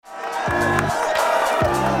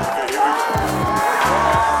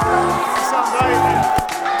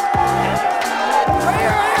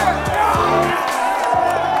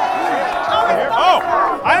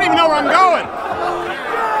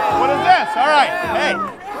right. Hey,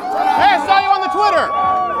 I saw you on the Twitter.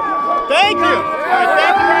 Thank you. All right,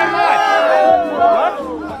 thank you very much.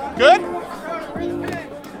 Good?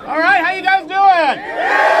 All right, how you guys doing?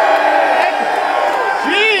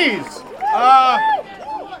 Jeez.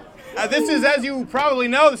 This is, as you probably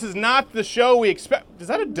know, this is not the show we expect. Is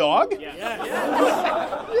that a dog?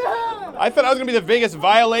 Yeah. I thought I was going to be the biggest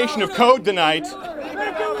violation of code tonight.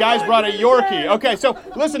 Guys brought a Yorkie. Okay, so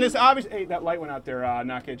listen, it's obvious. Hey, that light went out there,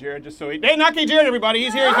 Nake Jared, just so he. Hey, Nake Jared, everybody,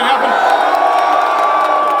 he's here. He's going to help him.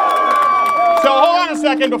 So hold on a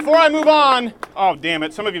second. Before I move on. Oh, damn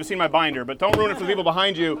it. Some of you have seen my binder, but don't ruin it for the people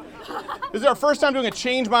behind you. This is our first time doing a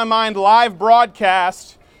Change My Mind live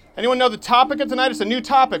broadcast. Anyone know the topic of tonight? It's a new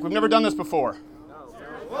topic. We've never done this before.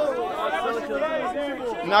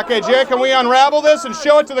 Nake Jared, can we unravel this and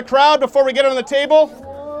show it to the crowd before we get it on the table?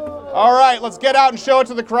 All right, let's get out and show it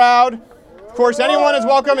to the crowd. Of course, anyone is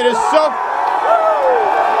welcome. It is so...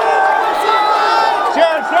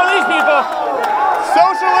 Jared, show these people.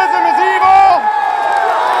 Socialism is evil.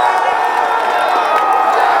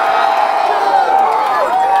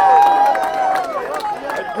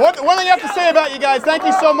 One thing I have to say about you guys, thank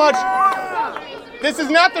you so much. This is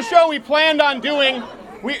not the show we planned on doing.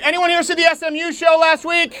 Anyone here see the SMU show last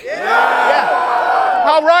week? Yeah.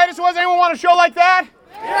 How riotous was? Anyone want a show like that?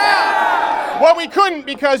 Yeah. Well, we couldn't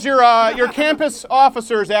because your campus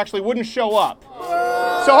officers actually wouldn't show up.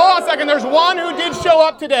 So hold on a second. There's one who did show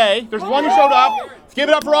up today. There's one who showed up. Let's give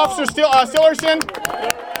it up for Officer Sillerson.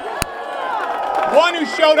 One who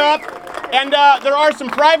showed up. And there are some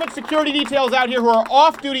private security details out here who are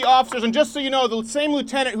off-duty officers. And just so you know, the same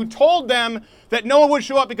lieutenant who told them that no one would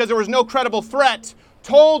show up because there was no credible threat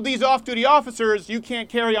told these off-duty officers, you can't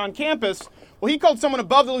carry on campus. Well, he called someone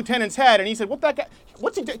above the lieutenant's head, and he said,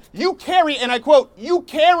 what's he doing? You carry, and I quote, you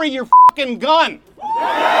carry your fucking gun.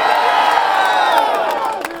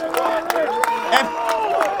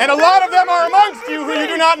 And a lot of them are amongst you who you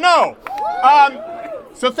do not know.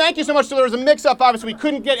 So thank you so much. So there was a mix-up, obviously. We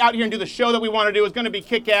couldn't get out here and do the show that we wanted to do. It was going to be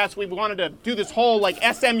kick-ass. We wanted to do this whole, like,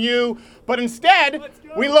 SMU. But instead,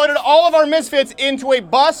 we loaded all of our misfits into a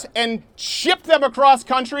bus and shipped them across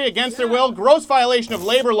country against their will. Gross violation of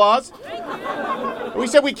labor laws. We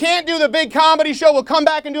said we can't do the big comedy show. We'll come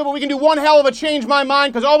back and do it, but we can do one hell of a Change My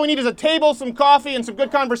Mind because all we need is a table, some coffee, and some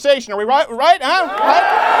good conversation. Are we right? Right? Huh?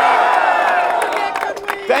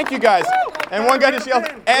 Right? Thank you, guys. And one guy just yelled,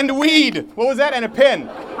 and weed. What was that? And a pin.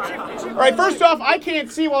 All right, first off, I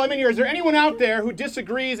can't see while I'm in here. Is there anyone out there who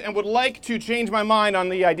disagrees and would like to change my mind on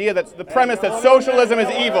the idea that the premise that socialism is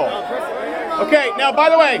evil? Okay, now, by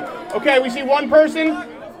the way, okay, we see one person.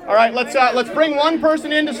 All right, let's bring one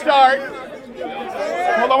person in to start.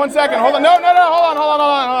 Hold on one second. Hold on. No. Hold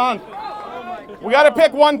on. We got to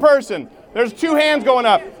pick one person. There's two hands going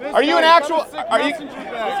up. Are you an actual... Are you...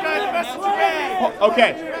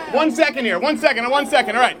 Okay. 1 second here. 1 second. All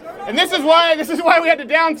right. And this is why we had to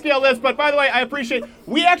downscale this. But by the way, I appreciate...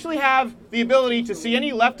 We actually have the ability to see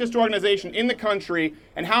any leftist organization in the country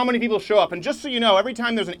and how many people show up. And just so you know, every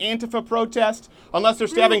time there's an Antifa protest, unless they're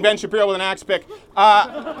stabbing Ben Shapiro with an axe pick,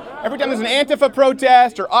 every time there's an Antifa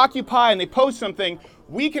protest or Occupy and they post something,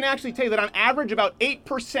 we can actually tell you that on average about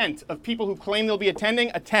 8% of people who claim they'll be attending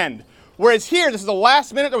attend. Whereas here, this is the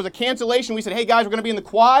last minute, there was a cancellation. We said, hey guys, we're going to be in the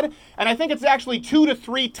quad. And I think it's actually 2 to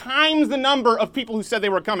 3 times the number of people who said they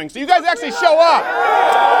were coming. So you guys actually show up.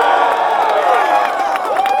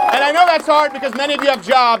 And I know that's hard because many of you have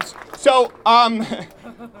jobs. So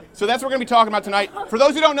so that's what we're going to be talking about tonight. For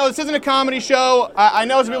those who don't know, this isn't a comedy show. I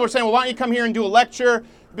know some people are saying, well, why don't you come here and do a lecture?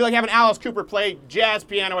 It'd be like having Alice Cooper play jazz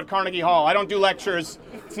piano at Carnegie Hall. I don't do lectures.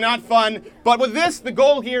 It's not fun. But with this, the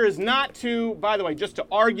goal here is not to, by the way, just to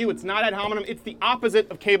argue. It's not ad hominem. It's the opposite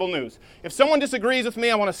of cable news. If someone disagrees with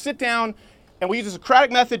me, I want to sit down and we use a Socratic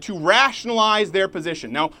method to rationalize their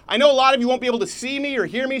position. Now, I know a lot of you won't be able to see me or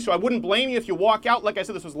hear me, so I wouldn't blame you if you walk out. Like I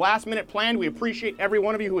said, this was last minute planned. We appreciate every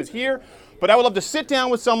one of you who is here. But I would love to sit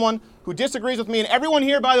down with someone who disagrees with me. And everyone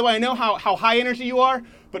here, by the way, I know how high energy you are,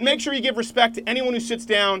 but make sure you give respect to anyone who sits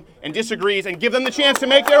down and disagrees and give them the chance to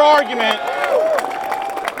make their argument.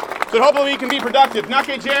 So hopefully we can be productive.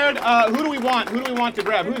 Nake Jared, who do we want? Who do we want to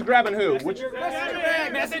grab? Who's grabbing who? Messenger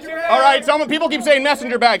bag. All right, people keep saying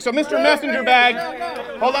messenger bag. So Mr. Messenger Bag,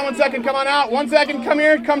 hold on 1 second, come on out. 1 second, come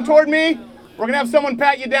here, come toward me. We're going to have someone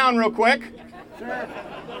pat you down real quick. You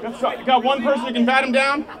got one person who can pat him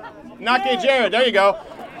down? Nake Jared, there you go.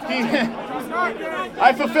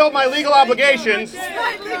 I fulfilled my legal obligations.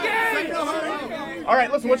 All right,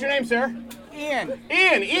 listen, what's your name, sir?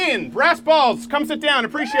 Ian, brass balls, come sit down,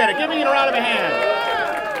 appreciate it. Give me a round of a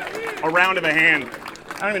hand. A round of a hand.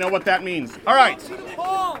 I don't even know what that means. All right. Come to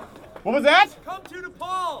Nepal. What was that? Come to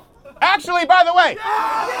Nepal. Actually, by the way,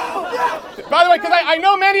 because I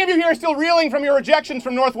know many of you here are still reeling from your rejections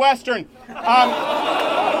from Northwestern.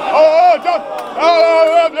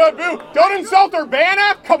 Don't insult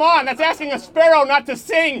Urbana? Come on, that's asking a sparrow not to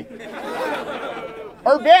sing.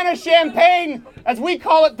 Urbana-Champaign, as we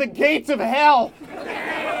call it, the gates of hell.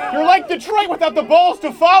 You're like Detroit without the balls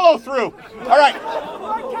to follow through. All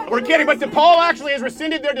right, we're kidding, but DePaul actually has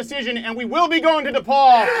rescinded their decision, and we will be going to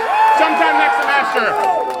DePaul sometime next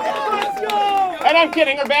semester. And I'm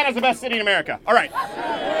kidding, Urbana's the best city in America. All right.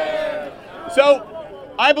 So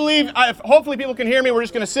I believe, hopefully people can hear me, we're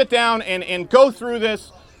just going to sit down and go through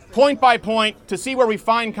this point by point to see where we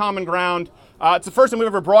find common ground. It's the first time we've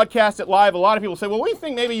ever broadcast it live. A lot of people say, well, we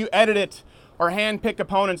think maybe you edit it or hand-pick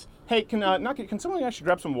opponents. Hey, can someone actually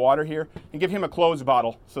grab some water here and give him a clothes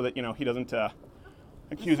bottle so that, he doesn't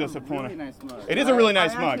accuse us of pulling really nice mug. It is a really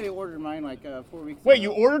nice I mug. actually ordered mine like 4 weeks ago. Wait,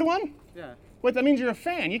 you ordered one? Yeah. Wait, that means you're a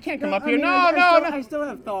fan. You can't come up here. I mean, No. I still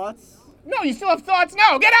have thoughts. No, you still have thoughts?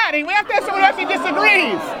 No, get out of here. We have to have someone who actually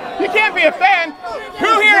disagrees. You can't be a fan.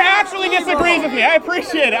 Who here actually disagrees with me? I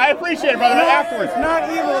appreciate it, brother. Afterwards. It's not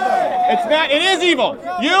evil, though. It's not. It is evil.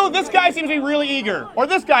 This guy seems to be really eager. Or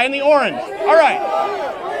this guy in the orange. All right.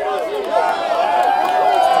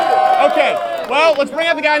 Okay, well, let's bring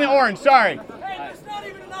out the guy in the orange. Sorry. Hey, there's not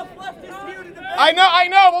even enough leftists here to debate. I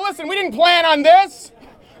know. Well, listen, we didn't plan on this.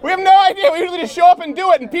 We have no idea. We usually just show up and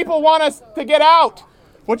do it, and people want us to get out.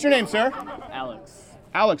 What's your name, sir?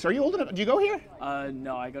 Alex, are you old enough? Do you go here?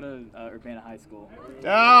 No, I go to Urbana High School.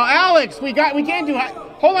 Oh, Alex, we can't do.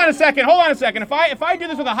 Hold on a second. If I do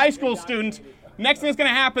this with a high school student, next thing that's going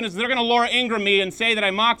to happen is they're going to Laura Ingram me and say that I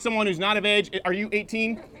mocked someone who's not of age. Are you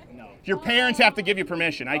 18? No. Your parents have to give you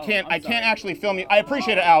permission. I can't actually film you. I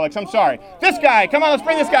appreciate it, Alex. I'm sorry. This guy, come on, let's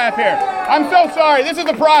bring this guy up here. I'm so sorry. This is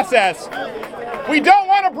the process. We don't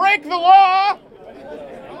want to break the law,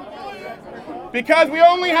 because we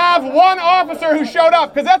only have one officer who showed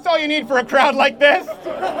up, because that's all you need for a crowd like this.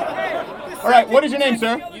 All right, what is your name,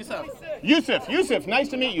 sir? Yusuf, nice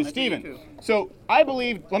to meet you. Stephen. So I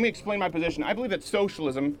believe, let me explain my position. I believe that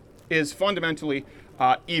socialism is fundamentally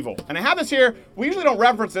evil. And I have this here. We usually don't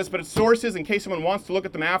reference this, but it's sources in case someone wants to look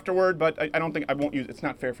at them afterward, but I won't use it. It's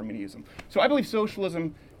not fair for me to use them. So I believe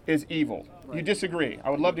socialism is evil. Right. You disagree. I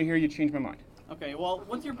would love to hear you change my mind. Okay, well,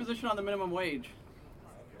 what's your position on the minimum wage?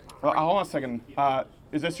 Well, hold on a second.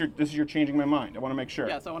 Is this your changing my mind? I want to make sure.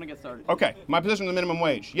 Yes, I want to get started. Okay, my position on the minimum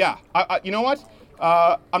wage. Yeah, you know what?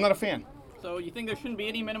 I'm not a fan. So you think there shouldn't be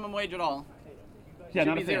any minimum wage at all? Yeah, Should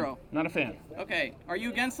not be a fan. zero. Not a fan. Okay, are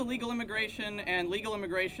you against illegal immigration and legal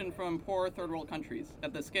immigration from poor third world countries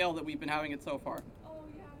at the scale that we've been having it so far?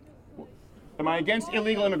 Am I against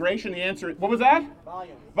illegal immigration? The answer is, what was that?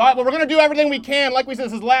 Volume. Well, we're going to do everything we can. Like we said,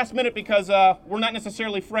 this is last minute because we're not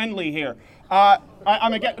necessarily friendly here.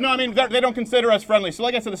 I'm against, no, I mean, they don't consider us friendly. So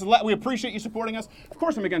like I said, we appreciate you supporting us. Of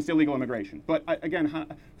course I'm against illegal immigration. But again,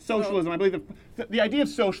 socialism, I believe the idea of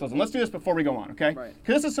socialism, let's do this before we go on, okay? Right.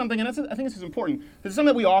 Because this is something, and I think this is important, this is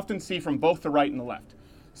something that we often see from both the right and the left.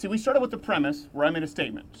 See, we started with the premise where I made a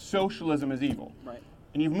statement, socialism is evil. Right.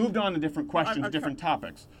 And you've moved on to different questions, different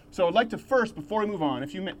topics. So I'd like to first, before we move on,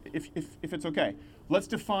 if it's okay, let's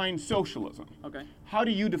define socialism. Okay. How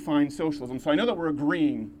do you define socialism? So I know that we're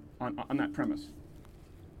agreeing on that premise.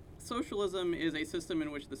 Socialism is a system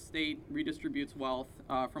in which the state redistributes wealth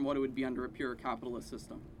from what it would be under a pure capitalist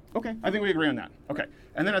system. Okay, I think we agree on that. Okay,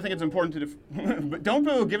 and then I think it's important to but don't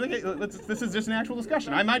boo. This is just an actual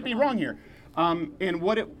discussion. I might be wrong here. And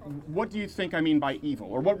what do you think I mean by evil,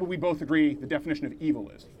 or what would we both agree the definition of evil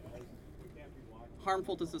is?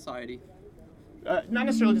 Harmful to society. Not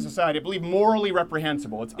necessarily to society. I believe morally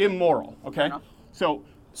reprehensible. It's immoral. Okay. So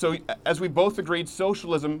as we both agreed,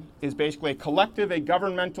 socialism is basically a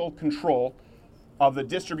governmental control of the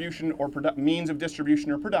distribution or means of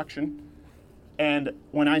distribution or production. And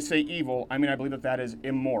when I say evil, I mean I believe that is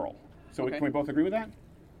immoral. So Okay. Can we both agree with that?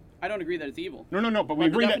 I don't agree that it's evil. No, but we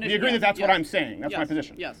agree that that's what I'm saying. That's my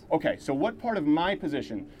position. Yes. Okay, so what part of my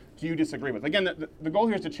position do you disagree with? Again, the goal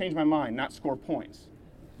here is to change my mind, not score points.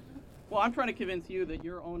 Well, I'm trying to convince you that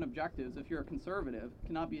your own objectives, if you're a conservative,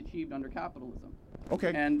 cannot be achieved under capitalism.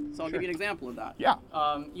 Okay. And so I'll Sure. give you an example of that. Yeah.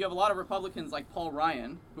 You have a lot of Republicans like Paul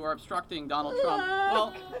Ryan who are obstructing Donald Trump.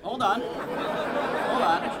 Well, hold on.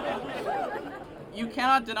 You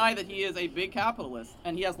cannot deny that he is a big capitalist,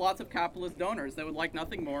 and he has lots of capitalist donors that would like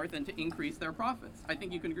nothing more than to increase their profits. I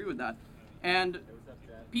think you can agree with that. And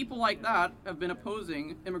people like that have been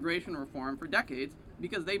opposing immigration reform for decades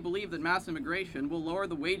because they believe that mass immigration will lower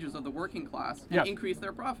the wages of the working class and Yes. increase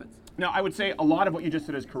their profits. Now, I would say a lot of what you just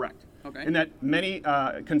said is correct. Okay. In that many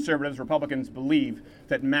conservatives, Republicans believe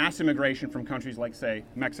that mass immigration from countries like, say,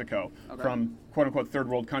 Mexico, from quote-unquote third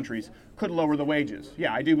world countries, could lower the wages.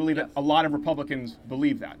 Yeah, I do believe that a lot of Republicans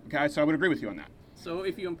believe that. Okay, so I would agree with you on that. So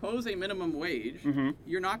if you impose a minimum wage,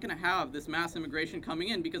 you're not going to have this mass immigration coming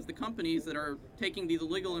in, because the companies that are taking these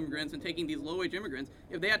illegal immigrants and taking these low-wage immigrants,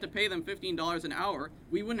 if they had to pay them $15 an hour,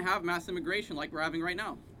 we wouldn't have mass immigration like we're having right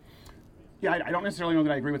now. Yeah, I don't necessarily know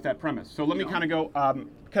that I agree with that premise. So let me kind of go,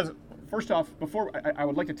 because first off, before I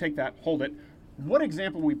would like to take that, hold it. What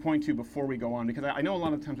example will we point to before we go on? Because I know a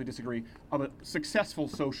lot of times we disagree, of a successful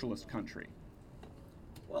socialist country.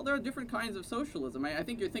 Well, there are different kinds of socialism. I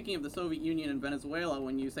think you're thinking of the Soviet Union and Venezuela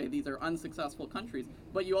when you say these are unsuccessful countries.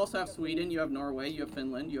 But you also have Sweden, you have Norway, you have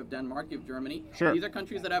Finland, you have Denmark, you have Germany. Sure. These are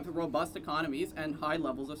countries that have robust economies and high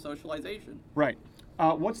levels of socialization. Right.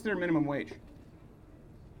 What's their minimum wage?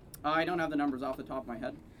 I don't have the numbers off the top of my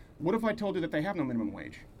head. What if I told you that they have no minimum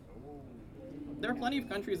wage? There are plenty of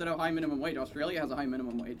countries that have high minimum wage. Australia has a high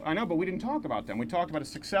minimum wage. I know, but we didn't talk about them. We talked about a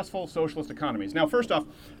successful socialist economies. Now, first off,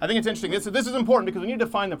 I think it's interesting. This is important because we need to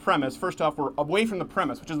define the premise. First off, we're away from the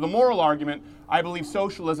premise, which is the moral argument. I believe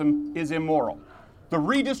socialism is immoral. The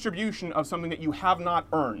redistribution of something that you have not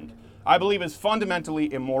earned, I believe, is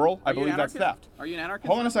fundamentally immoral. I believe that's theft. Are you an anarchist?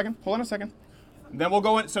 Hold on a second. Then we'll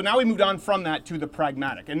go in. So now we moved on from that to the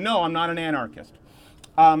pragmatic. And no, I'm not an anarchist.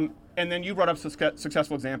 And then you brought up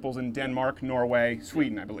successful examples in Denmark, Norway,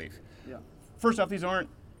 Sweden, I believe. Yeah. First off, these aren't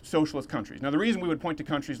socialist countries. Now, the reason we would point to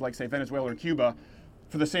countries like, say, Venezuela or Cuba,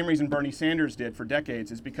 for the same reason Bernie Sanders did for decades,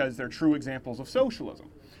 is because they're true examples of socialism.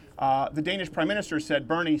 The Danish Prime Minister said,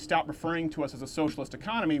 Bernie, stop referring to us as a socialist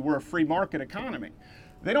economy. We're a free market economy.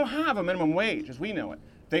 They don't have a minimum wage, as we know it.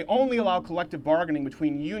 They only allow collective bargaining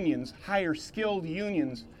between unions, higher skilled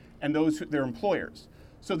unions, and their employers.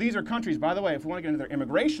 So these are countries, by the way, if we want to get into their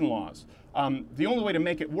immigration laws, the only way to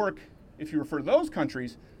make it work, if you refer to those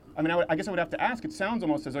countries, I mean, I guess I would have to ask, it sounds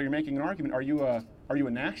almost as though you're making an argument. Are you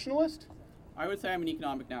a nationalist? I would say I'm an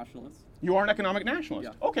economic nationalist. You are an economic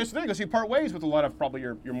nationalist? Yeah. Okay, so there you go. So you part ways with a lot of probably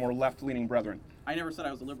your more left-leaning brethren. I never said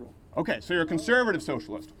I was a liberal. Okay, so you're a conservative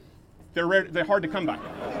socialist. They're hard to come by.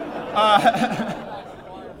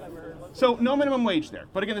 So no minimum wage there.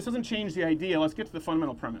 But again, this doesn't change the idea. Let's get to the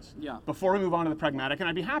fundamental premise. Yeah. Before we move on to the pragmatic, and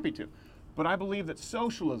I'd be happy to. But I believe that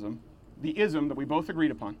socialism, the ism that we both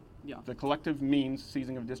agreed upon, the collective means,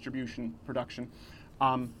 seizing of distribution, production,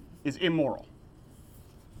 is immoral.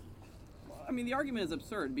 I mean, the argument is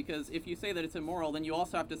absurd, because if you say that it's immoral, then you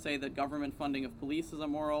also have to say that government funding of police is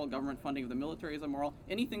immoral, government funding of the military is immoral.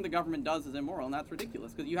 Anything the government does is immoral, and that's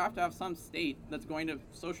ridiculous, because you have to have some state that's going to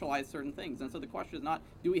socialize certain things. And so the question is not,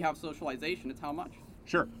 do we have socialization, it's how much.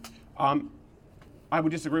 Sure. I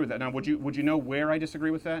would disagree with that. Now, would you know where I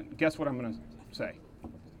disagree with that? Guess what I'm going to say.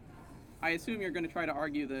 I assume you're going to try to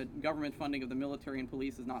argue that government funding of the military and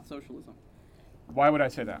police is not socialism. Why would I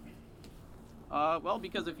say that? Well,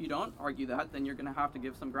 because if you don't argue that, then you're going to have to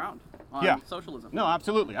give some ground on socialism. No,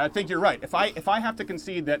 absolutely. I think you're right. If I have to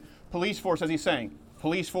concede that police force, as he's saying,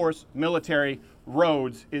 police force, military,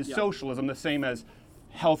 roads is socialism, the same as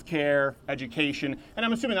healthcare, education, and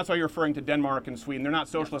I'm assuming that's why you're referring to Denmark and Sweden. They're not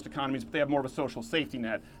socialist economies, but they have more of a social safety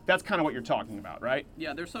net. That's kind of what you're talking about, right?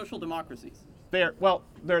 Yeah, they're social democracies. They're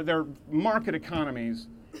market economies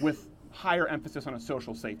with higher emphasis on a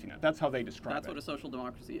social safety net. That's how they describe it. That's what a social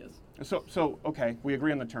democracy is. So okay, we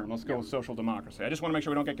agree on the term. Let's go with social democracy. I just want to make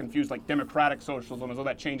sure we don't get confused like democratic socialism as though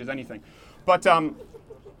that changes anything. But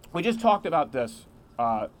we just talked about this,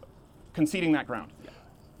 conceding that ground. Yeah.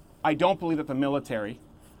 I don't believe that the military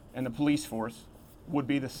and the police force would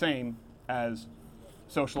be the same as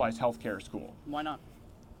socialized healthcare school. Why not?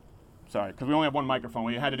 Sorry, because we only have one microphone.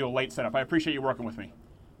 We had to do a late setup. I appreciate you working with me.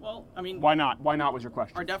 Well, I mean... Why not? Why not was your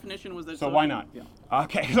question. Our definition was that... So why not? Yeah.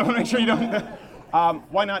 Okay, so I want to make sure you don't...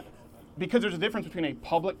 why not? Because there's a difference between a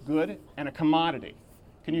public good and a commodity.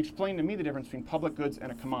 Can you explain to me the difference between public goods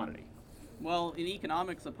and a commodity? Well, in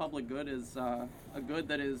economics, a public good is a good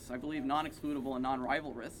that is, I believe, non-excludable and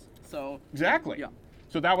non-rivalrous. So... Exactly. Yeah.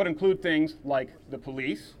 So that would include things like the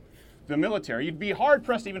police, the military. You'd be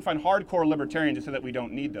hard-pressed to even find hardcore libertarians to say that we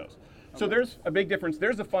don't need those. Okay. So there's a big difference.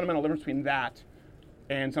 There's a fundamental difference between that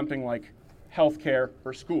and something like healthcare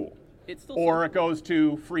or school. It's still or it goes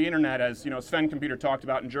to free internet, as Sven Computer talked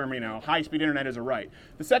about in Germany now. High-speed internet is a right.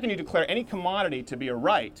 The second you declare any commodity to be a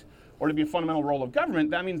right or to be a fundamental role of government,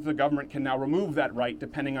 that means the government can now remove that right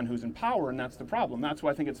depending on who's in power, and that's the problem. That's why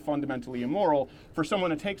I think it's fundamentally immoral for someone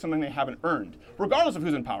to take something they haven't earned, regardless of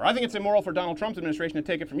who's in power. I think it's immoral for Donald Trump's administration to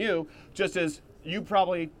take it from you, just as you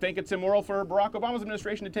probably think it's immoral for Barack Obama's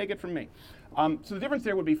administration to take it from me. So the difference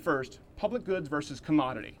there would be, first, public goods versus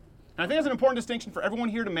commodity. And I think that's an important distinction for everyone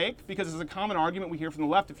here to make, because it's a common argument we hear from the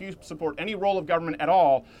left. If you support any role of government at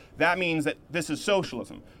all, that means that this is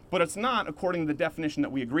socialism. But it's not according to the definition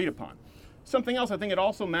that we agreed upon. Something else, I think it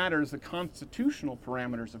also matters the constitutional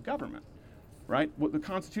parameters of government, right? What the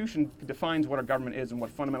Constitution defines what our government is and what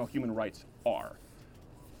fundamental human rights are.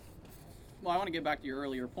 Well, I want to get back to your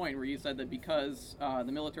earlier point where you said that because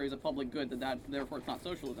the military is a public good, that therefore it's not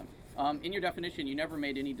socialism. In your definition, you never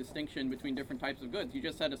made any distinction between different types of goods. You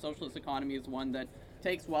just said a socialist economy is one that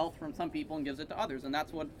takes wealth from some people and gives it to others, and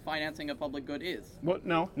that's what financing a public good is. Well,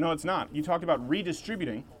 no, it's not. You talked about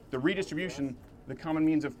redistributing, the redistribution, the common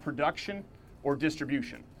means of production or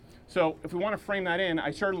distribution. So if we want to frame that in, I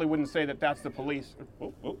certainly wouldn't say that that's the police.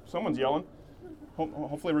 Oh, someone's yelling.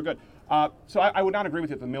 Hopefully we're good. So I would not agree with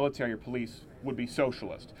you that the military or police would be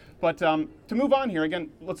socialist. But to move on here, again,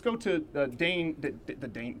 let's go to the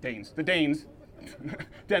Danes,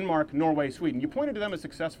 Denmark, Norway, Sweden. You pointed to them as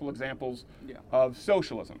successful examples of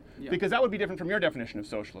socialism, because that would be different from your definition of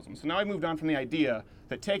socialism. So now I moved on from the idea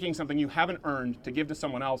that taking something you haven't earned to give to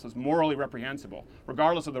someone else is morally reprehensible,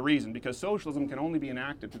 regardless of the reason, because socialism can only be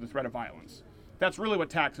enacted through the threat of violence. That's really what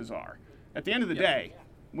taxes are. At the end of the day,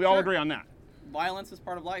 we all agree on that. Violence is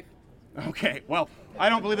part of life. Okay, well, I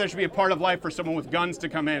don't believe there should be a part of life for someone with guns to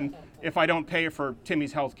come in if I don't pay for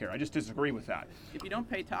Timmy's health care. I just disagree with that. If you don't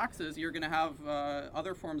pay taxes, you're going to have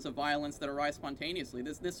other forms of violence that arise spontaneously.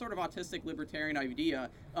 This sort of autistic libertarian idea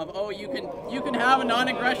of, oh, you can have a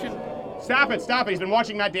non-aggression... Stop it. He's been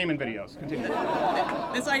watching Matt Damon videos. Continue.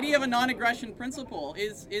 This idea of a non-aggression principle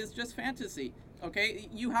is just fantasy. Okay,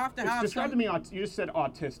 you have to have Describe to me, you just said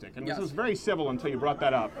autistic, and this was very civil until you brought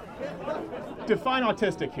that up. Define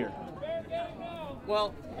autistic here.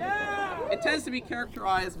 Well, it tends to be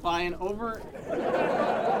characterized by an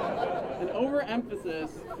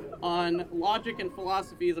overemphasis on logic and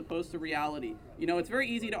philosophy as opposed to reality. You know, it's very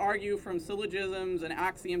easy to argue from syllogisms and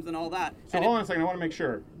axioms and all that. So hold on a second, I want to make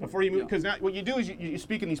sure, before you move, because what you do is you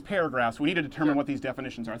speak in these paragraphs. We need to determine what these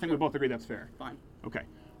definitions are. I think we both agree that's fair. Fine. Okay,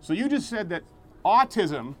 so you just said that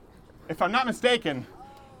autism, if I'm not mistaken,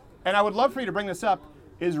 and I would love for you to bring this up,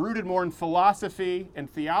 is rooted more in philosophy and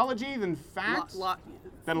theology than facts?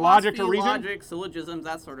 Than logic or reason? Logic, syllogisms,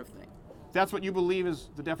 that sort of thing. That's what you believe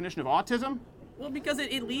is the definition of autism? Well, because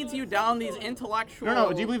it leads you down these intellectual...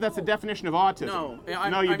 No, do you believe that's the definition of autism? No,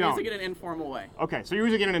 No, you don't. I'm using it in an informal way. Okay, so you're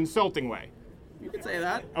using it in an insulting way. You could say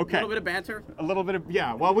that. Okay. A little bit of banter. A little bit of,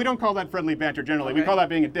 yeah. Well, we don't call that friendly banter generally. We call that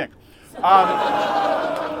being a dick.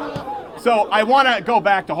 So I want to go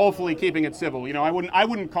back to hopefully keeping it civil. You know, I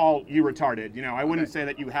wouldn't call you retarded. You know, I wouldn't say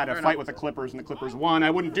that you had a fight with the Clippers and the Clippers won.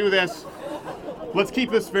 I wouldn't do this. Let's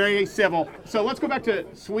keep this very civil. So let's go back to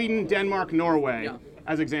Sweden, Denmark, Norway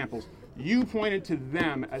as examples. You pointed to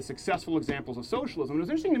them as successful examples of socialism. It was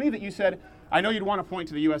interesting to me that you said, I know you'd want to point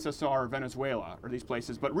to the USSR or Venezuela or these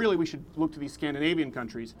places, but really we should look to these Scandinavian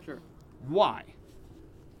countries. Sure. Why?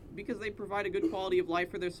 Because they provide a good quality of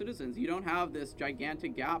life for their citizens. You don't have this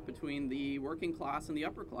gigantic gap between the working class and the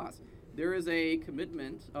upper class. There is a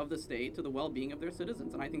commitment of the state to the well-being of their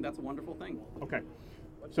citizens, and I think that's a wonderful thing. Okay.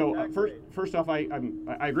 So first off, I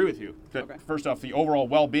agree with you that first off, the overall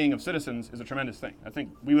well-being of citizens is a tremendous thing. I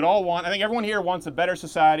think we would all want, I think everyone here wants a better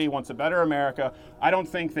society, wants a better America. I don't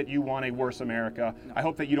think that you want a worse America. No. I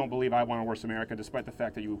hope that you don't believe I want a worse America, despite the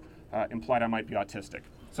fact that you implied I might be autistic.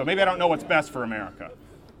 So maybe I don't know what's best for America.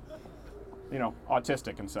 You know,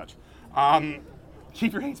 autistic and such.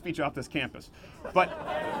 Keep your hate speech off this campus. But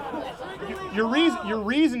your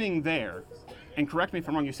reasoning there, and correct me if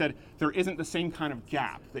I'm wrong, you said there isn't the same kind of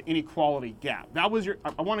gap, the inequality gap. That was your,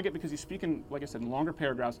 I want to get, because you speak in, like I said, in longer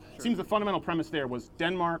paragraphs. Sure. It seems the fundamental premise there was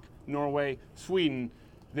Denmark, Norway, Sweden,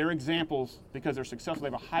 they're examples because they're successful.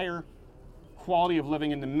 They have a higher quality of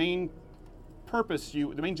living, and the main purpose, the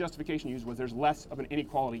main justification used was there's less of an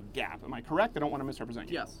inequality gap. Am I correct? I don't want to misrepresent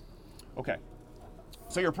you. Yes. Okay.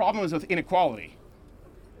 So your problem is with inequality.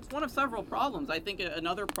 It's one of several problems. I think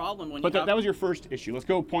another problem when but you have... that was your first issue. Let's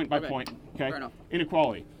go point by point. Okay. Fair enough.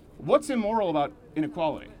 Inequality. What's immoral about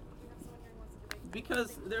inequality?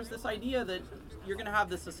 Because there's this idea that you're going to have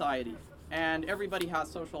this society, and everybody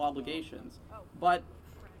has social obligations. But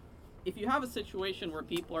if you have a situation where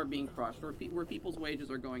people are being crushed, where people's wages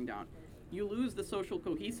are going down, you lose the social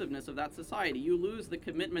cohesiveness of that society. You lose the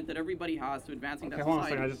commitment that everybody has to advancing that society.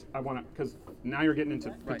 Hold on a second. I want to, because now you're getting into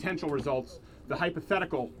potential results. The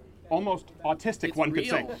hypothetical, almost autistic, one could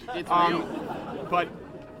say. It's real. But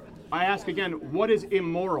I ask again, what is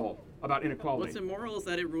immoral about inequality? What's immoral is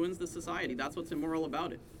that it ruins the society. That's what's immoral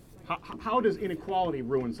about it. How does inequality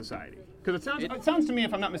ruin society? Because it sounds to me,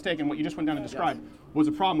 if I'm not mistaken, what you just went down and described was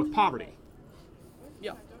a problem with poverty.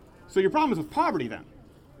 Yeah. So your problem is with poverty then?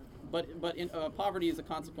 But poverty is a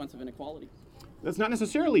consequence of inequality. That's not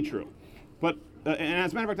necessarily true. But, and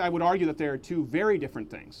as a matter of fact, I would argue that they are two very different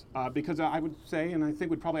things. Because I would say, and I think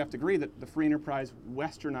we'd probably have to agree, that the free enterprise,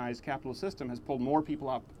 westernized capitalist system has pulled more people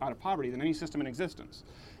out of poverty than any system in existence.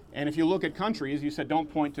 And if you look at countries, you said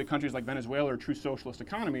don't point to countries like Venezuela or true socialist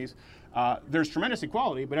economies, there's tremendous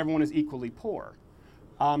equality, but everyone is equally poor.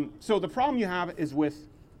 So the problem you have is with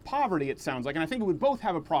poverty, it sounds like, and I think we would both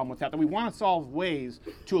have a problem with that we want to solve ways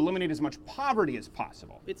to eliminate as much poverty as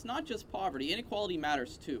possible. It's not just poverty. Inequality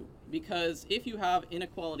matters too, because if you have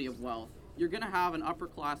inequality of wealth, you're going to have an upper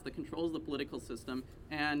class that controls the political system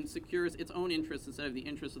and secures its own interests instead of the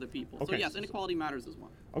interests of the people. Okay. So yes, inequality matters as well.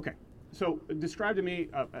 Okay, so describe to me,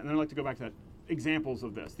 and I'd like to go back to that, examples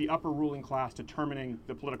of this, the upper ruling class determining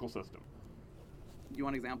the political system. You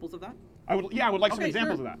want examples of that? I would like some Okay,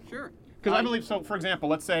 examples sure, of that. Sure. Because I believe, so for example,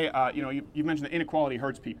 let's say, you mentioned that inequality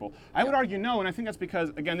hurts people. I would argue no, and I think that's because,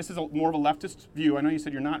 again, this is more of a leftist view. I know you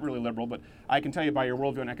said you're not really liberal, but I can tell you by your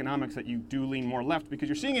worldview on economics that you do lean more left because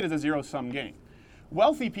you're seeing it as a zero-sum game.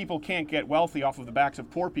 Wealthy people can't get wealthy off of the backs of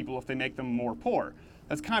poor people if they make them more poor.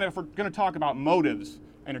 That's kind of, if we're going to talk about motives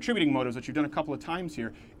and attributing motives, which you've done a couple of times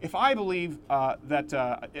here, if I believe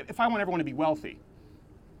if I want everyone to be wealthy,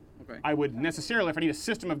 Okay. I would necessarily, if I need a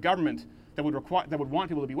system of government that would want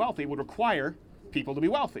people to be wealthy, it would require people to be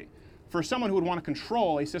wealthy. For someone who would want to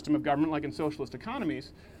control a system of government like in socialist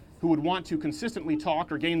economies, who would want to consistently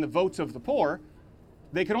talk or gain the votes of the poor,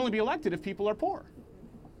 they could only be elected if people are poor.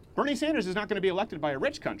 Bernie Sanders is not going to be elected by a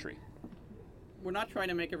rich country. We're not trying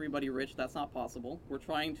to make everybody rich. That's not possible. We're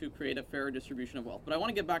trying to create a fair distribution of wealth. But I want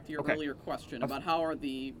to get back to your earlier question about how are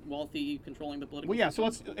the wealthy controlling the political Well, yeah, so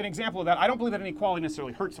system. let's, an example of that, I don't believe that inequality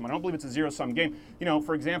necessarily hurts someone. I don't believe it's a zero-sum game. You know,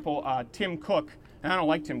 for example, Tim Cook, and I don't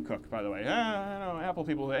like Tim Cook, by the way. I know Apple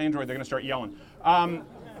people, Android, they're going to start yelling.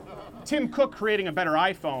 Tim Cook creating a better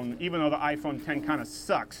iPhone, even though the iPhone 10 kind of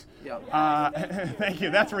sucks. Yeah. Thank you.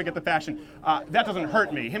 That's where we get the passion. That doesn't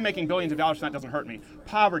hurt me. Him making billions of dollars from that doesn't hurt me.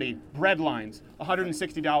 Poverty, bread lines,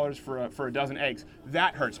 $160 for a dozen eggs.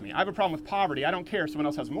 That hurts me. I have a problem with poverty. I don't care if someone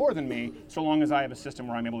else has more than me, so long as I have a system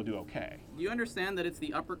where I'm able to do okay. Do you understand that it's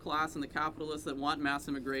the upper class and the capitalists that want mass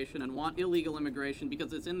immigration and want illegal immigration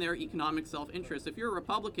because it's in their economic self-interest? If you're a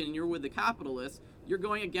Republican and you're with the capitalists, you're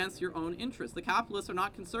going against your own interests. The capitalists are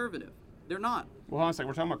not conservative. They're not. Well, hold on a second.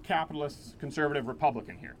 We're talking about capitalists, conservative,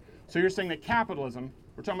 Republican here. So you're saying that capitalism,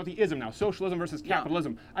 we're talking about the ism now, socialism versus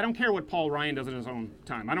capitalism. Yeah. I don't care what Paul Ryan does in his own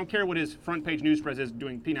time. I don't care what his front page news press is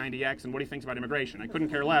doing P90X and what he thinks about immigration. I couldn't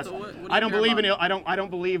care less. So what I don't believe in it. I don't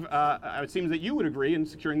believe. It seems that you would agree in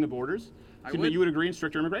securing the borders. It seems that you would agree in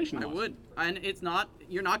stricter immigration laws. I would, and it's not.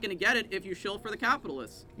 You're not going to get it if you shill for the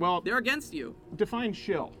capitalists. Well, they're against you. Define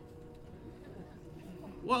shill.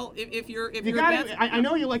 Well, if you're I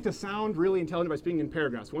know you like to sound really intelligent by speaking in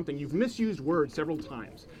paragraphs. One thing, you've misused words several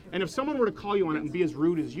times. And if someone were to call you on it and be as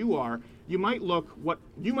rude as you are, you might look what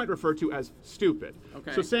you might refer to as stupid.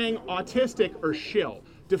 Okay. So saying autistic or shill,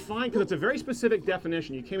 define, because it's a very specific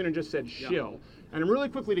definition. You came in and just said shill. And I'm really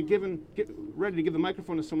quickly ready to give the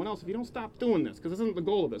microphone to someone else if you don't stop doing this, because this isn't the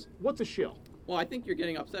goal of this. What's a shill? Well, I think you're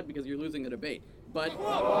getting upset because you're losing the debate. But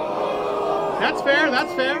That's fair,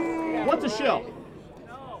 that's fair. What's a shill?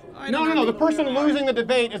 No. The person losing the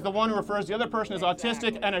debate is the one who refers to the other person as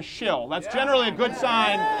autistic and a shill. That's generally a good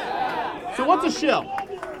sign. So what's a shill?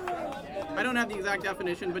 I don't have the exact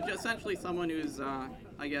definition, but essentially someone who's,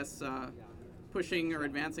 pushing or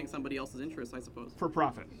advancing somebody else's interests, I suppose. For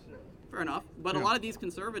profit. Fair enough. But a lot of these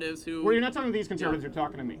conservatives who... Well, you're not talking to these conservatives, you're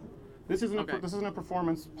talking to me. This isn't a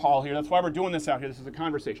performance hall here. That's why we're doing this out here. This is a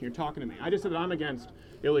conversation. You're talking to me. I just said that I'm against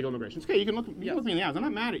illegal immigration. It's okay. You can look me in the eyes. I'm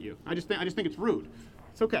not mad at you. I just think it's rude.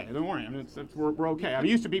 It's okay. Don't worry. I mean, we're okay. I'm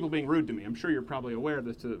used to people being rude to me. I'm sure you're probably aware of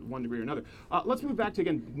this to one degree or another. Let's move back to,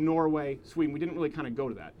 again, Norway, Sweden. We didn't really kind of go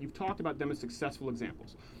to that. You've talked about them as successful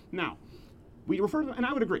examples. Now, we refer to them, and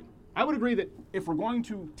I would agree. I would agree that if we're going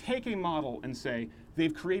to take a model and say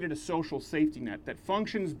they've created a social safety net that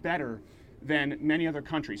functions better than many other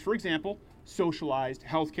countries, for example, socialized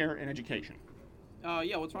healthcare and education.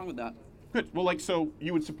 What's wrong with that? Good. Well, so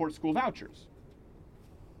you would support school vouchers.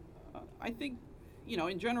 I think,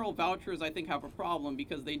 in general, vouchers, I think, have a problem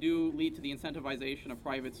because they do lead to the incentivization of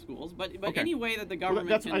private schools. But Okay. any way that the government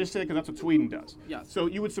I just say because that's what Sweden does. Yes. So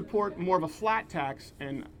you would support more of a flat tax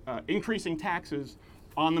and increasing taxes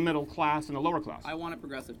on the middle class and the lower class. I want a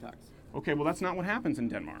progressive tax. Okay, well, that's not what happens in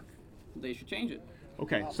Denmark. They should change it.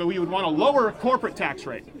 Okay, so you would want a lower corporate tax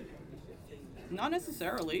rate. Not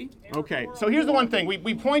necessarily. Okay, so here's the one thing.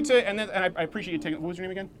 We point to, and I appreciate you taking, what was your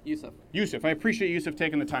name again? Yusuf. Yusuf. I appreciate Yusuf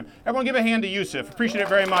taking the time. Everyone give a hand to Yusuf. Appreciate it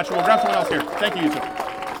very much. We'll grab someone else here. Thank you, Yusuf.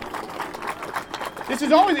 This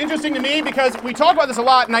is always interesting to me because we talk about this a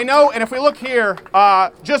lot, and I know, and if we look here,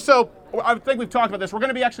 just so, I think we've talked about this, we're going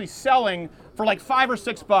to be actually selling for like $5 or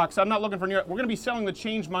 $6. I'm not looking for we're going to be selling the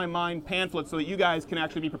Change My Mind pamphlet so that you guys can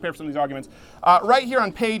actually be prepared for some of these arguments. Right here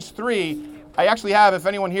on page 3, I actually have, if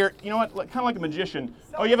anyone here, you know what, kind of like a magician.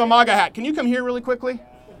 Oh, you have a MAGA hat. Can you come here really quickly?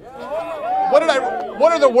 What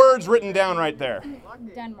are the words written down right there?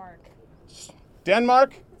 Denmark.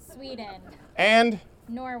 Denmark? Sweden. And?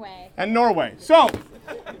 Norway. And Norway. So,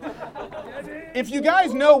 if you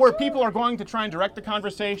guys know where people are going to try and direct the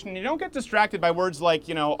conversation, and you don't get distracted by words like,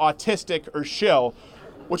 autistic or shill,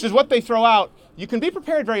 which is what they throw out, you can be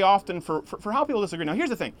prepared very often for how people disagree. Now, here's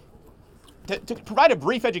the thing. To provide a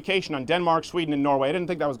brief education on Denmark, Sweden, and Norway, I didn't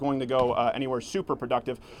think that was going to go anywhere super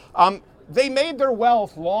productive. They made their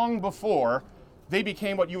wealth long before they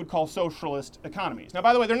became what you would call socialist economies. Now,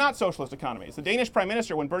 by the way, they're not socialist economies. The Danish Prime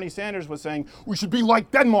Minister, when Bernie Sanders was saying, we should be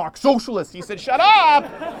like Denmark, socialist, he said, shut up!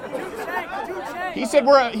 He said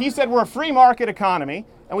we're a free market economy,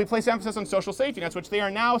 and we place emphasis on social safety nets, which they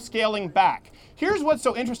are now scaling back. Here's what's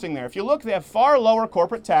so interesting there. If you look, they have far lower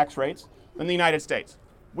corporate tax rates than the United States.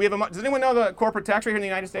 Does anyone know the corporate tax rate here in the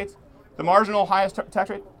United States? The marginal highest tax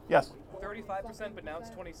rate? Yes. 35%, but now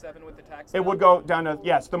it's 27 with the tax. It would go down to,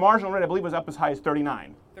 yes, the marginal rate I believe was up as high as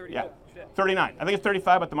 39. 30, yeah, oh, shit. 39. I think it's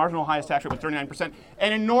 35, but the marginal highest tax rate was 39%.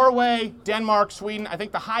 And in Norway, Denmark, Sweden, I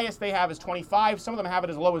think the highest they have is 25. Some of them have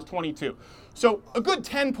it as low as 22. So a good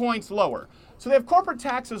 10 points lower. So they have corporate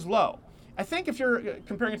taxes low. I think if you're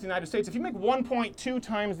comparing it to the United States, if you make 1.2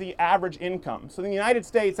 times the average income, so in the United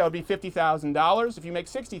States that would be $50,000. If you make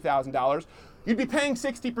 $60,000, you'd be paying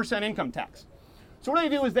 60% income tax. So what they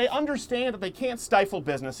do is they understand that they can't stifle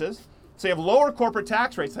businesses, so they have lower corporate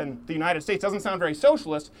tax rates than the United States. Doesn't sound very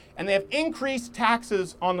socialist, and they have increased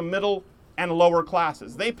taxes on the middle and lower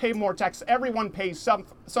classes. They pay more tax. Everyone pays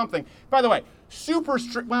something. By the way, super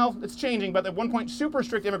strict, well, it's changing, but at one point, super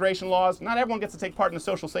strict immigration laws. Not everyone gets to take part in the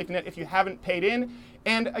social safety net if you haven't paid in.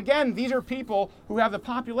 And again, these are people who have the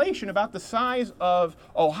population about the size of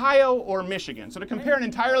Ohio or Michigan. So to compare an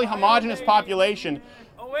entirely homogenous population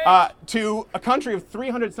to a country of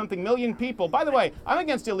 300-something million people. By the way, I'm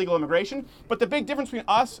against illegal immigration, but the big difference between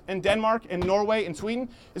us and Denmark and Norway and Sweden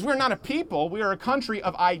is we're not a people, we are a country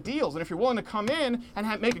of ideals. And if you're willing to come in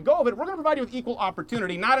and make a go of it, we're going to provide you with equal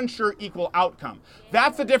opportunity, not ensure equal outcome.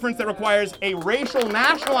 That's the difference that requires a racial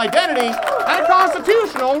national identity and a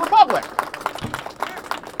constitutional republic.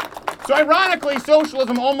 So ironically,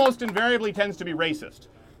 socialism almost invariably tends to be racist.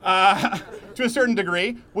 To a certain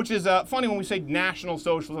degree, which is funny when we say national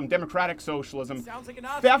socialism, democratic socialism. Sounds like an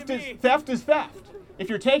Nazi theft is theft. If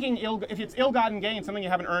you're taking if it's ill-gotten gain, something you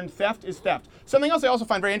haven't earned, theft is theft. Something else I also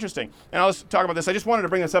find very interesting, and I'll just talk about this. I just wanted to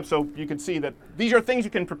bring this up so you could see that these are things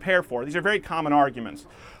you can prepare for. These are very common arguments.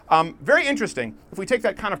 Very interesting. If we take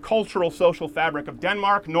that kind of cultural social fabric of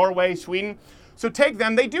Denmark, Norway, Sweden, so take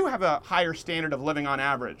them. They do have a higher standard of living on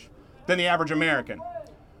average than the average American.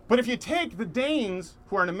 But if you take the Danes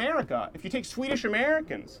who are in America, if you take Swedish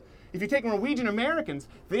Americans, if you take Norwegian Americans,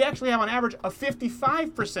 they actually have on average a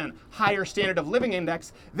 55% higher standard of living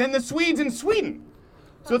index than the Swedes in Sweden.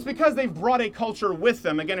 So it's because they've brought a culture with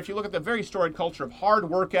them. Again, if you look at the very storied culture of hard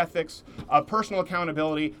work ethics, of personal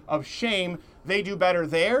accountability, of shame, they do better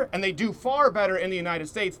there, and they do far better in the United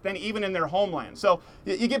States than even in their homeland. So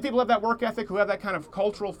you get people who have that work ethic, who have that kind of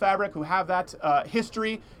cultural fabric, who have that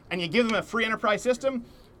history, and you give them a free enterprise system,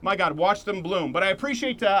 my God, watch them bloom. But I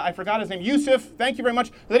appreciate, I forgot his name, Yusuf. Thank you very much.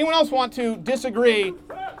 Does anyone else want to disagree?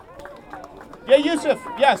 Yeah, Yusuf.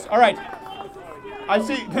 Yes, all right. I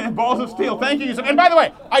see balls of steel. Thank you, Yusuf. And by the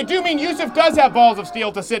way, I do mean Yusuf does have balls of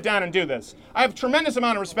steel to sit down and do this. I have a tremendous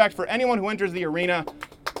amount of respect for anyone who enters the arena.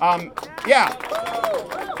 Yeah.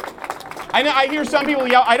 I hear some people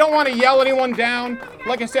yell. I don't want to yell anyone down.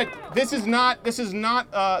 Like I said, this is not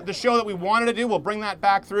the show that we wanted to do. We'll bring that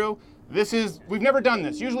back through. We've never done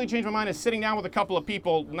this. Usually Change My Mind is sitting down with a couple of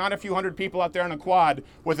people, not a few hundred people out there on a quad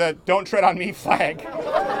with a "Don't Tread on Me" flag.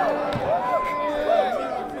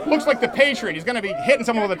 Looks like the Patriot. He's going to be hitting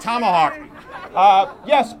someone with a tomahawk.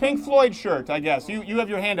 Yes, Pink Floyd shirt, I guess. You have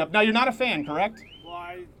your hand up. Now, you're not a fan, correct? Well,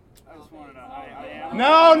 I just wanted to, I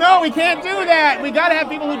am. No, we can't do that. We got to have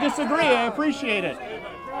people who disagree. I appreciate it.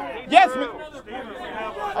 Yes.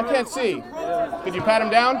 I can't see. Could you pat him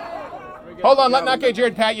down? Hold on, let Nake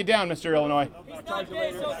Jared pat you down, Mr. Illinois. It's not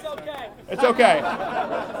gay, so it's okay. It's okay.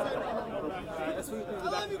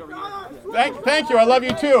 Thank you. I love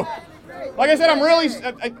you too. Like I said, I'm really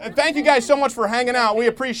thank you guys so much for hanging out. We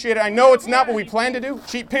appreciate it. I know it's not what we planned to do.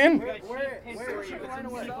 Cheap pin.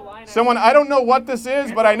 Someone, I don't know what this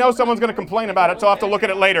is, but I know someone's going to complain about it, so I'll have to look at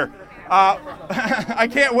it later. I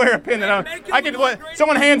can't wear a pin. I can.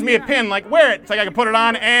 Someone hands me a pin, like wear it. It's like I can put it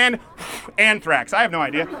on and anthrax. I have no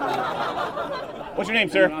idea. What's your name,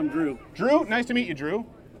 sir? I'm Drew. Drew, nice to meet you, Drew.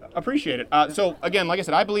 Appreciate it. So again, like I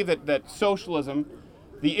said, I believe that socialism,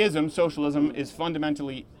 socialism is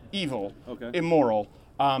fundamentally evil, immoral.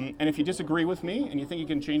 And if you disagree with me and you think you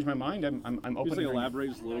can change my mind, I'm open. Just to elaborate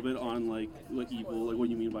just a little bit on like evil, like what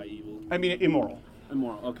you mean by evil. I mean immoral.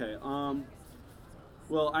 Immoral. Okay.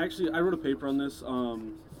 Well, I wrote a paper on this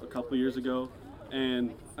a couple years ago,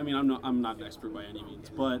 and I mean I'm not an expert by any means,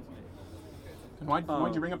 but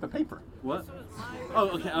why'd you bring up the paper? What? Oh,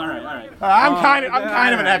 okay. All right. I'm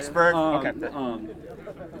kind of an expert. Okay.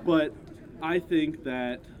 But I think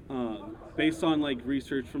that based on like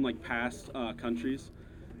research from like past countries,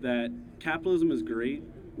 that capitalism is great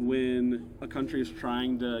when a country is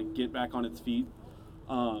trying to get back on its feet.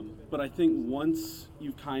 But I think once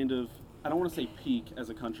you kind of, I don't want to say peak as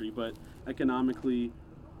a country, but economically,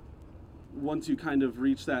 once you kind of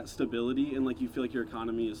reach that stability and like you feel like your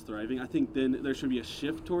economy is thriving, I think then there should be a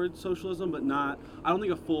shift towards socialism, but not, I don't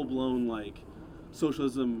think a full-blown like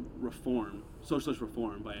socialist reform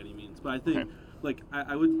by any means. But I think like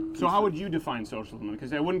I would. So how would you define socialism?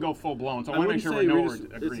 Because I wouldn't go full-blown, so I want to make sure we know what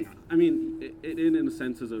we're agreeing on. I mean, it in a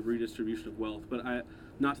sense is a redistribution of wealth, but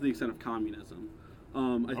not to the extent of communism.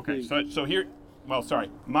 So here, well, sorry,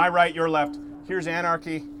 my right, your left. Here's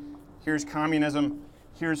anarchy, here's communism,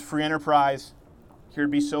 here's free enterprise, here'd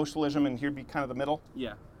be socialism, and here'd be kind of the middle.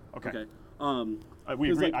 Yeah. Okay.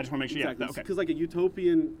 We agree. Like, I just want to make sure. Exactly. Yeah. Okay. Because like a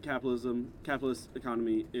utopian capitalist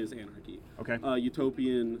economy is anarchy. Okay.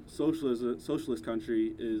 Utopian socialist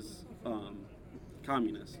country is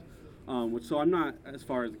communist. So I'm not as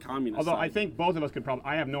far as the communist. Although side. I think both of us could probably.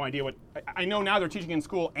 I have no idea what. I know now they're teaching in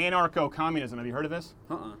school anarcho-communism. Have you heard of this?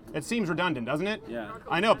 It seems redundant, doesn't it? Yeah.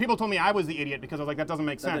 I know. People told me I was the idiot because I was like, that doesn't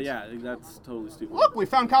make sense. Yeah, that's totally stupid. Look, we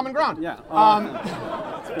found common ground. Yeah.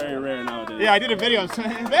 It's very rare nowadays. Yeah, I did a video.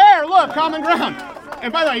 There, look, common ground.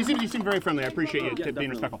 And by the way, you seem very friendly. I appreciate you being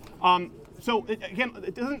respectful. So again,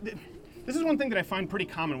 this is one thing that I find pretty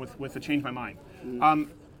common with the change my mind.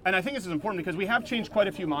 And I think this is important because we have changed quite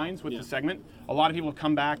a few minds with the segment. A lot of people have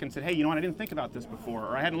come back and said, hey, you know what, I didn't think about this before,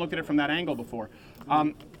 or I hadn't looked at it from that angle before.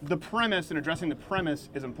 The premise and addressing the premise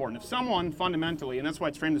is important. If someone fundamentally, and that's why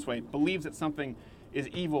it's framed this way, believes that something is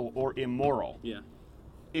evil or immoral,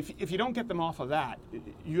 if you don't get them off of that,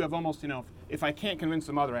 you have almost, if I can't convince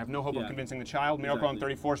the mother, I have no hope of convincing the child. Miracle on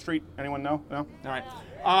 34th Street, anyone know? No? All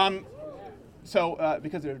right. So,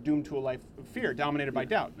 because they're doomed to a life of fear, dominated by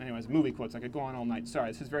doubt. Anyways, movie quotes, I could go on all night.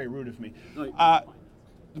 Sorry, this is very rude of me.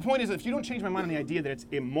 The point is that if you don't change my mind on the idea that it's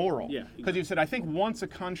immoral, because you said, I think once a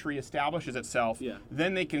country establishes itself,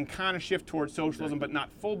 then they can kind of shift towards socialism, but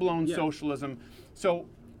not full-blown socialism. So,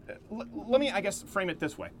 let me, I guess, frame it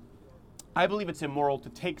this way. I believe it's immoral to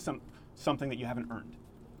take something that you haven't earned.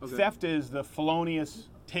 Okay. Theft is the felonious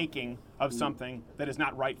taking of something that is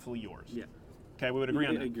not rightfully yours. Yeah. Okay, we would agree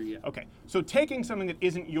on that. I agree, yeah. Okay, so taking something that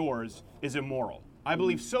isn't yours is immoral. I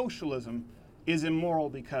believe socialism is immoral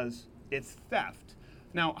because it's theft.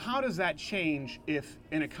 Now, how does that change if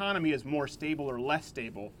an economy is more stable or less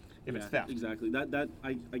stable if it's theft? Exactly.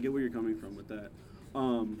 I get where you're coming from with that.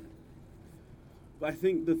 I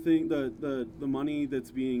think the money that's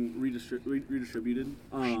being redistributed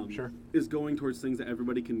is going towards things that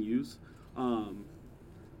everybody can use.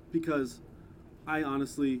 Because I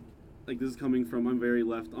honestly, like, this is coming from, I'm very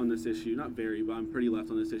left on this issue. Not very, but I'm pretty left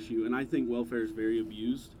on this issue. And I think welfare is very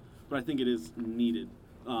abused, but I think it is needed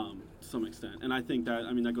to some extent. And I think that,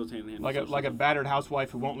 that goes hand in hand. Like a battered housewife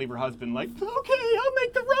who won't leave her husband, like, okay, I'll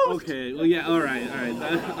make the roast. Okay, well, yeah, all right,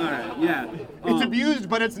 yeah. It's abused,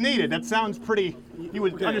 but it's needed. That sounds pretty, you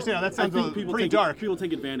would understand how that sounds pretty dark. People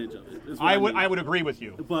take advantage of it. I would agree with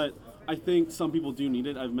you. But I think some people do need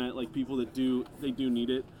it. I've met, like, people that do need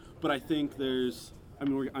it. But I think there's,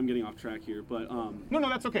 I'm getting off track here, but No,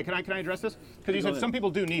 that's okay. Can I address this? Because you said some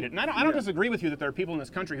people do need it, and I don't disagree with you that there are people in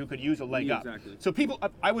this country who could use a leg up. Exactly. So people,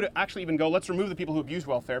 I would actually even go, let's remove the people who abuse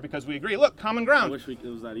welfare because we agree. Look, common ground. I wish it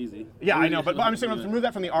was that easy. Yeah, I know, but I'm saying let's remove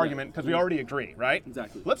that from the argument because we already agree, right?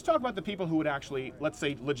 Exactly. Let's talk about the people who would actually, let's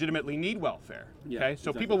say, legitimately need welfare. Yeah, okay,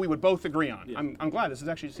 so people we would both agree on. Yeah. I'm glad this is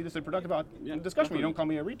actually this is a productive discussion. Where you don't call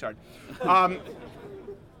me a retard.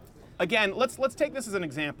 Again, let's take this as an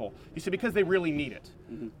example. You said because they really need it.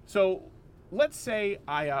 Mm-hmm. So let's say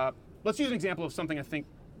let's use an example of something I think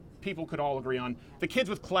people could all agree on. The kids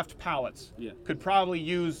with cleft palates could probably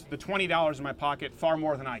use the $20 in my pocket far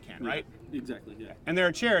more than I can, right? Exactly, yeah. And there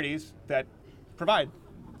are charities that provide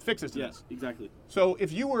fixes to this. Exactly. So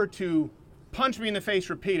if you were to punch me in the face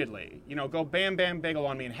repeatedly, go bam, bam, bagel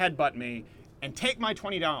on me and headbutt me and take my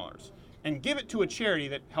 $20, and give it to a charity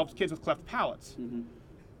that helps kids with cleft palates,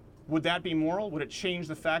 would that be moral? Would it change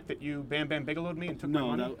the fact that you Bam Bam Bigelow'd me and took my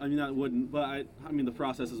money? No, that wouldn't. But I mean, the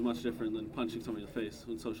process is much different than punching somebody in the face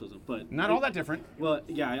in socialism. But Not all that different. Well,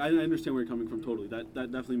 yeah, I understand where you're coming from totally. That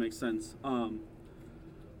definitely makes sense.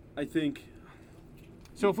 I think.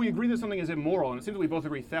 So if we agree that something is immoral, and it seems that we both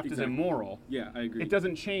agree theft is immoral, Yeah, I agree. it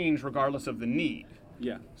doesn't change regardless of the need.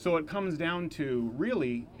 Yeah. So it comes down to,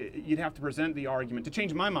 really, you'd have to present the argument, to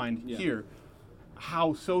change my mind here,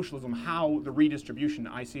 how socialism, how the redistribution,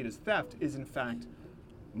 I see it as theft, is in fact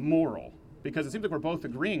moral. Because it seems like we're both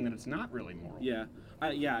agreeing that it's not really moral. Yeah.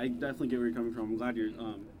 I definitely get where you're coming from. I'm glad you're,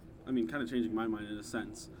 kind of changing my mind in a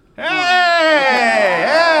sense. Hey!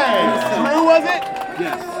 Drew, was it?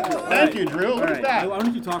 Yes. Thank you, Drew. Look at that. I want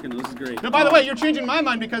to keep talking. This is great. Now, by the way, you're changing my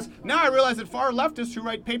mind because now I realize that far leftists who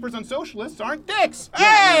write papers on socialists aren't dicks.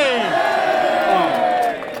 Hey!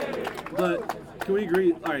 But can we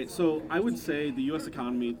agree? All right, so I would say the U.S.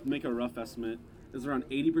 economy, to make a rough estimate, is around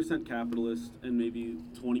 80% capitalist and maybe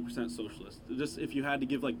 20% socialist. Just if you had to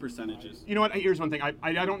give like percentages. You know what? Here's one thing.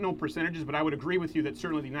 I don't know percentages, but I would agree with you that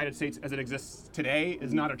certainly the United States, as it exists today,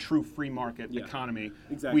 is not a true free market economy.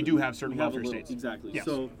 Exactly. We do have certain welfare states. Exactly. Yes.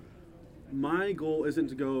 So my goal isn't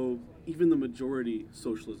to go even the majority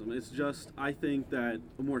socialism. It's just I think that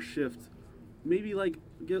a more shift, maybe like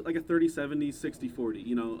get like a 30-70,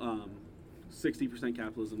 60-40. 60%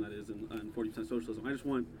 capitalism that is, and 40%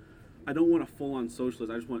 socialism. I don't want a full-on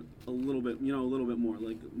socialist. I just want a little bit, a little bit more,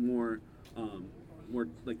 like more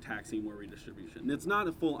like taxing, more redistribution. It's not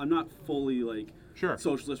a full. I'm not fully like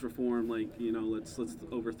socialist reform. Like let's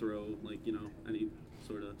overthrow any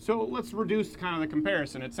sort of. So let's reduce kind of the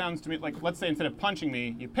comparison. It sounds to me like, let's say instead of punching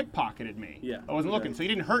me, you pickpocketed me. Yeah. I wasn't looking, so you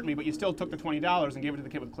didn't hurt me, but you still took the $20 and gave it to the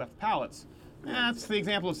kid with cleft palates. That's the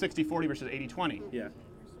example of 60-40 versus 80-20. Yeah.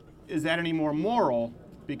 Is that any more moral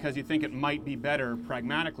because you think it might be better,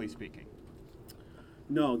 pragmatically speaking?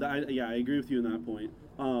 No, I agree with you on that point.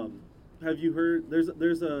 Have you heard? There's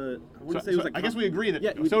a. I want to say it was I guess we agree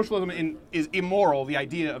that socialism is immoral. The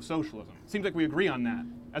idea of socialism seems like we agree on that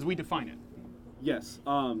as we define it. Yes.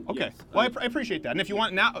 Okay. Yes. Well, I appreciate that. And if you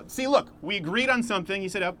want now, see, look, we agreed on something. You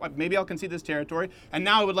said maybe I'll concede this territory, and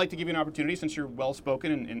now I would like to give you an opportunity, since you're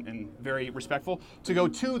well-spoken and very respectful, to go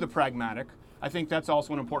to the pragmatic. I think that's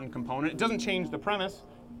also an important component. It doesn't change the premise,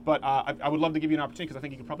 but I would love to give you an opportunity because I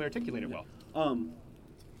think you can probably articulate it well.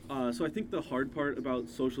 So I think the hard part about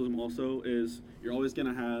socialism also is you're always going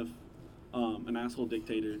to have an asshole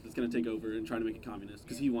dictator that's going to take over and try to make it communist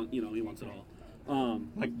because he wants it all.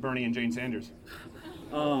 Like Bernie and Jane Sanders.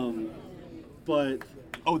 But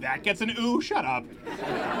oh, that gets an ooh. Shut up.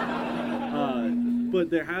 But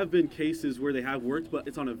there have been cases where they have worked, but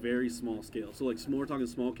it's on a very small scale. So like we're talking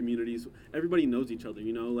small communities. Everybody knows each other.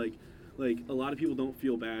 Like a lot of people don't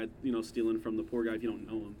feel bad, stealing from the poor guy if you don't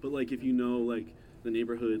know him. But like if you know like the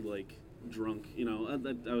neighborhood like drunk,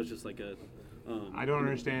 that was just like a. I don't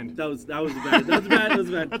understand. That was bad. That's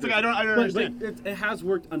bad. That's okay. I don't understand. But it has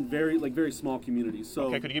worked on very small communities. So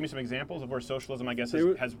okay, could you give me some examples of where socialism, I guess,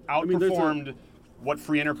 has outperformed what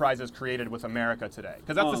free enterprise has created with America today?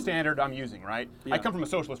 Because that's the standard I'm using, right? Yeah. I come from a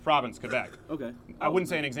socialist province, Quebec. Okay. I wouldn't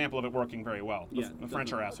say an example of it working very well. The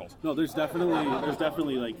French are assholes. No, there's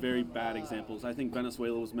definitely like very bad examples. I think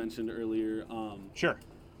Venezuela was mentioned earlier. Sure.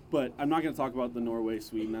 But I'm not going to talk about the Norway,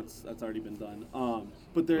 Sweden. That's already been done.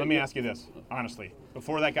 But let me ask you this, honestly.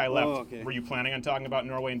 Before that guy left, were you planning on talking about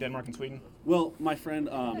Norway and Denmark and Sweden? Well, my friend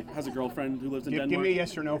has a girlfriend who lives in Denmark. Give me a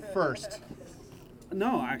yes or no first.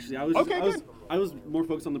 No, actually, I was more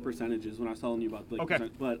focused on the percentages when I was telling you about the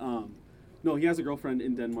percent. But no, he has a girlfriend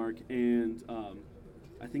in Denmark, and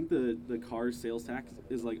I think the car sales tax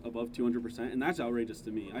is like above 200%, and that's outrageous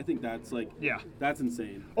to me. I think that's like that's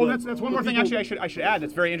insane. Oh, that's one more thing. Actually, I should add.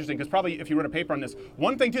 That's very interesting because probably if you wrote a paper on this,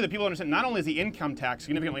 one thing too that people understand, not only is the income tax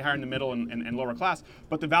significantly higher in the middle and lower class,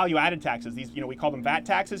 but the value-added taxes. These we call them VAT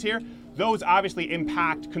taxes here. Those obviously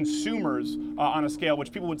impact consumers on a scale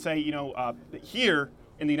which people would say here.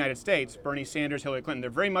 In the United States, Bernie Sanders, Hillary Clinton,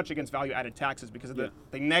 they're very much against value-added taxes because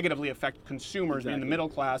they negatively affect consumers in the middle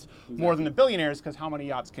class more than the billionaires because how many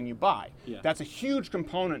yachts can you buy? Yeah. That's a huge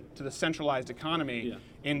component to the centralized economy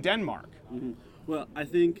in Denmark. Mm-hmm. Well, I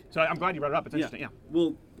think... So I'm glad you brought it up. It's interesting,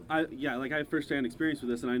 Well, I have first-hand experience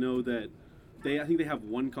with this, and I know that I think they have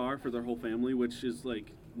one car for their whole family, which is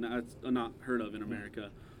like not heard of in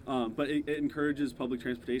America. But it encourages public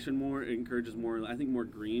transportation more. It encourages more, I think, more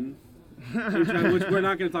green. which we're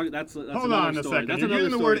not going to talk. That's hold on a second. You're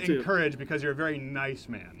using the word encourage because you're a very nice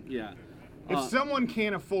man. Yeah. If someone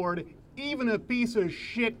can't afford even a piece of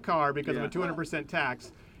shit car because of a 200%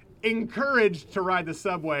 tax, encouraged to ride the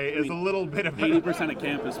subway is a little bit of 80% of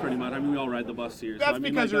campus, pretty much. I mean, we all ride the bus here. That's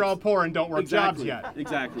because you're all poor and don't work jobs yet.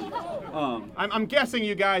 Exactly. I'm guessing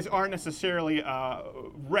you guys aren't necessarily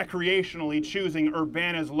recreationally choosing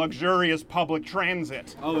Urbana's luxurious public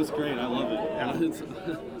transit. Oh, it's great. I love it.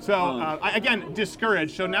 Yeah. So, again,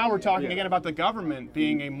 discouraged. So now we're talking again about the government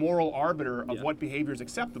being a moral arbiter of what behavior is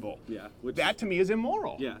acceptable. Yeah. That to me is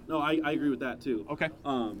immoral. Yeah. No, I agree with that too. Okay.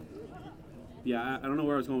 Yeah, I don't know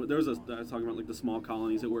where I was going. I was talking about like the small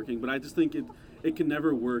colonies at working, but I just think it can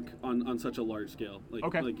never work on such a large scale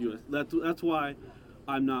like U.S. That's why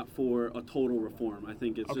I'm not for a total reform. I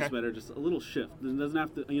think it's just better just a little shift. It doesn't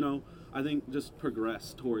have to, I think just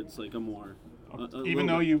progress towards like a more. Even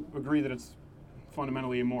though you agree that it's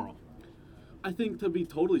fundamentally immoral. I think to be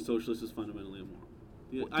totally socialist is fundamentally immoral.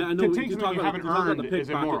 Yeah, I know we can talk about the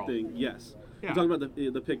pickpocket thing. Yes, yeah. We're talking about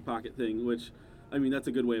the pickpocket thing, which. I mean, that's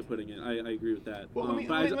a good way of putting it. I agree with that. Well,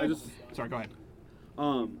 sorry, go ahead.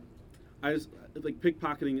 I just like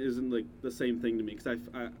pickpocketing isn't like the same thing to me because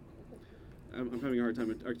I'm having a hard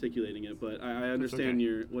time articulating it, but I understand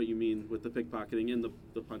what you mean with the pickpocketing and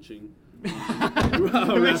the punching.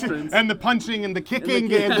 And the punching and the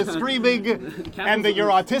kicking and the screaming and the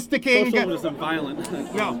you're autisticing. Socialism violent.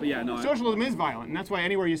 Socialism is violent, and that's why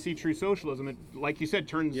anywhere you see true socialism, it, like you said,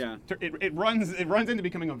 turns. Yeah. It runs into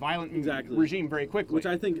becoming a violent regime very quickly. Which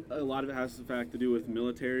I think a lot of it has to do with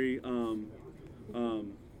military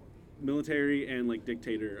and like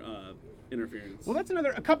dictator interference. Well, that's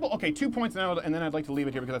 2 points now, and then I'd like to leave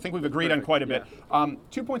it here because I think we've agreed on quite a bit.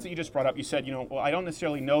 2 points that you just brought up. You said, I don't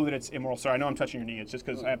necessarily know that it's immoral. Sorry, I know I'm touching your knee. It's just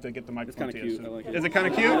because I have to get the microphone to you. It's kind of cute. I like it. Is it kind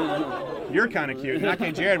of cute? You're kind of cute.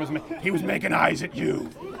 Okay, Jared was making eyes at you.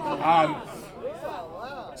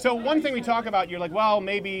 So one thing we talk about, you're like, well,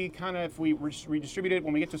 maybe kind of if we redistribute it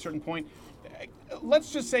when we get to a certain point.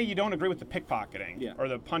 Let's just say you don't agree with the pickpocketing or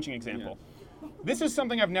the punching example. Yeah. This is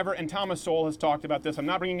something I've never, and Thomas Sowell has talked about this. I'm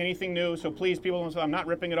not bringing anything new, so please, people, I'm not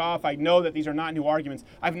ripping it off. I know that these are not new arguments.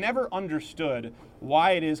 I've never understood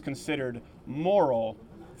why it is considered moral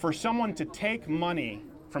for someone to take money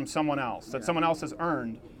from someone else that someone else has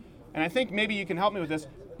earned. And I think maybe you can help me with this,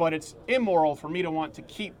 but it's immoral for me to want to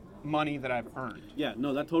keep money that I've earned. Yeah,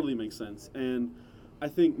 no, that totally makes sense. And I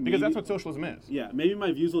think because that's what socialism is. Yeah, maybe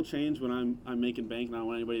my views will change when I'm making bank and I don't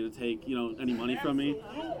want anybody to take any money from me.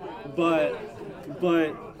 But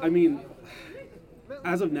I mean,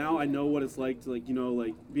 as of now, I know what it's like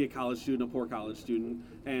to be a college student, a poor college student,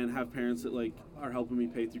 and have parents that are helping me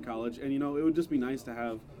pay through college. And it would just be nice to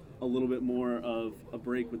have a little bit more of a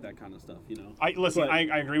break with that kind of stuff, I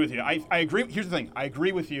agree with you. I agree. Here's the thing. I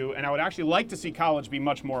agree with you, and I would actually like to see college be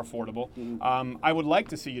much more affordable. Mm-hmm. I would like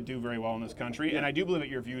to see you do very well in this country, and I do believe that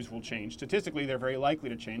your views will change. Statistically, they're very likely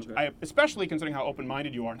to change, especially considering how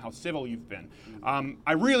open-minded you are and how civil you've been.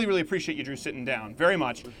 I really, really appreciate you, Drew, sitting down very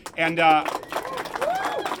much. And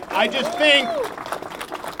I just think,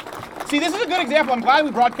 see, this is a good example. I'm glad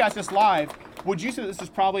we broadcast this live. Would you say this is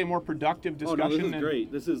probably a more productive discussion? Oh, no, this is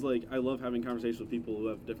great. This is I love having conversations with people who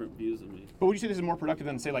have different views than me. But would you say this is more productive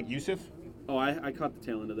than, say, like Yusuf? Oh, I caught the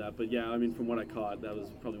tail end of that. But yeah, I mean, from what I caught, that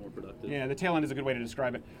was probably more productive. Yeah, the tail end is a good way to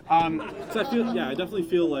describe it. So I definitely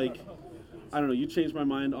feel like, I don't know, you changed my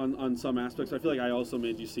mind on some aspects. I feel like I also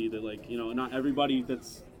made you see that, not everybody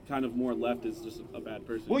that's kind of more left is just a bad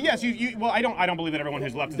person. Well, yes, I don't believe that everyone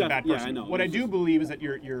who's left is a bad person. Yeah, I know. What I do believe is that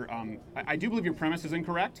I do believe your premise is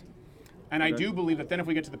incorrect. And I do believe that then if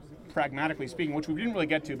we get to the pragmatically speaking, which we didn't really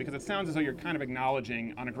get to because it sounds as though you're kind of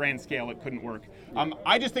acknowledging on a grand scale it couldn't work.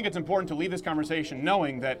 I just think it's important to leave this conversation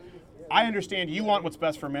knowing that I understand you want what's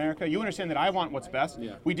best for America. You understand that I want what's best.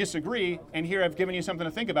 Yeah. We disagree, and here I've given you something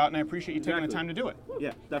to think about, and I appreciate you taking the time to do it.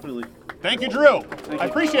 Yeah, definitely. Thank you, Drew. I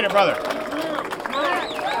appreciate it, brother.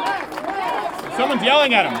 Someone's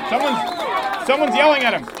yelling at him. Someone's yelling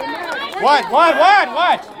at him. What?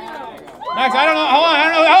 Max, I don't know. Hold on. I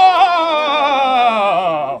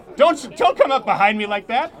don't know. Don't come up behind me like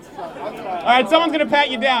that. All right, someone's gonna pat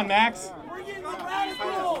you down, Max.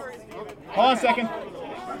 Hold on a second.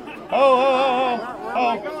 Oh.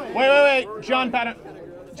 Wait.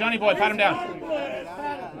 Johnny boy, pat him down.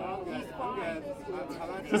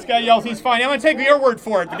 This guy yells, he's fine. I'm gonna take your word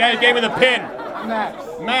for it. The guy who gave me the pin.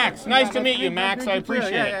 Max, nice to meet you, Max. I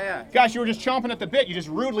appreciate it. Yeah. Gosh, you were just chomping at the bit. You just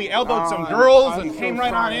rudely elbowed some girls and came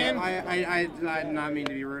right on in. I did not mean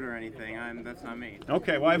to be rude or anything. That's not me.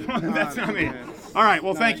 Okay, well, that's not me. All right,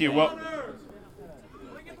 well, thank you. Well,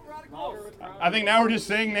 I think now we're just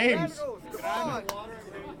saying names.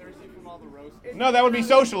 No, that would be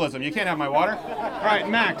socialism. You can't have my water. All right,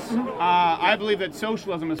 Max, I believe that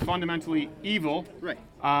socialism is fundamentally evil. Right.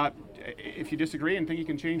 if you disagree and think you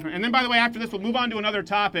can change my... And then, by the way, after this, we'll move on to another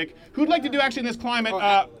topic. Who'd like to do, actually, in this climate,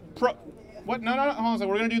 What? No, hold on a second.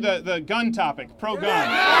 We're going to do the gun topic, pro-gun.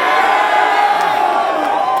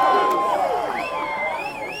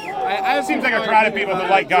 It seems like a crowd of people who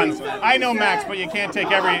like guns. I know, Max, but you can't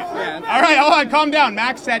take every... All right, hold on, calm down.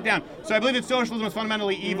 Max sat down. So I believe that socialism is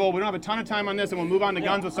fundamentally evil. We don't have a ton of time on this, and we'll move on to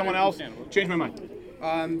guns with someone else. Change my mind.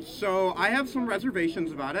 So I have some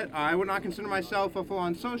reservations about it. I would not consider myself a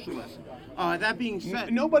full-on socialist. That being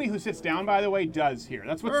said... Nobody who sits down, by the way, does here.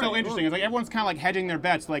 That's what's so interesting. It's like everyone's kind of like hedging their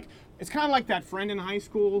bets. Like, it's kind of like that friend in high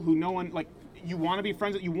school who no one... like. You want to be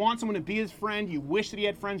friends with, you want someone to be his friend, you wish that he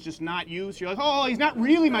had friends, just not you. So you're like, oh, he's not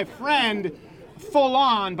really my friend, full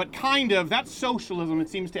on, but kind of. That's socialism, it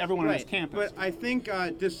seems, to everyone on this campus. But I think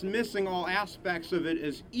dismissing all aspects of it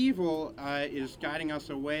as evil is guiding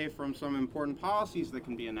us away from some important policies that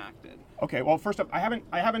can be enacted. Okay, well, first up, I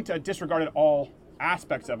haven't disregarded all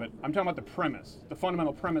aspects of it. I'm talking about the premise, the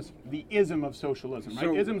fundamental premise, the ism of socialism,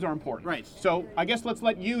 right? Isms are important. Right. So I guess let's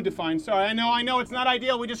let you define. Sorry, I know it's not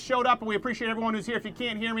ideal. We just showed up and we appreciate everyone who's here. If you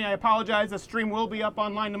can't hear me, I apologize. The stream will be up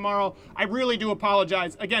online tomorrow. I really do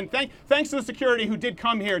apologize. Again, thanks to the security who did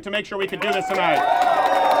come here to make sure we could do this tonight.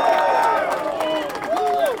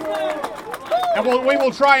 And we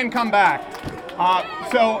will try and come back.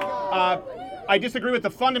 I disagree with the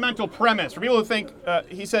fundamental premise. For people who think,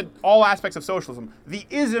 he said all aspects of socialism, the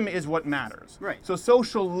ism is what matters. Right. So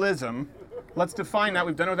socialism, let's define that.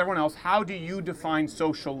 We've done it with everyone else. How do you define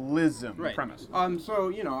socialism, the premise?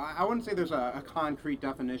 So, I wouldn't say there's a concrete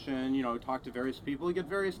definition. Talk to various people, you get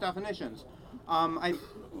various definitions.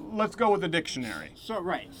 Let's go with the dictionary.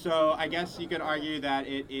 So I guess you could argue that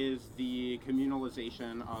it is the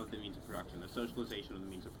communalization of the means of production, the socialization of the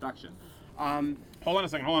means of production. Hold on a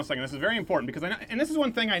second. This is very important because and this is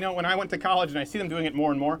one thing I know when I went to college and I see them doing it more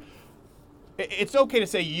and more. It's okay to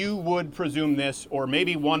say you would presume this, or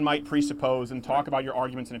maybe one might presuppose and talk about your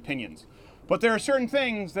arguments and opinions. But there are certain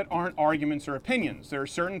things that aren't arguments or opinions. There are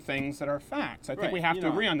certain things that are facts. I think we have to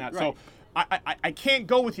agree on that. So I can't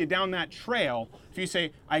go with you down that trail if you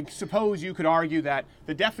say, I suppose you could argue that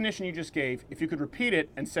the definition you just gave, if you could repeat it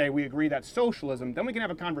and say we agree that's socialism, then we can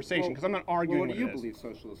have a conversation because I'm not arguing what do you it is. believe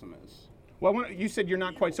socialism is? Well, you said you're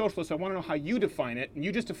not quite socialist, so I want to know how you define it, and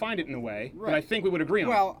you just defined it in a way that I think we would agree on.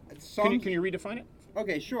 Well, can you redefine it?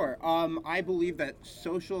 Okay, sure. I believe that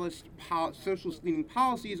socialist-leaning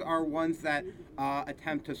policies are ones that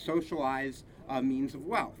attempt to socialize means of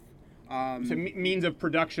wealth. So means of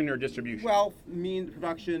production or distribution? Wealth, means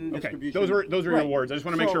production, distribution. Those are your words. I just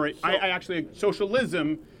want to make sure. I actually,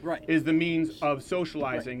 socialism is the means of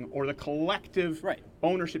socializing or the collective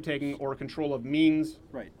ownership taking or control of means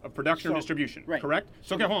of production or distribution. Correct?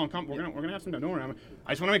 So okay, hold on. We're gonna have some time. Don't worry.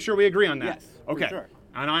 I just want to make sure we agree on that. Yes. Okay. For sure.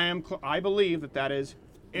 And I believe that is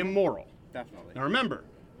immoral. Definitely. Now remember,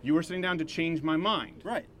 you were sitting down to change my mind.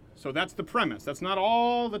 Right. So that's the premise. That's not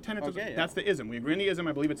all the tenets. Okay, that's the ism. We agree on the ism.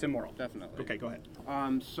 I believe it's immoral. Definitely. Okay, go ahead.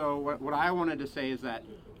 So what I wanted to say is that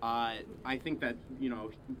I think that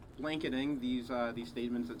blanketing these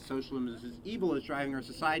statements that socialism is evil is driving our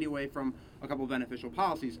society away from a couple of beneficial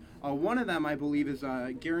policies. One of them, I believe, is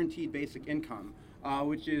guaranteed basic income,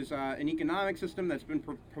 which is an economic system that's been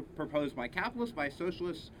proposed by capitalists, by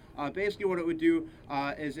socialists. Basically, what it would do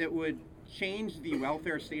is it would change the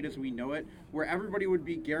welfare state as we know it, where everybody would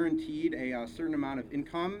be guaranteed a certain amount of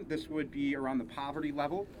income. This would be around the poverty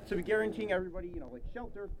level. So be guaranteeing everybody, like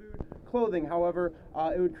shelter, food, clothing. However,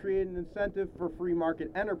 it would create an incentive for free market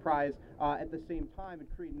enterprise. At the same time, it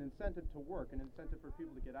create an incentive to work, an incentive for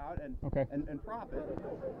people to get out and profit.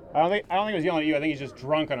 I don't think he was yelling at you. I think he's just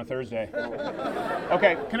drunk on a Thursday.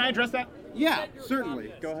 Okay, can I address that? Yeah,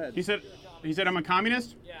 certainly. Go ahead. He said I'm a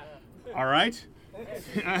communist? Yeah. All right.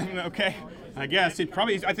 Okay, I guess I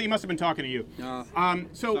think he must have been talking to you.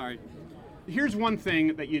 Sorry. Here's one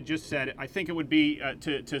thing that you just said. I think it would be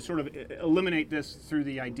to sort of eliminate this through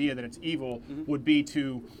the idea that it's evil would be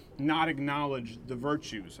to not acknowledge the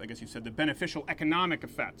virtues. I guess you said the beneficial economic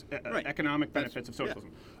effect, economic benefits of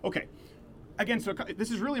socialism. Yeah. Okay. Again, so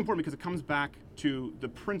this is really important because it comes back to the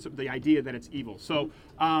principle, the idea that it's evil. So,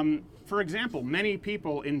 for example, many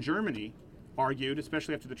people in Germany argued,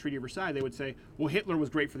 especially after the Treaty of Versailles, they would say, well, Hitler was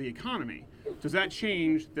great for the economy. Does that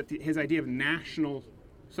change that his idea of national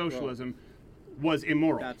socialism was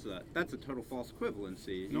immoral? That's a total false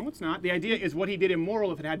equivalency. No, it's not. The idea is what he did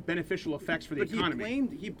immoral if it had beneficial effects for the economy.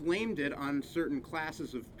 He blamed it on certain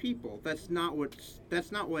classes of people. That's not what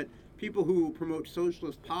people who promote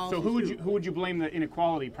socialist policies So who would you blame the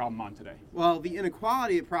inequality problem on today? Well, the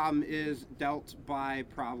inequality problem is dealt by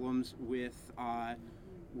problems with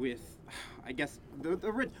I guess the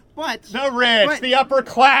rich, but the upper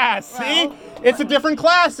class. See, it's a different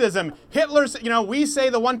classism. Hitler, we say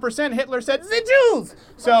the 1%. Hitler said the Jews.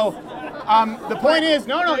 So the point is,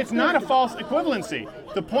 no, it's not a false equivalency.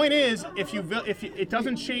 The point is, if it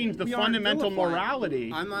doesn't change the fundamental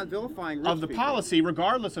morality I'm not vilifying rich of the people. policy,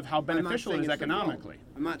 regardless of how beneficial it is it's their fault. economically.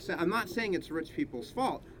 I'm not saying it's rich people's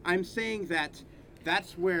fault. I'm saying that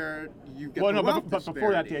that's where you get Well, the no, wealth but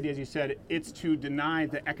before that, disparity. the idea, as you said, it's to deny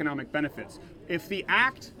the economic benefits. If the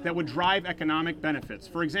act that would drive economic benefits,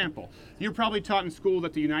 for example, you're probably taught in school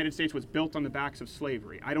that the United States was built on the backs of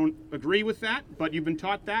slavery. I don't agree with that, but you've been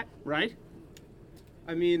taught that, right?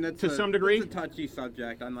 I mean, that's to some degree. It's a touchy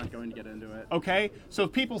subject. I'm not going to get into it. Okay, so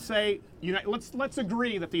if people say, let's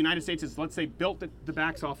agree that the United States is, let's say, built the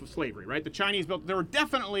backs off of slavery, right? The Chinese built, there were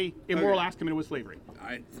definitely immoral acts committed with slavery.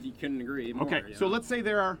 You couldn't agree more. Okay, so let's say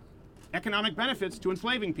there are economic benefits to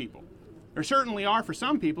enslaving people. There certainly are for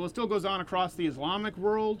some people. It still goes on across the Islamic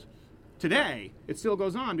world today. It still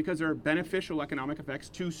goes on because there are beneficial economic effects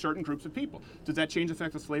to certain groups of people. Does that change the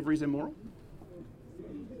fact that slavery is immoral?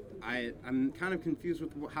 I'm kind of confused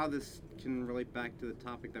with how this can relate back to the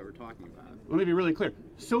topic that we're talking about. Let me be really clear.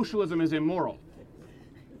 Socialism is immoral.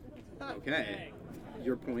 Okay.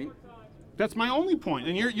 Your point? That's my only point.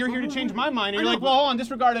 And you're here to change my mind. And you're like, well, hold on,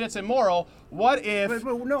 disregard that it's immoral. What if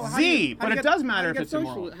But it does matter if it's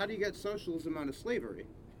immoral. How do you get socialism out of slavery?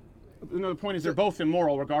 No, the point is they're both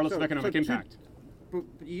immoral regardless of economic impact. But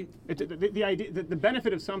The idea, the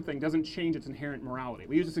benefit of something doesn't change its inherent morality.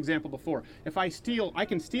 We used this example before. If I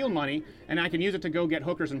can steal money and I can use it to go get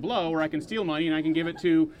hookers and blow, or I can steal money and I can give it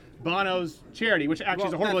to Bono's charity, which actually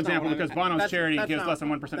is a horrible example because Bono's charity gives less than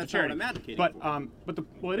 1% to charity. That's not what I'm advocating.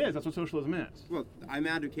 But it is. That's what socialism is. Well, I'm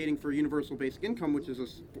advocating for universal basic income, which is a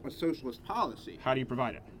socialist policy. How do you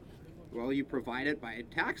provide it? Well, you provide it by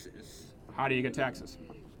taxes. How do you get taxes?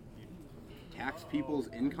 Tax people's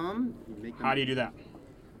income. How do you do that?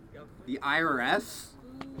 The IRS.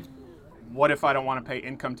 What if I don't want to pay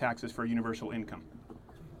income taxes for universal income?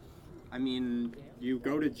 I mean, you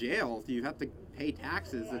go to jail. You have to pay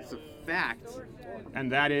taxes. It's a fact.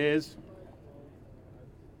 And that is?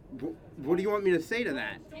 What do you want me to say to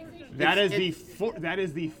that? That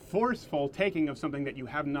is the forceful taking of something that you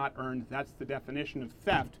have not earned. That's the definition of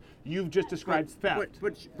theft. You've just described theft.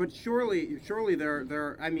 But surely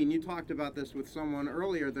there. I mean, you talked about this with someone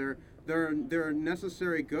earlier. There are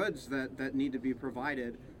necessary goods that need to be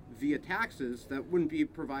provided via taxes that wouldn't be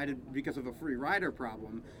provided because of a free rider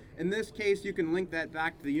problem. In this case, you can link that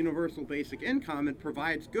back to the universal basic income. It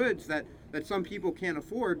provides goods that some people can't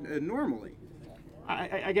afford normally.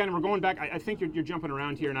 Again, we're going back. I think you're jumping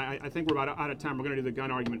around here, and I think we're about out of time. We're going to do the gun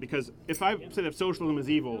argument, because if I say that socialism is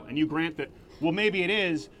evil, and you grant that, well, maybe it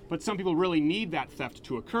is, but some people really need that theft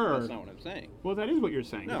to occur. That's not what I'm saying. Well, that is what you're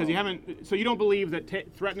saying, No. because you haven't. So you don't believe that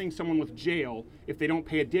threatening someone with jail if they don't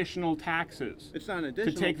pay additional taxes It's not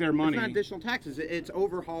additional to take their money. It's not additional taxes. It's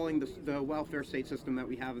overhauling the welfare state system that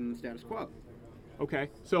we have in the status quo. Okay.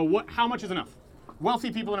 So how much is enough?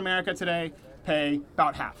 Wealthy people in America today pay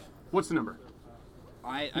about half. What's the number?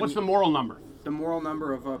 What's the moral number? The moral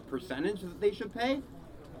number of a percentage that they should pay?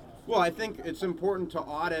 Well, I think it's important to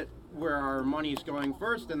audit where our money's going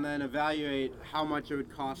first and then evaluate how much it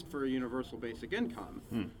would cost for a universal basic income.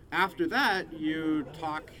 After that, you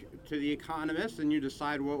talk to the economists and you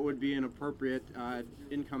decide what would be an appropriate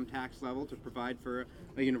income tax level to provide for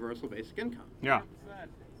a universal basic income. Yeah.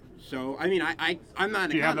 So, I mean, I'm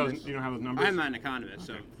not an economist. You don't have those numbers? I'm not an economist,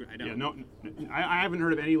 so I don't. Yeah, no, I haven't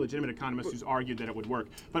heard of any legitimate economist who's argued that it would work.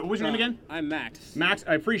 But what was your name again? I'm Max. Max,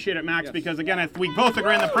 I appreciate it, Max, because again, we both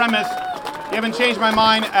agree on the premise. You haven't changed my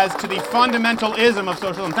mind as to the fundamentalism of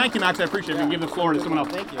socialism. Thank you, Max. I appreciate it. We can give the floor to someone else.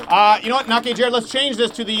 Thank you. You know what, Naki, Jared, let's change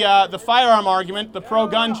this to the firearm argument. The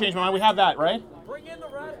pro-gun changed my mind. We have that, right? Bring in the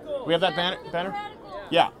radicals. We have that banner?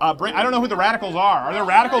 Yeah. I don't know who the radicals are. Are there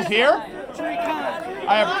radicals here?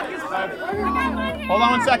 Hold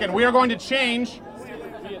on one second. We are going to change.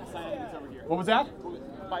 What was that?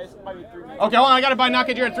 Okay, hold on. I got to buy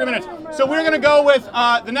Naki Jared 3 minutes. So we're going to go with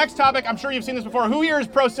the next topic. I'm sure you've seen this before. Who here is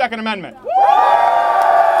pro-Second Amendment?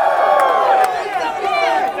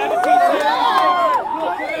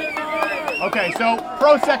 Okay, so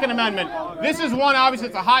pro-Second Amendment. This is one, obviously,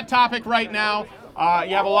 it's a hot topic right now.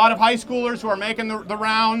 You have a lot of high schoolers who are making the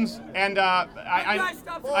rounds, and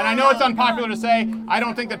I know it's unpopular to say, I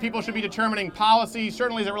don't think that people should be determining policy,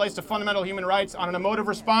 certainly as it relates to fundamental human rights, on an emotive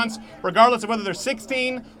response, regardless of whether they're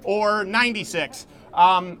 16 or 96.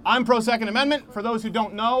 I'm pro-Second Amendment. For those who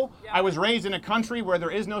don't know, I was raised in a country where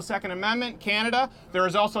there is no Second Amendment, Canada. There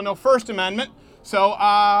is also no First Amendment. So when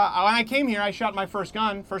I came here, I shot my first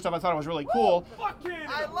gun. First off, I thought it was really cool.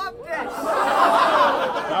 I love this.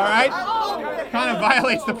 All right? Kind of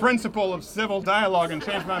violates the principle of civil dialogue and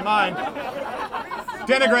changed my mind.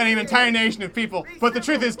 Denigrating an entire nation of people. But the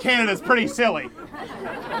truth is, Canada's pretty silly.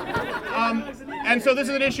 And so this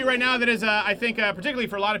is an issue right now that is, I think, particularly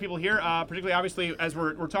for a lot of people here, particularly obviously as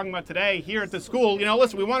we're talking about today here at the school. You know,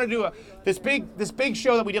 listen, we want to do this big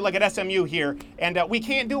show that we did like at SMU here, and we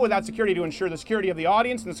can't do it without security to ensure the security of the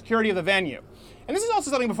audience and the security of the venue. And this is also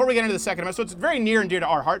something, before we get into the second amendment, so it's very near and dear to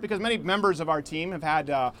our heart because many members of our team have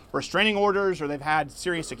had restraining orders or they've had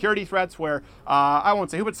serious security threats where, I won't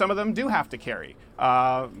say who, but some of them do have to carry.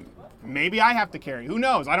 Maybe I have to carry. Who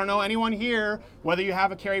knows? I don't know anyone here whether you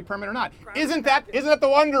have a carry permit or not. Isn't that the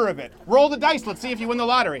wonder of it? Roll the dice. Let's see if you win the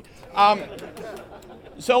lottery.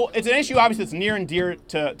 So it's an issue, obviously, that's near and dear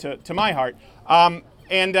to my heart.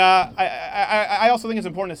 And I also think it's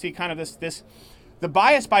important to see kind of the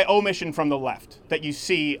bias by omission from the left that you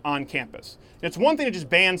see on campus. It's one thing to just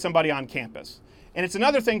ban somebody on campus. And it's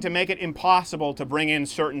another thing to make it impossible to bring in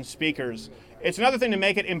certain speakers. It's another thing to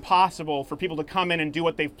make it impossible for people to come in and do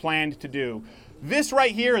what they've planned to do. This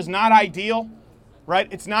right here is not ideal, right?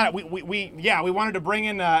 It's not. We wanted to bring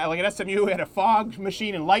in like at SMU, we had a fog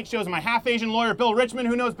machine and light shows. My half-Asian lawyer, Bill Richmond.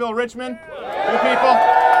 Who knows Bill Richmond? Good people.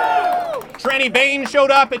 Tranny Bain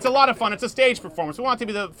showed up. It's a lot of fun. It's a stage performance. We want it to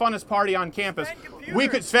be the funnest party on campus.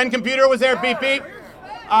 Sven Computer was there. Beep beep.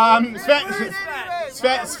 Sven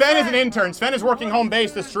is an intern. Sven is working home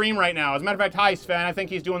base to stream right now. As a matter of fact, hi Sven. I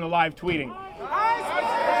think he's doing the live tweeting.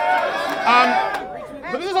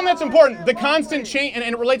 But this is something that's important. The constant change, and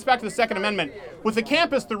it relates back to the Second Amendment. With the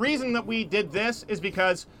campus, the reason that we did this is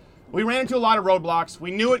because we ran into a lot of roadblocks.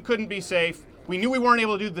 We knew it couldn't be safe. We knew we weren't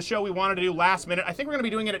able to do the show we wanted to do last minute. I think we're going to be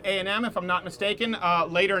doing it at A&M, if I'm not mistaken,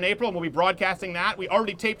 later in April, and we'll be broadcasting that. We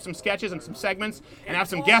already taped some sketches and some segments and have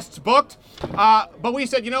some guests booked. But we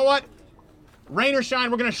said, you know what? Rain or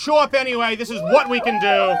shine, we're going to show up anyway. This is what we can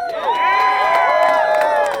do.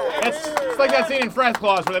 It's like that scene in Fred's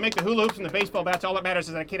Claus where they make the hula hoops and the baseball bats. All that matters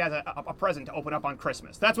is that a kid has a present to open up on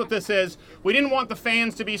Christmas. That's what this is. We didn't want the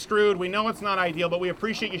fans to be screwed. We know it's not ideal, but we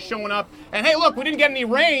appreciate you showing up. And hey, look, we didn't get any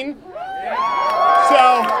rain. So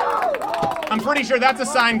I'm pretty sure that's a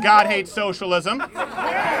sign God hates socialism.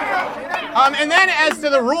 And then as to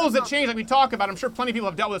the rules that change, like we talk about, I'm sure plenty of people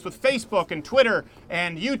have dealt with this with Facebook and Twitter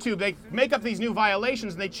and YouTube. They make up these new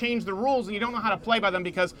violations and they change the rules and you don't know how to play by them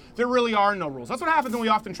because there really are no rules. That's what happens when we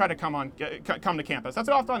often try to come to campus. That's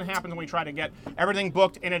what often happens when we try to get everything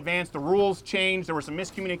booked in advance. The rules change. There were some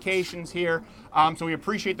miscommunications here. So we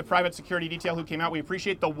appreciate the private security detail who came out. We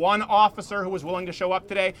appreciate the one officer who was willing to show up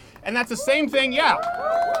today. And that's the same thing, yeah.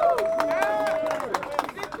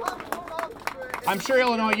 I'm sure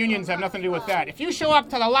Illinois unions have nothing to do with that. If you show up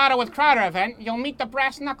to the Lotto with Crowder event, you'll meet the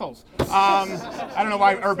brass knuckles. I don't know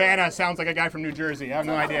why Urbana sounds like a guy from New Jersey. I have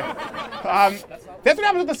no idea. That's what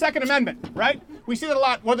happens with the Second Amendment, right? We see that a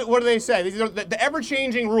lot. What do they say? These are the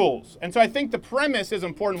ever-changing rules. And so I think the premise is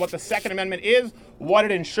important, what the Second Amendment is, what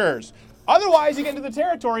it ensures. Otherwise, you get into the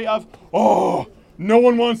territory of, oh, no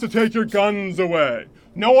one wants to take your guns away.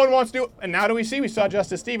 No one wants to, and now do we see? We saw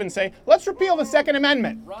Justice Stevens say, let's repeal the Second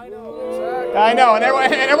Amendment. Right. I know, and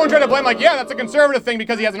everyone tried to blame, like, yeah, that's a conservative thing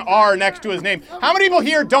because he has an R next to his name. How many people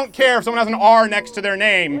here don't care if someone has an R next to their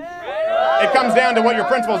name? It comes down to what your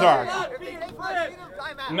principles are.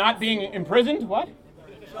 Not being imprisoned? What?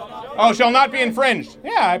 Oh, shall not be infringed.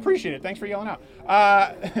 Yeah, I appreciate it. Thanks for yelling out.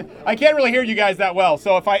 I can't really hear you guys that well,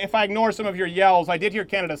 so if I ignore some of your yells, I did hear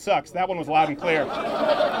Canada sucks. That one was loud and clear.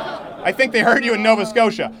 I think they heard you in Nova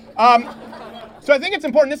Scotia. So I think it's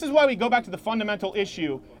important. This is why we go back to the fundamental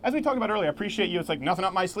issue. As we talked about earlier, I appreciate you. It's like nothing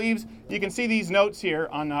up my sleeves. You can see these notes here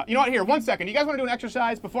on, you know what, here, 1 second. You guys want to do an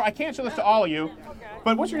exercise before? I can't show this to all of you.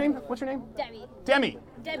 But what's your name? What's your name? Debbie. Demi.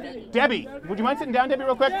 Debbie. Debbie. Would you mind sitting down, Debbie,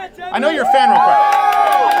 real quick? I know you're a fan real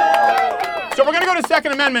quick. So we're going to go to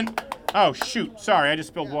Second Amendment. Oh, shoot. Sorry, I just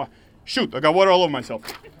spilled water. Shoot, I got water all over myself.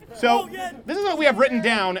 So this is what we have written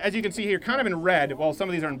down, as you can see here, kind of in red, while some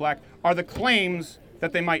of these are in black, are the claims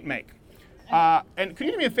that they might make. And can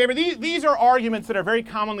you do me a favor? These are arguments that are very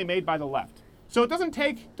commonly made by the left. So it doesn't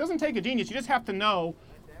take a genius. You just have to know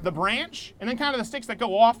the branch and then kind of the sticks that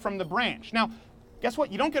go off from the branch. Now, guess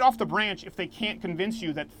what? You don't get off the branch if they can't convince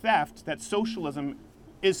you that theft, that socialism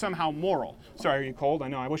is somehow moral. Sorry, are you cold? I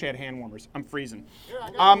know. I wish I had hand warmers. I'm freezing.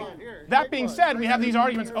 That being said, we have these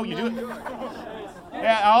arguments. Oh, you do it?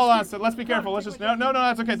 Yeah, hold on. So let's be careful. Let's just no,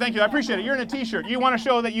 that's okay. Thank you. I appreciate it. You're in a T-shirt. You want to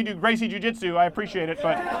show that you do Gracie Jiu-Jitsu. I appreciate it.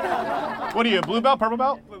 But what are you? Blue belt? Purple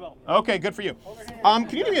belt? Blue belt. Okay, good for you.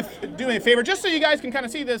 Can you do me a favor, just so you guys can kind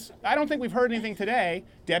of see this? I don't think we've heard anything today.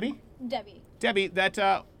 Debbie, Debbie,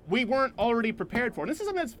 that we weren't already prepared for. And this is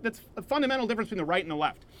something that's a fundamental difference between the right and the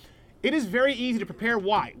left. It is very easy to prepare.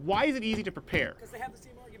 Why? Why is it easy to prepare? Because they have the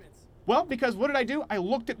same arguments. Well, because what did I do? I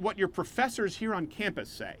looked at what your professors here on campus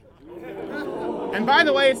say. And by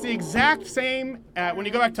the way, it's the exact same when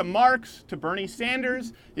you go back to Marx, to Bernie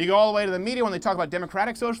Sanders, you go all the way to the media when they talk about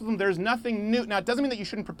democratic socialism, there's nothing new. Now, it doesn't mean that you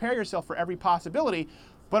shouldn't prepare yourself for every possibility,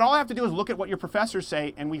 but all I have to do is look at what your professors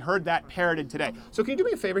say, and we heard that parroted today. So can you do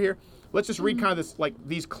me a favor here? Let's just read kind of this, like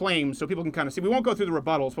these claims so people can kind of see. We won't go through the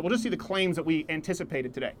rebuttals, but we'll just see the claims that we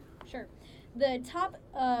anticipated today. Sure. The top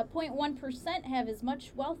 0.1% have as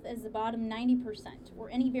much wealth as the bottom 90%, or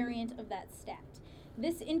any variant of that stat.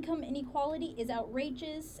 This income inequality is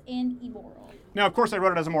outrageous and immoral. Now, of course, I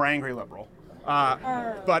wrote it as a more angry liberal.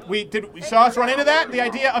 But we saw us run into that, the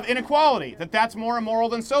idea of inequality, that's more immoral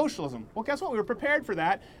than socialism. Well, guess what? We were prepared for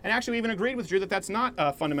that, and actually we even agreed with Drew that that's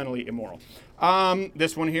not fundamentally immoral.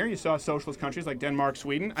 This one here, you saw socialist countries like Denmark,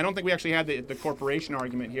 Sweden. I don't think we actually had the corporation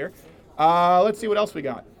argument here. Let's see what else we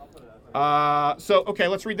got. Okay,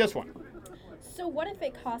 let's read this one. So what if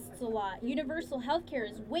it costs a lot? Universal health care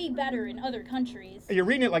is way better in other countries. You're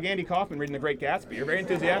reading it like Andy Kaufman reading The Great Gatsby. You're very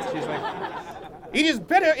enthusiastic. He's like, it is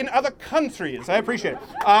better in other countries. I appreciate it.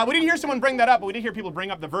 We didn't hear someone bring that up, but we did hear people bring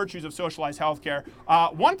up the virtues of socialized health care.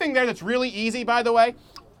 One thing there that's really easy, by the way,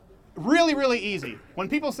 really, really easy. When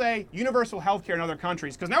people say universal health care in other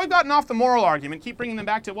countries, because now we've gotten off the moral argument, keep bringing them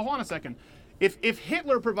back to, well, hold on a second. If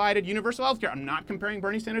Hitler provided universal health care, I'm not comparing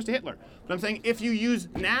Bernie Sanders to Hitler, but I'm saying if you use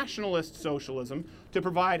nationalist socialism to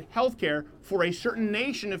provide health care for a certain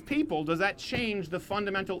nation of people, does that change the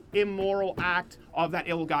fundamental immoral act of that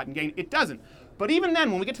ill-gotten gain? It doesn't. But even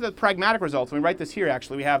then, when we get to the pragmatic results, when we write this here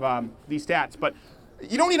actually, we have these stats, but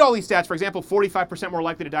you don't need all these stats. For example, 45% more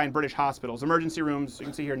likely to die in British hospitals. Emergency rooms, you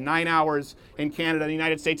can see here, 9 hours. In Canada, in the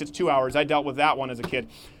United States, it's 2 hours. I dealt with that one as a kid.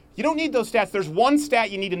 You don't need those stats. There's one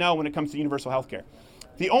stat you need to know when it comes to universal health care.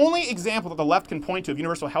 The only example that the left can point to of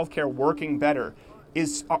universal health care working better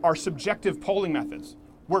are subjective polling methods,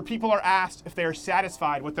 where people are asked if they are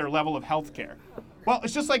satisfied with their level of health care. Well,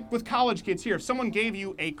 it's just like with college kids here. If someone gave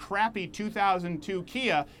you a crappy 2002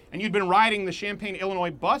 Kia and you'd been riding the Champaign,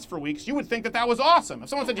 Illinois bus for weeks, you would think that was awesome. If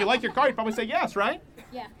someone said, do you like your car? You'd probably say yes, right?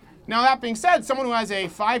 Yeah. Now, that being said, someone who has a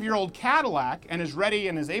 5-year-old Cadillac and is ready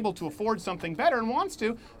and is able to afford something better and wants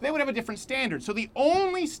to, they would have a different standard. So the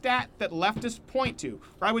only stat that leftists point to,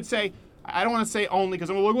 or I would say, I don't want to say only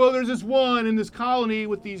because I'm like, well, there's this one in this colony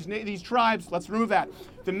with these tribes. Let's remove that.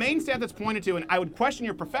 The main stat that's pointed to, and I would question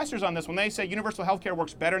your professors on this when they say universal health care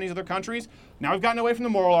works better in these other countries. Now we've gotten away from the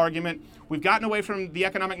moral argument. We've gotten away from the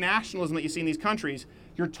economic nationalism that you see in these countries.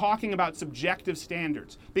 You're talking about subjective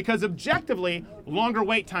standards. Because objectively, longer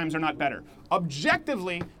wait times are not better.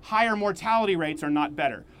 Objectively, higher mortality rates are not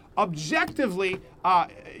better. Objectively,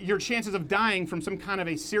 your chances of dying from some kind of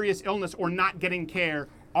a serious illness or not getting care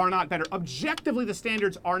are not better. Objectively, the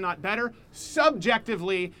standards are not better.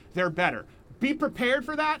 Subjectively, they're better. Be prepared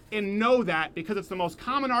for that and know that, because it's the most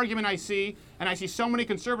common argument I see, and I see so many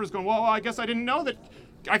conservatives going, well, I guess I didn't know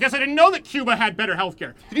that Cuba had better health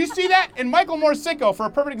care. Did you see that? And Michael Morsicco, for a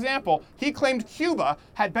perfect example, he claimed Cuba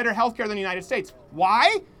had better health care than the United States.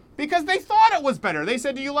 Why? Because they thought it was better. They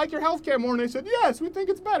said, do you like your health care more? And they said, yes, we think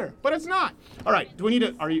it's better. But it's not. All right, do we need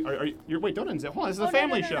to, wait, don't unzip. Hold on, this is a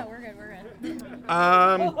family show. No, we're good.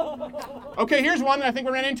 Okay, here's one that I think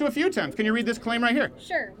we ran into a few times. Can you read this claim right here?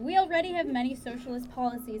 Sure. We already have many socialist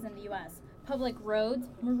policies in the U.S. Public roads,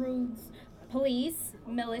 police,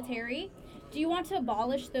 military. Do you want to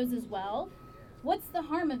abolish those as well? What's the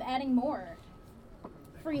harm of adding more?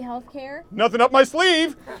 Free health care? Nothing up my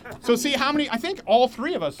sleeve. So see how many, I think all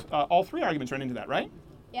three arguments ran into that, right?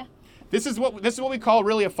 Yeah. This is what we call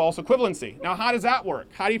really a false equivalency. Now, how does that work?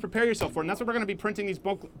 How do you prepare yourself for it? And that's what we're going to be printing these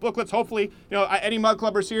booklets. Hopefully, any Mug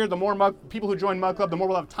Clubbers here, the more people who join Mug Club, the more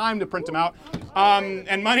we'll have time to print them out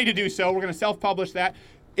and money to do so. We're going to self-publish that.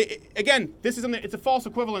 Again, it's a false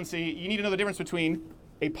equivalency. You need to know the difference between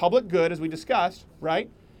a public good, as we discussed, right,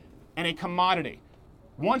 and a commodity.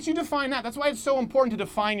 Once you define that, that's why it's so important to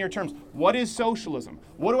define your terms. What is socialism?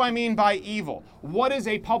 What do I mean by evil? What is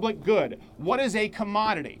a public good? What is a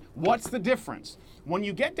commodity? What's the difference? When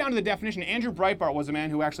you get down to the definition, Andrew Breitbart was a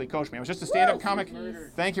man who actually coached me. I was just a stand-up comic.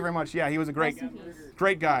 Thank you very much. Yeah, he was a great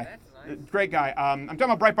guy. Great guy. I'm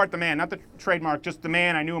talking about Breitbart the man, not the trademark, just the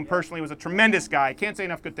man. I knew him personally. He was a tremendous guy. Can't say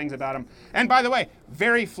enough good things about him. And by the way,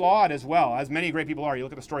 very flawed as well, as many great people are. You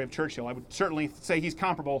look at the story of Churchill. I would certainly say he's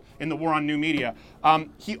comparable in the war on new media.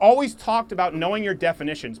 He always talked about knowing your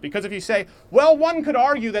definitions, because if you say, well, one could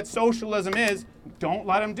argue that socialism is, don't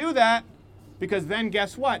let him do that. Because then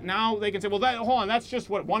guess what? Now they can say, well, hold on, that's just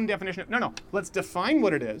what one definition. No. Let's define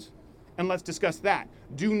what it is. and let's discuss that.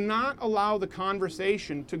 Do not allow the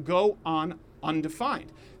conversation to go on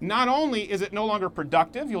undefined. Not only is it no longer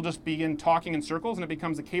productive, you'll just begin talking in circles and it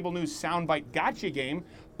becomes a cable news soundbite gotcha game,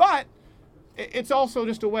 but it's also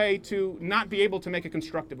just a way to not be able to make a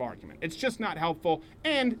constructive argument. It's just not helpful,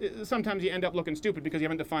 and sometimes you end up looking stupid because you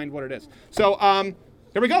haven't defined what it is. So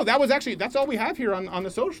there we go. That's all we have here on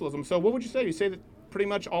the socialism. So what would you say? You say that pretty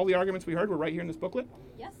much all the arguments we heard were right here in this booklet?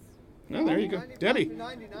 Yes. No, there you go. Debbie,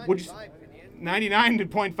 99 would you?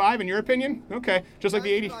 99.5 in your opinion? Okay, just like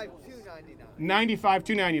the 80. 95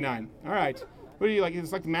 to 99. All right. What do you like?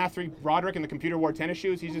 It's like the Math 3 Roderick in the computer wore tennis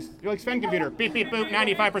shoes. You're like Sven computer. Beep, beep, boop,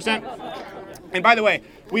 95%. And by the way,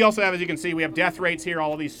 we also have, as you can see, we have death rates here,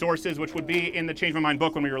 all of these sources, which would be in the Change My Mind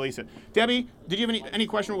book when we release it. Debbie, did you have any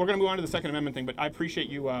question? We're going to move on to the Second Amendment thing, but I appreciate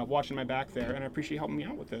you watching my back there, and I appreciate you helping me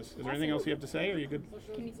out with this. Is there anything else you have to say? Are you good?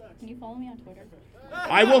 Can you follow me on Twitter?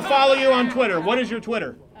 I will follow you on Twitter. What is your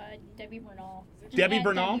Twitter? Debbie Bernal. Debbie At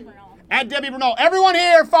Bernal? Debbie Bernal. At Debbie Bernal. Everyone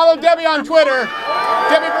here, follow Debbie on Twitter.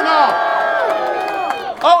 Debbie Bernal.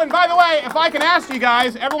 Oh, and by the way, if I can ask you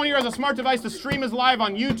guys, everyone here has a smart device. The stream is live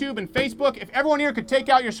on YouTube and Facebook. If everyone here could take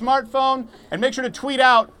out your smartphone and make sure to tweet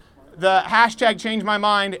out the hashtag Change My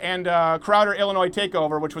Mind and Crowder Illinois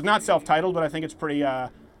Takeover, which was not self-titled, but I think it's pretty,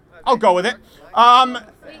 I'll go with it. I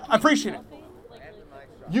appreciate it.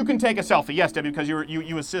 You can take a selfie. Yes, Debbie, because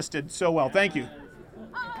you assisted so well. Thank you.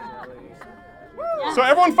 So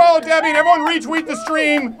everyone follow Debbie and everyone retweet the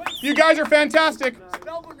stream. You guys are fantastic.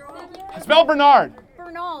 Spell Bernard.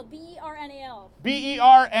 Bernal. B-E-R-N-A-L.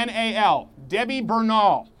 B-E-R-N-A-L. Debbie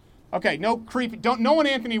Bernal. Okay, no creepy. No one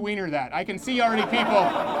Anthony Weiner that. I can see already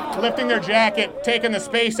people lifting their jacket, taking the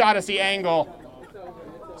Space Odyssey angle.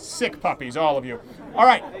 Sick puppies, all of you. All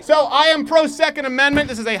right, so I am pro Second Amendment.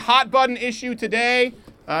 This is a hot button issue today.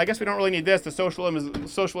 I guess we don't really need this. The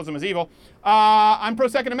socialism is evil. I'm pro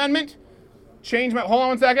Second Amendment. Hold on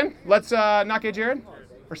one second. Let's not get Jared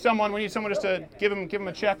or someone. We need someone just to give him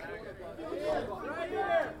a check.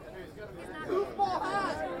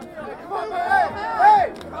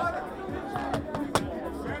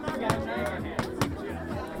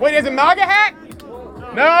 Wait, he has a MAGA hat?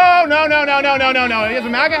 No. He has a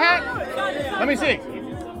MAGA hat? Let me see.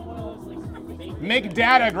 Make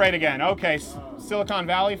data great again. Okay, Silicon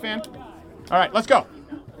Valley fan. All right, let's go.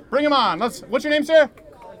 Bring him on. What's your name, sir?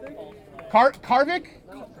 Karthik?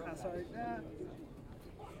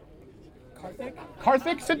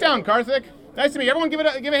 Karthik? Sit down, Karthik. Nice to meet you. Everyone give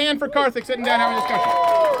a hand for Karthik sitting down having a discussion.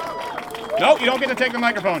 Nope, you don't get to take the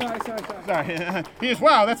microphone. Sorry. He is,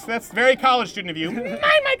 wow, that's very college student of you.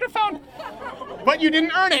 My microphone. But you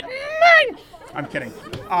didn't earn it. Mine. I'm kidding.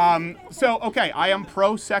 Okay, I am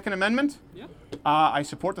pro Second Amendment. I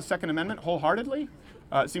support the Second Amendment wholeheartedly.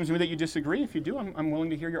 It seems to me that you disagree. If you do, I'm willing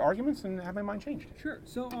to hear your arguments and have my mind changed. Sure.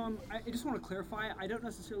 So I just want to clarify. I don't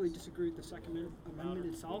necessarily disagree with the Second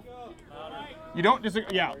Amendment itself. You don't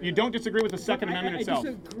disagree. Yeah, you don't disagree with the Second Amendment itself. I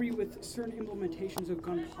disagree with certain implementations of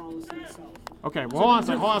gun policy itself. Okay. Well,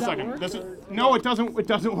 hold on a second. No, it doesn't. It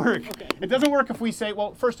doesn't work. Okay. It doesn't work if we say,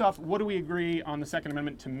 well, first off, what do we agree on the Second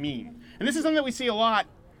Amendment to mean? And this is something that we see a lot.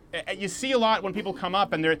 You see a lot when people come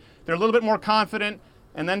up and they're a little bit more confident.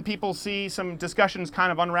 And then people see some discussions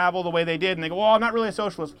kind of unravel the way they did, and they go, well, I'm not really a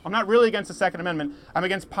socialist. I'm not really against the Second Amendment. I'm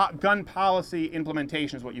against gun policy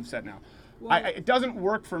implementation is what you've said now. Well, it doesn't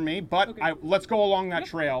work for me, but okay. Let's go along that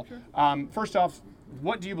trail. Sure. First off,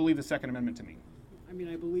 what do you believe the Second Amendment to mean? I mean,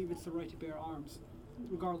 I believe it's the right to bear arms,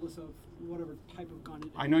 regardless of whatever type of gun it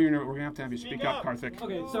is. I know we're going to have you speak up, Karthik.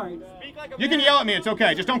 Okay, sorry. You can yell at me. It's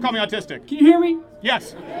okay. Just don't call me autistic. Can you hear me?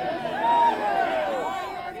 Yes.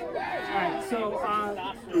 All right, so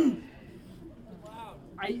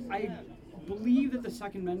I believe that the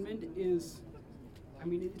Second Amendment is,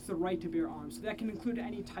 it's the right to bear arms. So that can include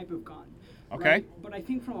any type of gun. Okay. Right? But I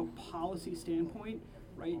think from a policy standpoint,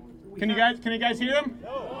 right? Can you guys hear him?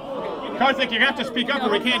 No. Okay. Karthik, you have to speak up or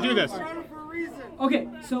we can't do this. Okay,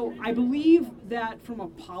 so I believe that from a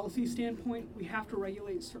policy standpoint, we have to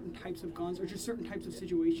regulate certain types of guns or just certain types of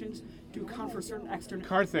situations to account for certain external.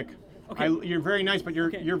 Karthik. Okay. You're very nice, but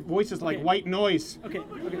your voice is like white noise. Okay.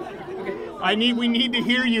 We need to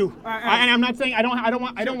hear you. All right. And I'm not saying I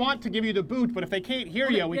don't want to give you the boot, but if they can't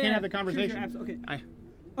hear you, we can't have the conversation. Sure,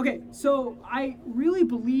 okay. So I really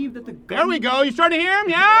believe that the gun. There we go. You starting to hear him?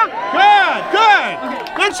 Yeah. Good.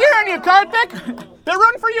 Okay. They're cheering you, Karthik. They're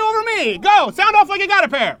rooting for you over me. Go. Sound off like you got a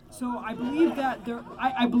pair. So I believe that there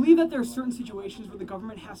are certain situations where the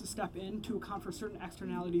government has to step in to account for certain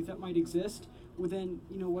externalities that might exist within,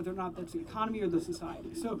 whether or not that's the economy or the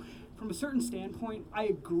society. So from a certain standpoint, I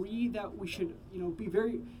agree that we should, be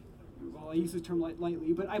very, well, I use the term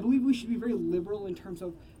lightly, but I believe we should be very liberal in terms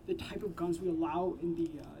of the type of guns we allow in the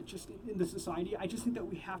in the society. I just think that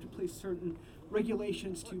we have to place certain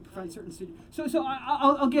regulations to prevent certain situations. So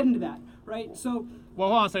I'll get into that, right? So. Well,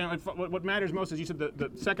 hold on a second. What matters most is you said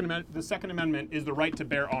the Second Amendment is the right to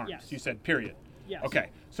bear arms. Yes. You said period. Yes. Okay.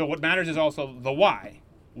 So what matters is also the why.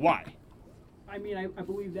 Why? I mean, I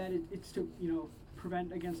believe that it's to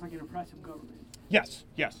prevent against like an oppressive government. Yes.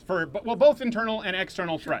 Well, both internal and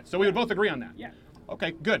external threats. So we would both agree on that. Yeah.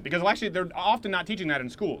 Okay, good. Because actually, they're often not teaching that in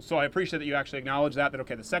schools. So I appreciate that you actually acknowledge that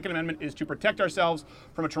okay, the Second Amendment is to protect ourselves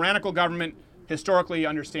from a tyrannical government. Historically,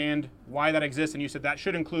 understand why that exists, and you said that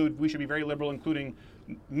should include. We should be very liberal, including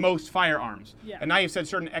most firearms. Yeah. And now you've said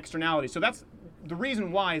certain externalities. So that's the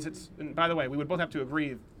reason why is it's. And by the way, we would both have to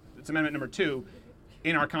agree. It's Amendment number 2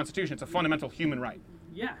 in our Constitution. It's a fundamental human right.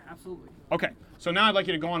 Yeah, absolutely. Okay. So now I'd like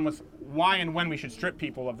you to go on with why and when we should strip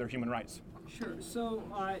people of their human rights. Sure. So,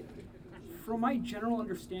 from my general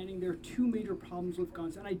understanding, there are 2 major problems with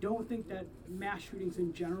guns, and I don't think that mass shootings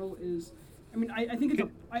in general is. I mean, I think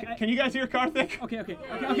it's Can you guys hear Karthik? Okay.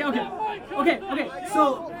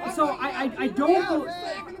 So I don't.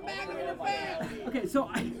 Okay, so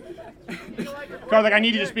I. Karthik, I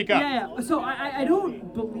need you to speak up. Yeah. So I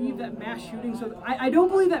don't believe that mass shootings. I don't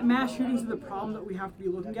believe that mass shootings are the problem that we have to be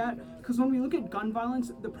looking at. Because when we look at gun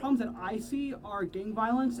violence, the problems that I see are gang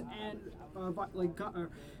violence and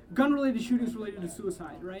gun-related shootings related to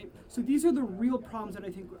suicide. Right. So these are the real problems that I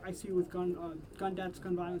think I see with gun deaths,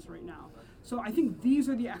 gun violence right now. So I think these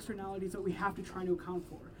are the externalities that we have to try to account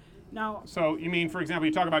for. Now. So you mean, for example,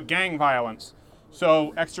 you talk about gang violence.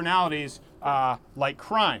 So externalities like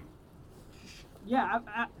crime. Yeah,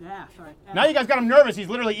 sorry. Now you guys got him nervous. He's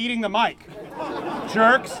literally eating the mic.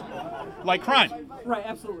 Jerks. Like crime. Right,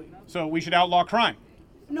 absolutely. So we should outlaw crime.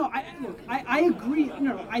 No, I agree.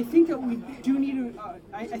 No, I think that we do need to.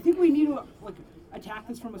 I think we need to attack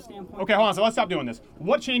this from a standpoint. Okay, hold on. So let's stop doing this.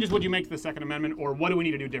 What changes would you make to the Second Amendment, or what do we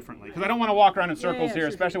need to do differently? Because I don't want to walk around in circles here,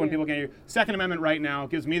 especially when people can hear you. Second Amendment right now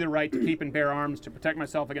gives me the right to keep and bear arms to protect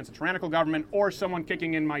myself against a tyrannical government or someone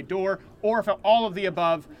kicking in my door, or if all of the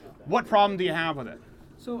above. What problem do you have with it?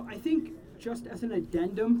 So I think just as an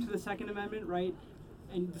addendum to the Second Amendment, right,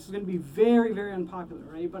 and this is going to be very, very unpopular,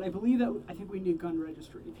 right, but I think we need a gun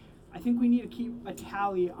registry. I think we need to keep a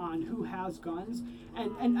tally on who has guns.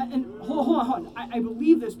 And hold on. I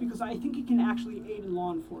believe this because I think it can actually aid in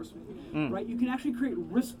law enforcement, right? You can actually create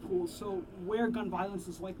risk pools, so where gun violence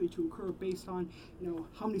is likely to occur based on,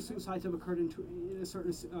 how many suicides have occurred in a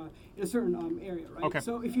certain area, right? Okay.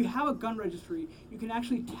 So if you have a gun registry, you can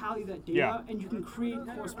actually tally that data, and you can create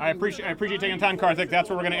corresponding. I appreciate you taking the time, Karthik. That's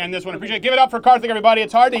where we're going to end this one. I appreciate it. Give it up for Karthik, everybody.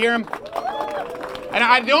 It's hard to hear him.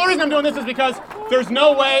 And the only reason I'm doing this is because there's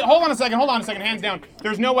no way. Hold on a second. Hands down.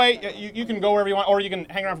 There's no way you can go wherever you want, or you can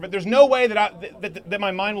hang around for a bit. There's no way that my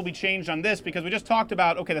mind will be changed on this because we just talked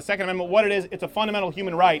about the Second Amendment. What it is, it's a fundamental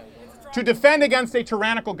human right to defend against a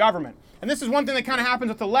tyrannical government. And this is one thing that kind of happens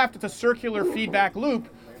with the left. It's a circular feedback loop.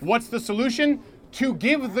 What's the solution? To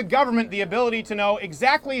give the government the ability to know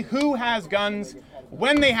exactly who has guns,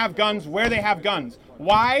 when they have guns, where they have guns.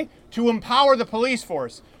 Why? To empower the police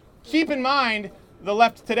force. Keep in mind. The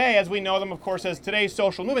left today, as we know them, of course, as today's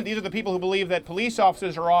social movement, these are the people who believe that police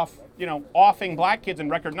officers are offing black kids in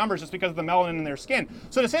record numbers just because of the melanin in their skin.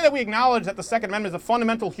 So to say that we acknowledge that the Second Amendment is a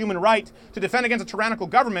fundamental human right to defend against a tyrannical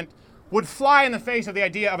government would fly in the face of the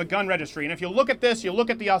idea of a gun registry. And if you look at this, you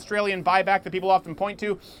look at the Australian buyback that people often point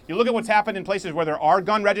to, you look at what's happened in places where there are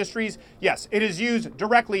gun registries, yes, it is used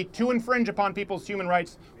directly to infringe upon people's human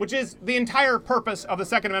rights, which is the entire purpose of the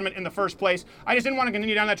Second Amendment in the first place. I just didn't want to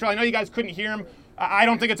continue down that trail. I know you guys couldn't hear him. I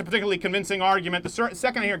don't think it's a particularly convincing argument. The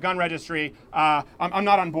second I hear gun registry, I'm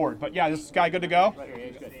not on board. But yeah, this guy good to go?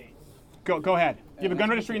 Go ahead. You have a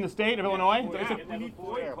gun registry in the state of Illinois? We need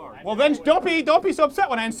FOIA cards. Well, then don't be so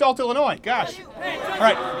upset when I insult Illinois. Gosh. All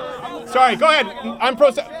right. Sorry. Go ahead. I'm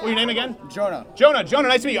pro. What's your name again? Jonah. Jonah.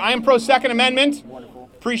 Nice to meet you. I am pro Second Amendment.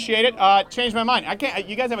 Wonderful. Appreciate it. Changed my mind. I can't.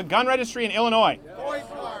 You guys have a gun registry in Illinois.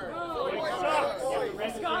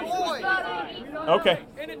 Okay.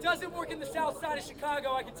 And it doesn't work in the south side of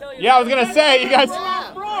Chicago, I can tell you. Yeah, I was gonna say, you guys.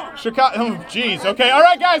 Chicago. Oh, jeez. Okay. All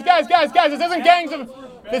right, guys.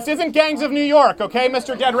 This isn't gangs of New York, okay,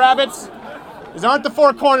 Mr. Dead Rabbits? These aren't the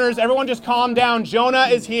Four Corners. Everyone just calm down. Jonah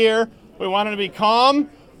is here. We want him to be calm,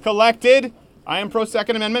 collected. I am pro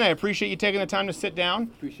Second Amendment. I appreciate you taking the time to sit down.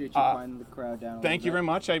 Appreciate you quieting the crowd down. Thank you very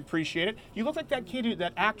much. I appreciate it. You look like that kid,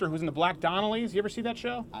 that actor who's in the Black Donnellys. You ever see that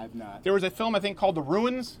show? I've not. There was a film, I think, called The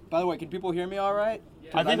Ruins. By the way, can people hear me all right?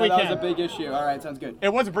 I think know we that can. was a big issue. All right, sounds good.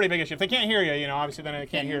 It was a pretty big issue. If they can't hear you, obviously then they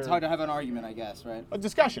can't hear. It's hard to have an argument, I guess, right? A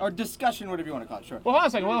discussion. Or discussion, whatever you want to call it. Sure. Well, hold on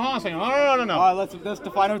a second. No. All right, let's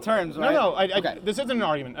define our terms, right? No. Okay. This isn't an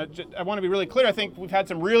argument. I want to be really clear. I think we've had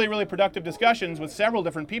some really, really productive discussions with several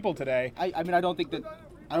different people today. I mean, I don't think that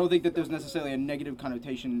there's necessarily a negative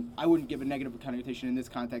connotation. I wouldn't give a negative connotation in this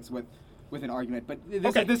context with an argument. But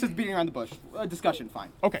this is beating around the bush. A discussion, fine.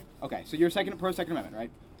 Okay. Okay. So you're pro Second Amendment,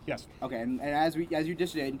 right? Yes. Okay. And as you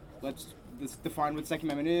just did, let's define what Second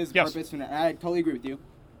Amendment is. Yes. Purpose. And I totally agree with you.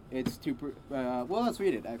 It's to well, let's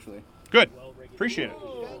read it actually. Good. Appreciate it.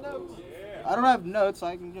 I don't have notes.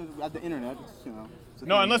 I can just have the internet.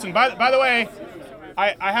 No, and listen. By the way,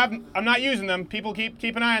 I'm not using them. People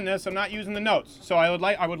keep an eye on this. I'm not using the notes. So I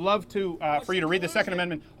would love to for you to read the Second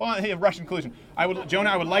Amendment. Hold on, Russian collusion. Jonah,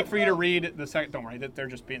 I would like for you to read the second. Don't worry,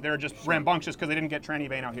 they're just rambunctious because they didn't get tranny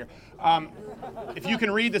Bane out here. If you can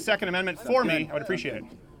read the Second Amendment for me, I would appreciate it.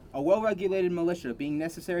 A well-regulated militia being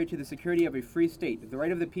necessary to the security of a free state, the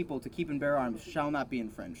right of the people to keep and bear arms shall not be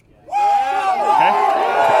infringed. Okay.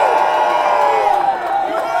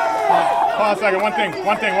 Hold on a second. One thing.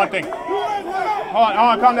 Hold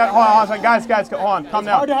on, calm down. Hold on a second. Guys, hold on, calm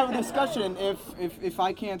down. It's hard to have a discussion if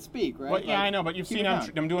I can't speak, right? Well, yeah, I know, but you've seen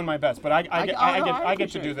I'm doing my best. But I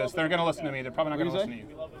get to do this. They're going to listen to me. They're probably not going to listen to you.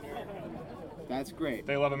 That's great.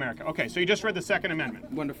 They love America. Okay, so you just read the Second Amendment.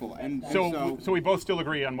 Wonderful. And so we both still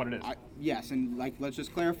agree on what it is. Yes, and let's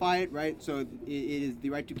just clarify it, right? So it is the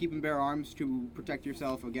right to keep and bear arms to protect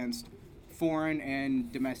yourself against foreign and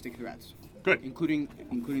domestic threats. Good. Including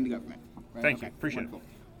the government. Right? Thank you. Appreciate it.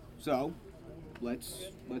 So let's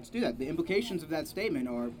do that. The implications of that statement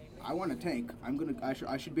are: I want a tank.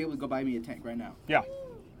 I should be able to go buy me a tank right now. Yeah.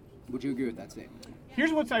 Would you agree with that statement?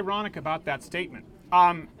 Here's what's ironic about that statement.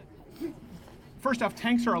 First off,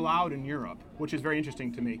 tanks are allowed in Europe, which is very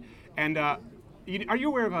interesting to me. And are you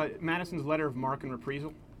aware of Madison's letter of marque and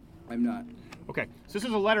reprisal? I'm not. Okay, so this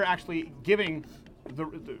is a letter actually giving.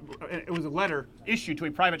 It was a letter issued to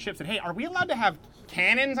a private ship. Said, "Hey, are we allowed to have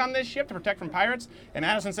cannons on this ship to protect from pirates?" And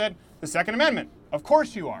Madison said, "The Second Amendment. Of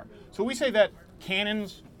course you are." So we say that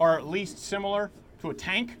cannons are at least similar to a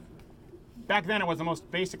tank. Back then, it was the most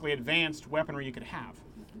basically advanced weaponry you could have.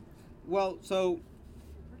 Well, so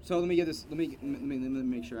let me get this. Let me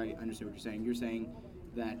make sure I understand what you're saying. You're saying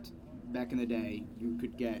that back in the day, you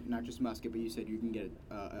could get not just musket, but you said you can get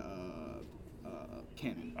a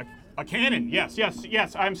cannon. A cannon, yes.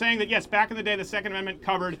 I'm saying that yes. Back in the day, the Second Amendment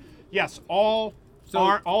covered all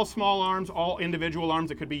small arms, all individual arms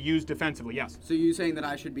that could be used defensively. Yes. So you're saying that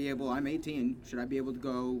I should be able? I'm 18. Should I be able to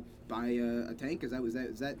go buy a tank? Is that what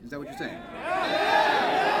you're saying?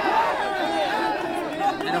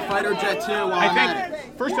 And a fighter jet too. While I'm at it.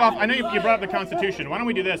 First off, I know you brought up the Constitution. Why don't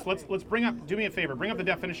we do this? Let's bring up. Do me a favor. Bring up the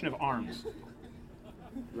definition of arms.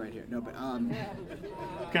 Right here. No, but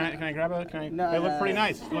Can I grab it? No, they look pretty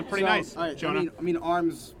nice. They look pretty nice, all right, Jonah. I mean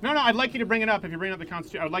arms. No. I'd like you to bring it up. If you bring up the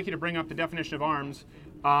Constitution, I'd like you to bring up the definition of arms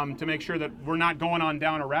to make sure that we're not going on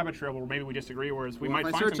down a rabbit trail where maybe we disagree. Whereas we might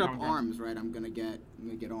if find I search some up common ground. arms, right? I'm gonna get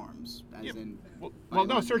arms, as in. Well,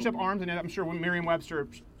 no. Search up arms, and I'm sure when Merriam-Webster,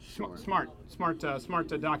 smart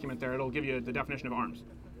document there. It'll give you the definition of arms.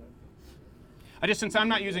 Since I'm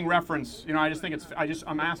not using reference, I just think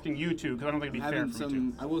I'm asking you to because I don't think it'd be fair for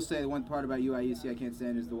me to. I will say the one part about UIUC I can't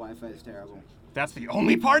stand is the Wi-Fi is terrible. That's the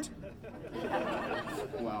only part?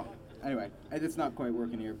 Well, anyway, it's not quite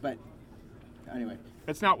working here, but anyway.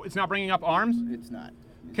 It's not bringing up arms? It's not.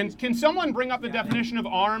 Can someone bring up the definition of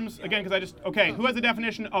arms again? Because who has the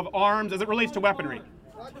definition of arms as it relates to weaponry?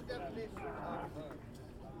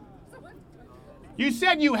 You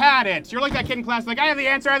said you had it. You're like that kid in class, like, I have the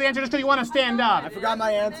answer just because you want to stand up. I forgot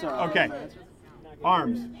my answer. Okay.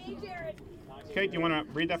 Arms. Okay, do you want to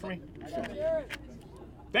read that for me? Sure.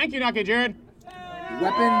 Thank you, Nake Jared.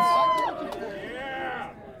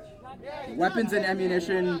 Weapons and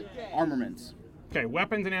ammunition armaments. Okay,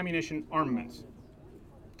 weapons and ammunition armaments.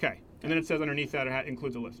 Okay, and then it says underneath that it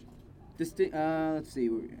includes a list. Let's see.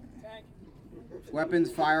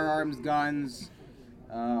 Weapons, firearms, guns,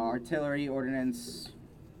 artillery, ordnance.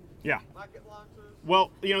 Yeah.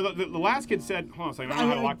 Well, the last kid said, hold on a second, I don't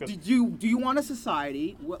know how to lock this. Do you want a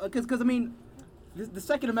society? Because I mean, the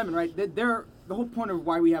Second Amendment, right? The whole point of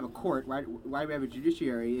why we have a court, right? Why we have a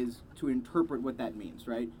judiciary is to interpret what that means,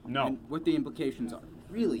 right? No. And what the implications are.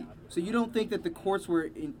 Really? So you don't think that the courts were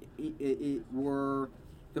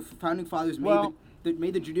the founding fathers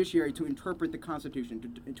made the judiciary to interpret the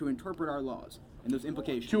Constitution, to interpret our laws and those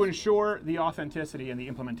implications? To ensure the authenticity and the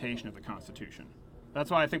implementation of the Constitution. That's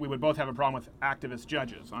why I think we would both have a problem with activist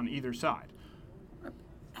judges on either side.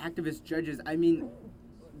 Activist judges, I mean,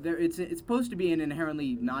 it's supposed to be an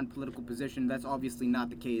inherently non-political position. That's obviously not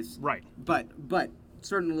the case. Right. But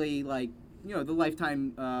certainly, like, you know, the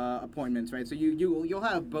lifetime appointments, right? So you'll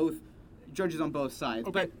have both judges on both sides.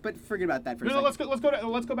 Okay. But forget about that for a No, second.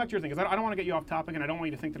 let's go back to your thing, because I don't want to get you off topic, and I don't want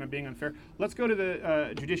you to think that I'm being unfair. Let's go to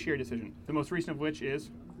the judiciary decision, the most recent of which is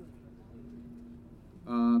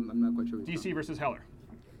I'm not quite sure. D.C. versus Heller.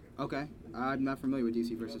 Okay, I'm not familiar with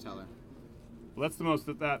D.C. versus Heller. Well, that's the most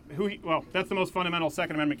that's the most fundamental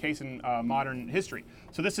Second Amendment case in modern history.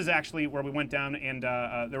 So this is actually where we went down, and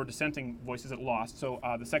there were dissenting voices that lost. So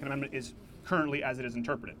the Second Amendment is currently as it is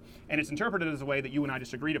interpreted, and it's interpreted as a way that you and I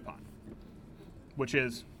disagreed upon, which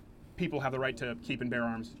is people have the right to keep and bear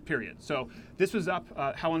arms. Period. So this was up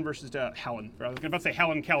Helen versus Helen. I was about to say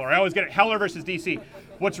Helen Keller. I always get it. Heller versus D.C.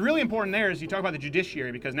 What's really important there is you talk about the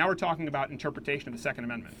judiciary, because now we're talking about interpretation of the Second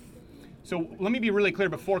Amendment. So let me be really clear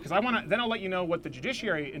before, because then I'll let you know what the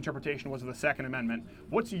judiciary interpretation was of the Second Amendment.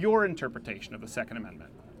 What's your interpretation of the Second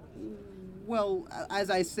Amendment? Well,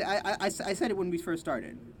 as I said it when we first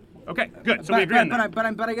started. Okay, good. So we agree on that.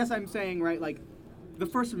 But I guess I'm saying, right, like, the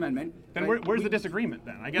First Amendment. Then right, where's the disagreement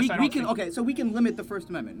then? I guess Okay, so we can limit the First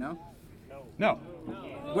Amendment, no? No.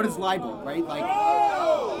 What is libel, right? Like,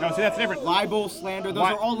 no, see, that's different. Libel, slander, those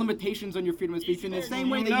are all limitations on your freedom of speech in the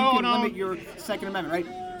same way that you can limit your Second Amendment,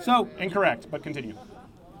 right? So incorrect, but continue.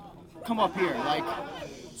 Come up here, like,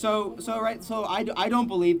 so I don't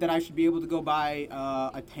believe that I should be able to go buy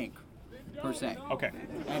a tank, per se. Okay.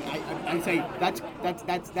 And I say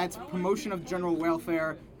that's promotion of general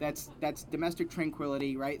welfare. That's domestic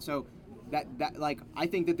tranquility, right? So that like, I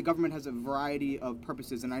think that the government has a variety of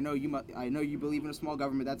purposes, and I know you believe in a small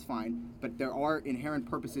government. That's fine, but there are inherent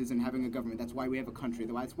purposes in having a government. That's why we have a country.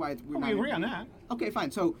 That's why we agree on that. Okay, fine.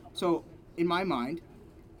 So in my mind,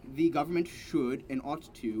 the government should and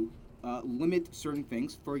ought to limit certain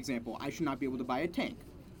things. For example, I should not be able to buy a tank.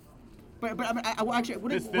 But I actually,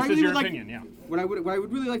 this is your opinion, yeah. What I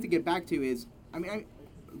would really like to get back to is,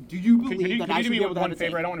 do you believe that I should be able to have a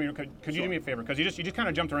favor? tank? I don't want to. Could you do me a favor? Because you just kind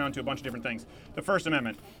of jumped around to a bunch of different things. The First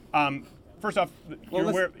Amendment. First off,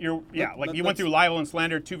 you went through libel and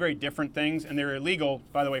slander, two very different things, and they're illegal,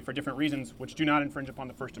 by the way, for different reasons, which do not infringe upon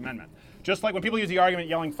the First Amendment. Just like when people use the argument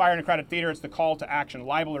yelling fire in a crowded theater, it's the call to action.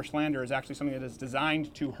 Libel or slander is actually something that is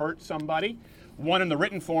designed to hurt somebody, one in the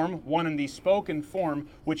written form, one in the spoken form,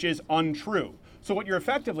 which is untrue. So what you're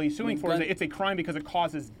effectively suing for is it's a crime because it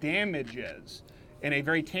causes damages in a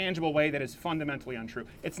very tangible way that is fundamentally untrue.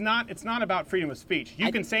 It's not about freedom of speech.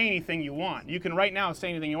 You can say anything you want. You can right now say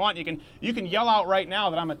anything you want. You can yell out right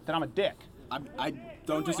now that I'm a dick. I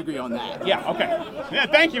don't disagree on that. Yeah, okay. Yeah,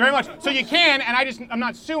 thank you very much. So you can, and I'm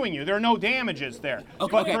not suing you. There are no damages there.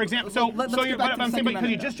 Okay. But for example, let's get back to the Second because you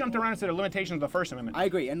Amendment. just jumped around and said the limitations of the First Amendment. I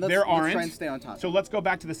agree, and let's try and stay on top. So let's go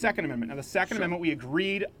back to the Second Amendment. Now the Second Amendment, we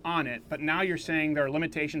agreed on it, but now you're saying there are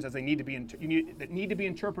limitations as they need to be that need to be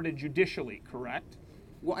interpreted judicially, correct?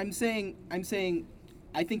 Well, I'm saying,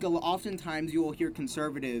 I think oftentimes you will hear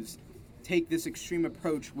conservatives take this extreme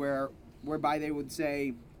approach whereby they would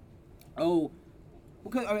say, oh,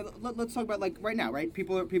 because let's talk about, like, right now, right?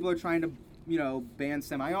 People are trying to, ban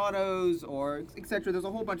semi-autos or etc. There's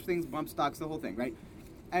a whole bunch of things, bump stocks, the whole thing, right?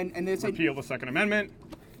 And they say repeal the Second Amendment.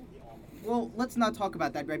 Well, let's not talk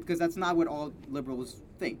about that, right? Because that's not what all liberals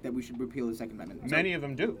think, that we should repeal the Second Amendment. Many of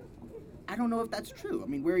them do. I don't know if that's true. I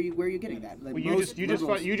mean, where are you getting that? Like, well,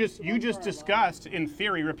 you just discussed in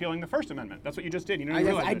theory repealing the First Amendment. That's what you just did.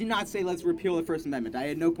 I did not say let's repeal the First Amendment. I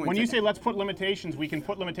had no point. When you say let's put limitations, we can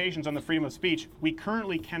put limitations on the freedom of speech. We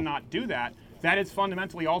currently cannot do that. That is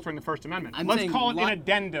fundamentally altering the First Amendment. Let's call it an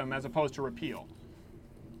addendum as opposed to repeal.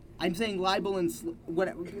 I'm saying libel and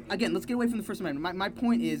again. Let's get away from the First Amendment. My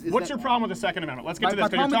point is what's your problem with the Second Amendment? Let's get to this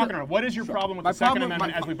because you're talking about what is your problem with the Second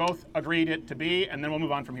Amendment as we both agreed it to be, and then we'll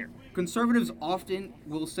move on from here. Conservatives often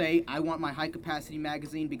will say, "I want my high-capacity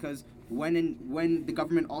magazine because when the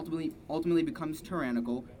government ultimately becomes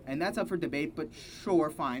tyrannical," and that's up for debate. But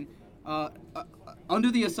sure, fine.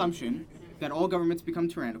 Under the assumption that all governments become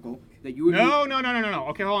tyrannical, that you would No.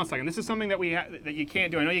 Okay, hold on a second. This is something that that you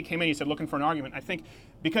can't do. I know you came in, you said looking for an argument. I think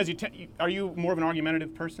because are you more of an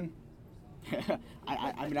argumentative person?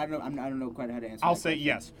 I don't know quite how to answer. I'll say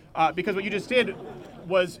yes, because what you just did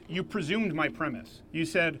was you presumed my premise. You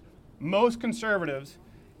said most conservatives,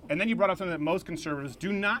 and then you brought up something that most conservatives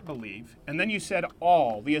do not believe, and then you said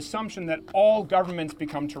the assumption that all governments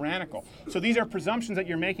become tyrannical. So these are presumptions that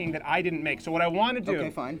you're making that I didn't make. So what I want to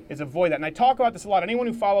do is avoid that. And I talk about this a lot. Anyone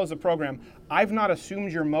who follows the program, I've not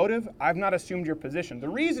assumed your motive. I've not assumed your position. The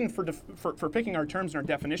reason for picking our terms and our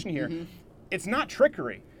definition here, it's not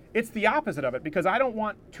trickery. It's the opposite of it, because I don't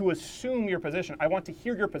want to assume your position. I want to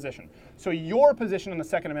hear your position. So your position on the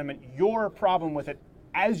Second Amendment, your problem with it,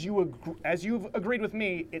 as you've agreed with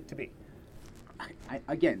me it to be.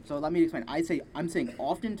 Again, so let me explain. I'm saying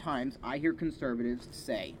oftentimes I hear conservatives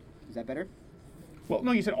say, is that better? Well,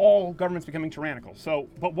 no, you said all government's becoming tyrannical. So,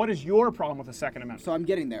 but what is your problem with the Second Amendment? So I'm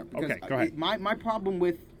getting there. Because okay, go ahead. My problem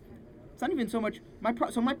with, it's not even so much, my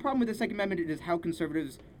problem with the Second Amendment is how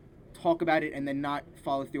conservatives talk about it and then not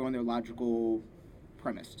follow through on their logical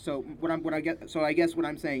premise. So I guess what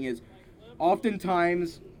I'm saying is,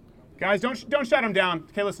 oftentimes, guys, don't shut him down.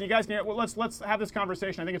 Okay, listen, you guys can. Well, let's have this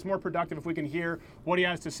conversation. I think it's more productive if we can hear what he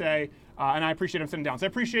has to say, and I appreciate him sitting down. So I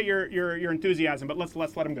appreciate your enthusiasm, but let's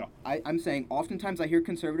let him go. I'm saying oftentimes I hear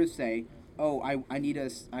conservatives say, "Oh, I need an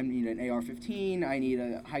AR-15. I need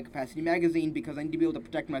a high-capacity magazine because I need to be able to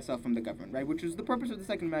protect myself from the government, right? Which is the purpose of the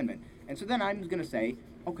Second Amendment." And so then I'm going to say,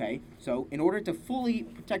 okay, so in order to fully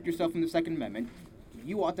protect yourself from the Second Amendment,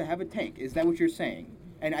 you ought to have a tank. Is that what you're saying?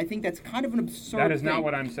 And I think that's kind of an absurd That is thing. not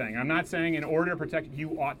what I'm saying. I'm not saying in order to protect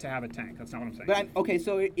you ought to have a tank. That's not what I'm saying. But okay,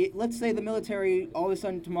 so let's say the military all of a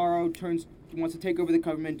sudden tomorrow wants to take over the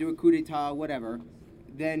government, do a coup d'etat, whatever.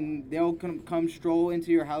 Then they'll come stroll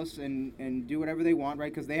into your house and do whatever they want,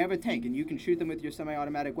 right? Because they have a tank, and you can shoot them with your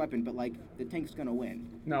semi-automatic weapon, but like the tank's gonna win.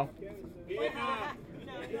 No.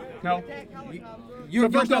 No. You'll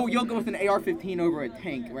go with an AR-15 over a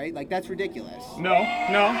tank, right? Like that's ridiculous. No.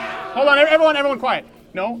 Hold on, everyone quiet.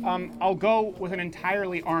 No, I'll go with an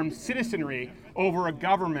entirely armed citizenry over a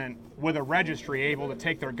government with a registry able to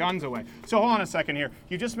take their guns away. So hold on a second here.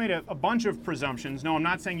 You just made a bunch of presumptions. No, I'm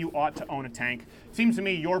not saying you ought to own a tank. It seems to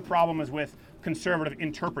me your problem is with conservative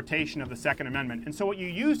interpretation of the Second Amendment. And so what you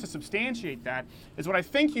use to substantiate that is what I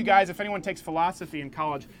think you guys, if anyone takes philosophy in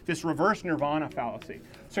college, this reverse nirvana fallacy.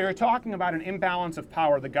 So you're talking about an imbalance of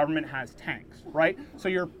power. The government has tanks, right? So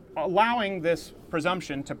you're allowing this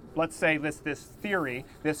presumption to, let's say, this theory,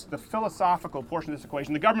 the philosophical portion of this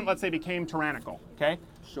equation. The government, let's say, became tyrannical, okay?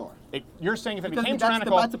 Sure. You're saying if it became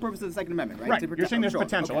tyrannical... That's the purpose of the Second Amendment, right? Right. You're saying there's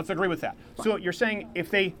potential. Okay. Let's agree with that. Fine. So you're saying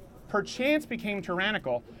if they perchance became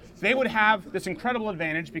tyrannical, they would have this incredible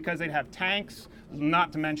advantage because they'd have tanks,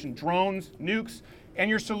 not to mention drones, nukes, and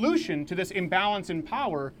your solution to this imbalance in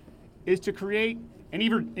power is to create an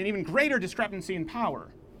even greater discrepancy in power.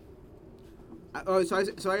 So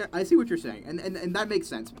I see what you're saying, and that makes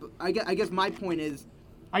sense. But I guess my point is,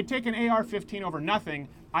 I'd take an AR-15 over nothing.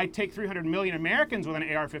 I'd take 300 million Americans with an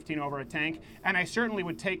AR-15 over a tank, and I certainly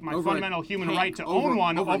would take my fundamental human right to own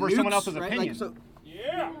one over someone else's opinion. Like,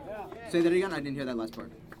 say that again. I didn't hear that last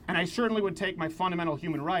part. And I certainly would take my fundamental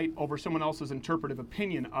human right over someone else's interpretive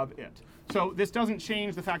opinion of it. So this doesn't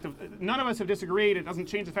change the fact of, none of us have disagreed, it doesn't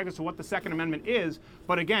change the fact as to what the Second Amendment is,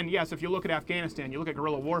 but again, yes, if you look at Afghanistan, you look at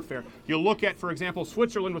guerrilla warfare, you look at, for example,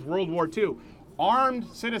 Switzerland with World War II, armed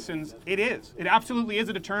citizens, it absolutely is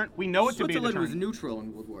a deterrent. We know it to be a deterrent. Switzerland was neutral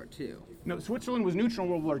in World War II. No, Switzerland was neutral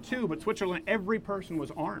in World War II, but Switzerland, every person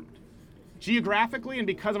was armed. Geographically and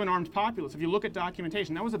because of an armed populace, if you look at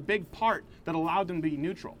documentation, that was a big part that allowed them to be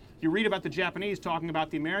neutral. You read about the Japanese talking about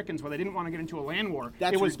the Americans where they didn't want to get into a land war.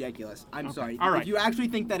 That's ridiculous. I'm sorry. All right. If you actually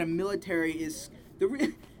think that a military is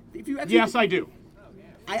yes, I do.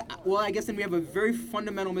 I guess then we have a very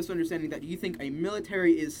fundamental misunderstanding that you think a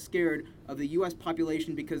military is scared of the U.S.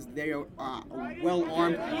 population because they are well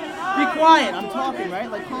armed. Be quiet. I'm talking, right?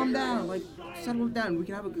 Like, calm down. Like, settle down. We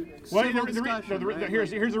can have a civil discussion.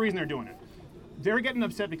 Here's the reason they're doing it. They're getting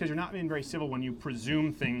upset because you're not being very civil when you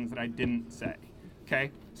presume things that I didn't say. Okay?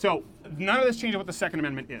 So none of this changes what the Second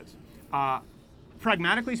Amendment is.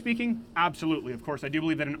 Pragmatically speaking, absolutely. Of course, I do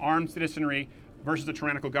believe that an armed citizenry versus a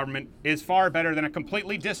tyrannical government is far better than a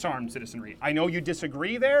completely disarmed citizenry. I know you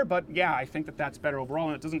disagree there, but yeah, I think that that's better overall,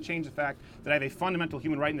 and it doesn't change the fact that I have a fundamental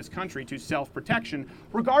human right in this country to self-protection,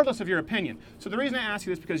 regardless of your opinion. So the reason I ask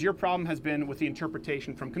you this is because your problem has been with the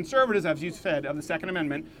interpretation from conservatives, as you said, of the Second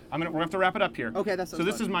Amendment. We're going to have to wrap it up here. Okay, that's so.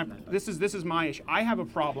 This is my issue. I have a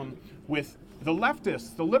problem with the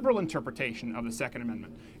leftists, the liberal interpretation of the Second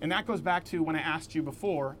Amendment, and that goes back to when I asked you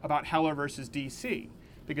before about Heller versus D.C.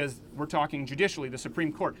 because we're talking judicially, the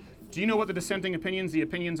Supreme Court. Do you know what the dissenting opinions, the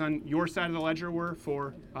opinions on your side of the ledger were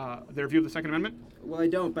for their view of the Second Amendment? Well, I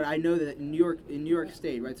don't, but I know that in New York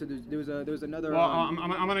State, right? So there was another. Well, I'm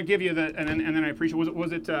going to give you the, and then I appreciate.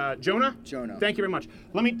 Was it Jonah? Jonah. Thank you very much.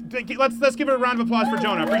 Let's give it a round of applause for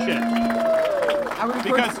Jonah. Appreciate it.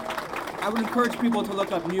 I would encourage people to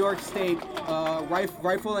look up New York State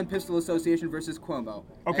Rifle and Pistol Association versus Cuomo.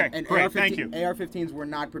 Okay, and great, thank you. AR-15s were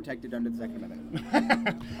not protected under the Second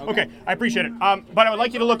Amendment. Okay, I appreciate it. But I would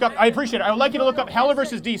like you to look up. I appreciate it. I would like you to look up Heller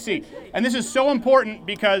versus D.C. And this is so important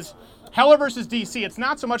because Heller versus D.C. It's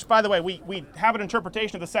not so much, by the way, we have an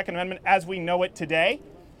interpretation of the Second Amendment as we know it today.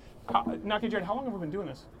 Naki Jared, how long have we been doing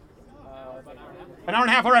this? An hour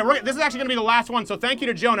and a half. All right, this is actually going to be the last one. So thank you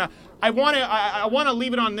to Jonah. I want to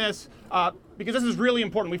leave it on this because this is really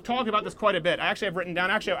important. We've talked about this quite a bit. I actually have written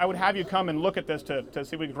down. Actually, I would have you come and look at this to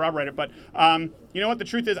see if we can corroborate it. But you know what? The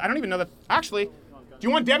truth is, I don't even know that. Actually, do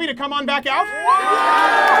you want Debbie to come on back out?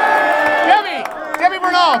 Debbie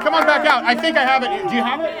Bernal, come on back out. I think I have it. Do you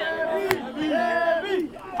have it?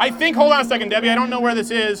 I think. Hold on a second, Debbie. I don't know where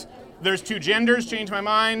this is. There's two genders. Change my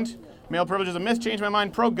mind. Male privilege is a myth. Change my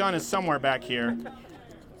mind. Pro-gun is somewhere back here.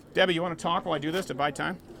 Debbie, you want to talk while I do this to buy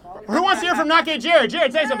time? Or who wants to hear from Naki Jared?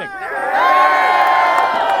 Jared, say something.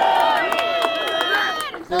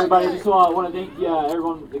 Everybody, just want to thank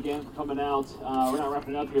everyone again for coming out. We're not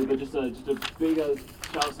wrapping up here, but just a big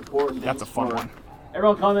shout of support. And that's a fun one.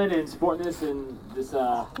 Everyone coming and supporting this in this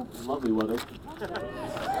lovely weather. It's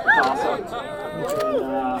awesome.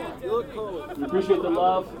 And, we appreciate the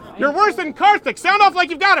love. You're worse than Karthik. Sound off like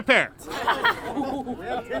you've got a pair.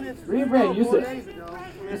 Read brand, use it.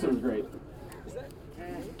 This was great.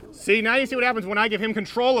 See, now you see what happens when I give him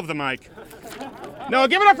control of the mic. No,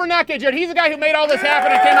 give it up for Naki Jared. He's the guy who made all this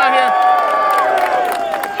happen and came out here.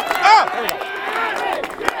 Oh! There we go.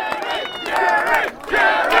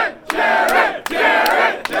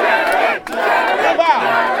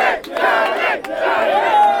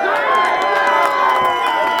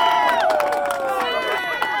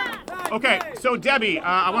 Okay, so Debbie,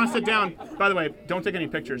 I want to sit down. By the way, don't take any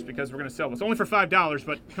pictures because we're going to sell this. Only for $5,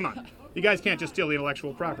 but come on. You guys can't just steal the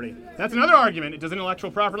intellectual property. That's another argument. Does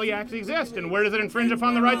intellectual property actually exist? And where does it infringe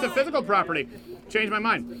upon the rights of physical property? Change my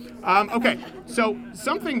mind. Okay, so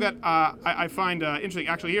something that I find interesting,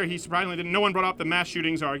 actually here, he surprisingly didn't, no one brought up the mass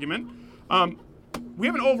shootings argument. We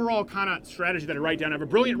have an overall kind of strategy that I write down. I have a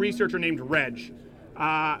brilliant researcher named Reg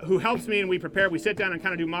who helps me, and we sit down and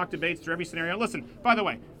kind of do mock debates through every scenario. Listen, by the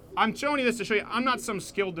way, I'm showing you this to show you I'm not some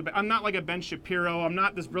skilled debate. I'm not like a Ben Shapiro. I'm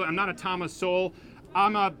not this brilliant. I'm not a Thomas Sowell.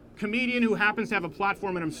 I'm a comedian who happens to have a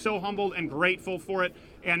platform, and I'm so humbled and grateful for it.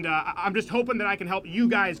 And I'm just hoping that I can help you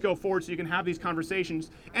guys go forward so you can have these conversations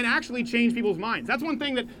and actually change people's minds. That's one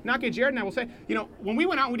thing that Naki Jared and I will say. You know, when we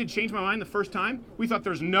went out and we did Change My Mind the first time, we thought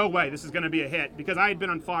there's no way this is going to be a hit because I had been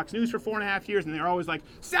on Fox News for 4.5 years, and they were always like,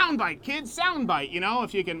 soundbite, kids, soundbite, you know,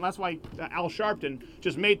 if you can. That's why Al Sharpton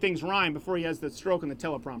just made things rhyme before he has the stroke in the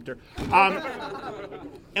teleprompter.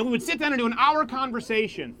 And we would sit down and do an hour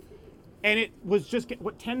conversation. And it was just,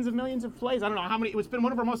 tens of millions of plays? I don't know how many. It's been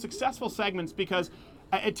one of our most successful segments because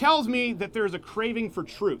it tells me that there's a craving for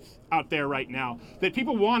truth out there right now. That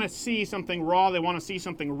people want to see something raw, they want to see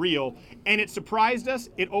something real. And it surprised us,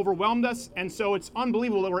 it overwhelmed us, and so it's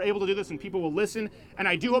unbelievable that we're able to do this and people will listen. And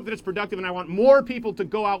I do hope that it's productive, and I want more people to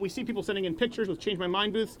go out. We see people sending in pictures with Change My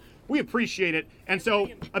Mind booths. We appreciate it. And so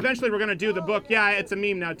eventually we're going to do the book. Yeah, it's a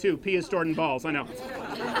meme now too. Pee is stored in balls, I know.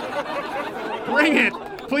 Bring it.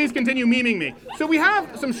 Please continue memeing me. So we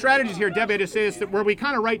have some strategies here, Debbie, to say this, where we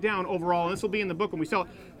kind of write down overall, and this will be in the book when we sell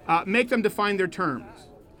it, make them define their terms.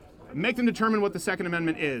 Make them determine what the Second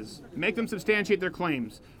Amendment is. Make them substantiate their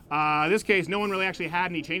claims. In this case, no one really actually had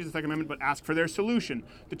any changes to the Second Amendment, but ask for their solution.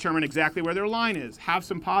 Determine exactly where their line is. Have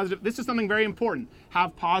some positive, this is something very important,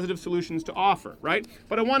 have positive solutions to offer, right?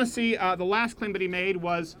 But I want to see, the last claim that he made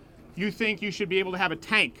was, you think you should be able to have a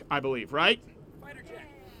tank, I believe, right?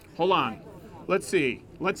 Hold on. Let's see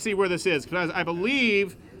where this is, because I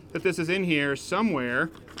believe that this is in here somewhere.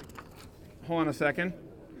 Hold on a second.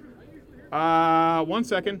 1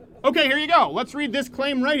 second. Okay, here you go. Let's read this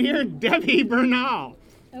claim right here, Debbie Bernal.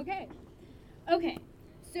 Okay.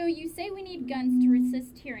 So you say we need guns to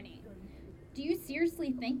resist tyranny. Do you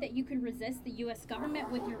seriously think that you could resist the U.S. government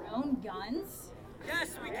with your own guns?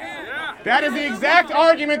 Yes, we can. That is the exact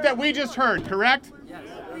argument that we just heard, correct? Yes.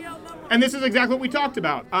 And this is exactly what we talked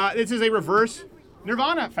about. This is a reverse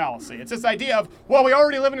nirvana fallacy. It's this idea of, well, we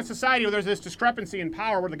already live in a society where there's this discrepancy in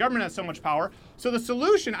power, where the government has so much power. So the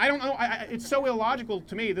solution, I don't know, it's so illogical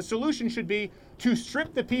to me. The solution should be to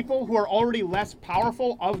strip the people who are already less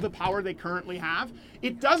powerful of the power they currently have.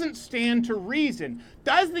 It doesn't stand to reason.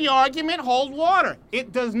 Does the argument hold water?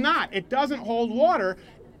 It does not. It doesn't hold water.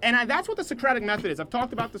 And that's what the Socratic method is. I've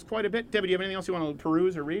talked about this quite a bit. Debbie, do you have anything else you want to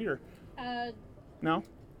peruse or read? Or? No?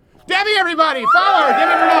 Debbie, everybody! Follow her!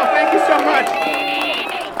 Debbie Bernal, thank you so much.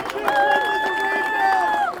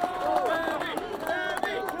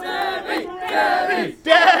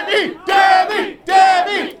 Debbie!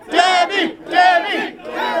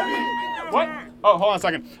 What? Oh, hold on a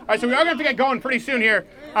second. All right, so we are going to get going pretty soon here.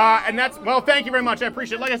 And that's, well, thank you very much. I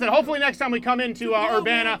appreciate it. Like I said, hopefully next time we come into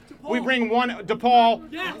Urbana, we bring one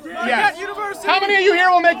DePaul. Yes. How many of you here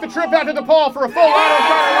will make the trip out to DePaul for a full Auto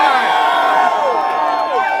ride?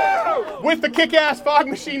 With the kick-ass fog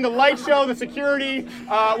machine, the light show, the security.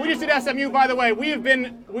 We just did SMU, by the way.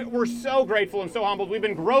 We're so grateful and so humbled. We've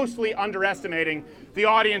been grossly underestimating the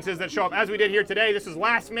audiences that show up, as we did here today. This is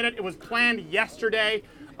last minute. It was planned yesterday.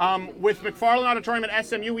 With McFarland Auditorium at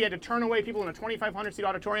SMU, we had to turn away people in a 2,500-seat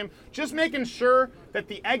auditorium. Just making sure that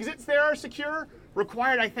the exits there are secure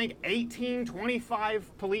required, I think,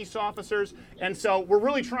 25 police officers. And so we're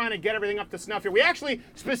really trying to get everything up to snuff here. We actually,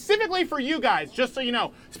 specifically for you guys, just so you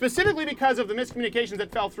know, specifically because of the miscommunications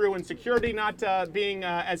that fell through and security not being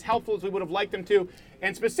as helpful as we would have liked them to,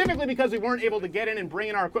 and specifically because we weren't able to get in and bring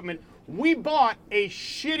in our equipment, we bought a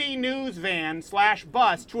shitty news van /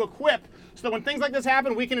 bus to equip so that when things like this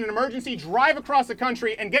happen, we can, in an emergency, drive across the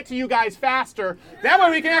country and get to you guys faster. That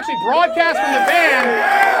way we can actually broadcast from the van.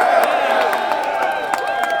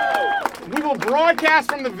 We will broadcast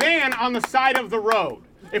from the van on the side of the road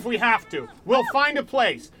if we have to. We'll find a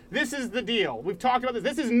place. This is the deal. We've talked about this.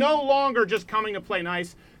 This is no longer just coming to play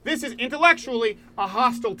nice. This is intellectually a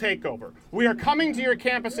hostile takeover. We are coming to your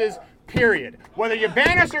campuses, period. Whether you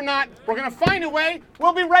ban us or not, we're going to find a way.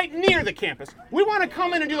 We'll be right near the campus. We want to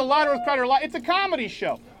come in and do the Louder with Crowder Live. It's a comedy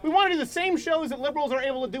show. We want to do the same shows that liberals are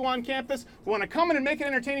able to do on campus. We want to come in and make it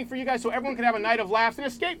entertaining for you guys so everyone can have a night of laughs and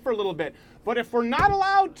escape for a little bit. But if we're not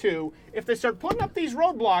allowed to, if they start putting up these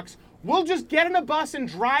roadblocks, we'll just get in a bus and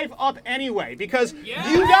drive up anyway. Because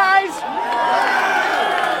you guys...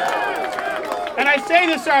 And I say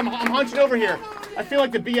this, I'm hunched over here. I feel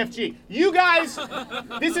like the BFG. You guys,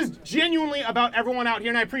 this is genuinely about everyone out here,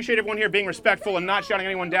 and I appreciate everyone here being respectful and not shouting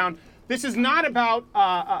anyone down. This is not about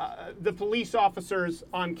the police officers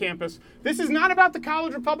on campus. This is not about the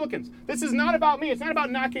college Republicans. This is not about me. It's not about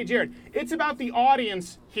Nake Jared. It's about the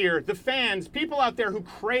audience here, the fans, people out there who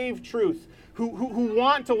crave truth, who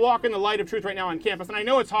want to walk in the light of truth right now on campus. And I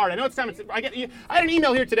know it's hard. I know it's time. I had an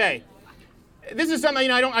email here today. This is something,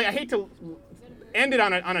 I hate to end it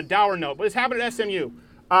on a dour note, but it's happened at SMU.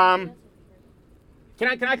 Can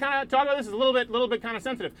I kind of talk about this? It's a little bit kind of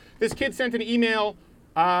sensitive. This kid sent an email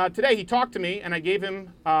today. He talked to me, and I gave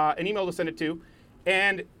him an email to send it to.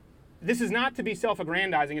 And this is not to be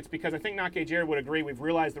self-aggrandizing. It's because I think Nake Jared would agree we've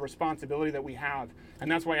realized the responsibility that we have,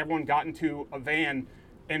 and that's why everyone got into a van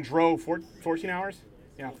and drove 14 hours?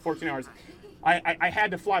 Yeah, 14 hours. I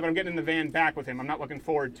had to fly, but I'm getting in the van back with him. I'm not looking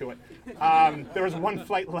forward to it. There was one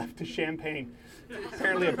flight left to Champaign,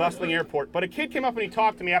 apparently a bustling airport. But a kid came up and he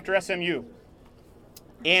talked to me after SMU.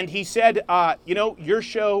 And he said, your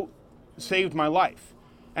show saved my life.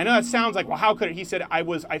 I know that sounds like, well, how could it? He said,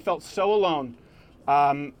 I felt so alone,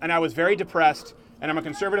 and I was very depressed, and I'm a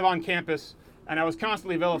conservative on campus, and I was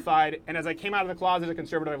constantly vilified, and as I came out of the closet as a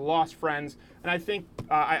conservative, I've lost friends, and I think,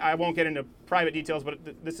 I won't get into private details, but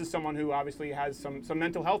this is someone who obviously has some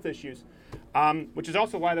mental health issues, which is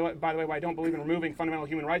also, by the way, why I don't believe in removing fundamental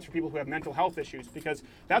human rights for people who have mental health issues, because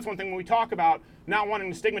that's one thing when we talk about not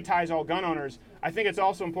wanting to stigmatize all gun owners, I think it's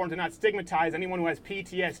also important to not stigmatize anyone who has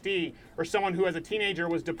PTSD or someone who as a teenager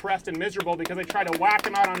was depressed and miserable because they tried to whack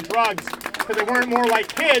them out on drugs because they weren't more like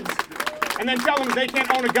kids, and then tell them they can't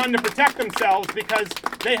own a gun to protect themselves because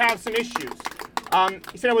they have some issues.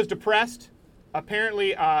 He said I was depressed.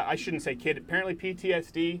 Apparently, I shouldn't say kid, apparently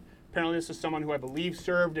PTSD. Apparently this is someone who I believe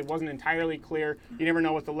served. It wasn't entirely clear. You never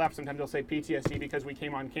know with the left. Sometimes they'll say PTSD because we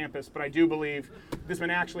came on campus. But I do believe this man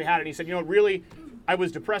actually had it. And he said, really, I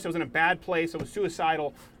was depressed. I was in a bad place. I was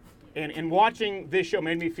suicidal. And watching this show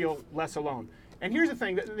made me feel less alone. And here's the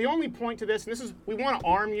thing. The only point to this, and this is, we want to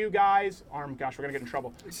arm you guys. We're going to get in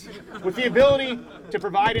trouble. With the ability to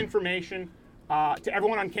provide information to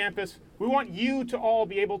everyone on campus. We want you to all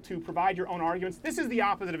be able to provide your own arguments. This is the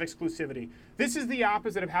opposite of exclusivity. This is the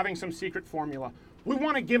opposite of having some secret formula. We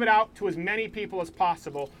want to give it out to as many people as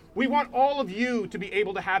possible. We want all of you to be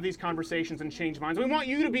able to have these conversations and change minds. We want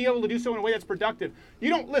you to be able to do so in a way that's productive. You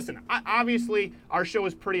don't listen. Obviously, our show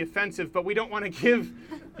is pretty offensive, but we don't want to give.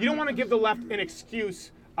 You don't want to give the left an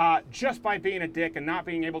excuse just by being a dick and not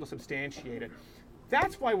being able to substantiate it.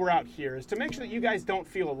 That's why we're out here, is to make sure that you guys don't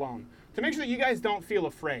feel alone, to make sure that you guys don't feel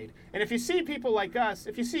afraid. And if you see people like us,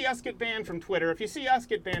 if you see us get banned from Twitter, if you see us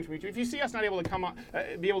get banned from YouTube, if you see us not able to come up,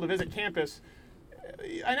 be able to visit campus,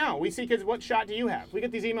 I know, we see kids, what shot do you have? We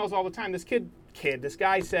get these emails all the time. This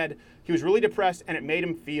guy said he was really depressed and it made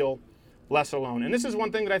him feel less alone. And this is one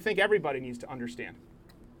thing that I think everybody needs to understand.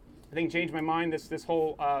 I think Changed My Mind, this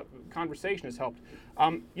whole conversation has helped.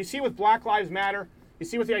 You see with Black Lives Matter, you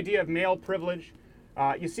see with the idea of male privilege,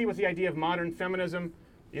 You see it with the idea of modern feminism.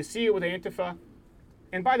 You see it with Antifa.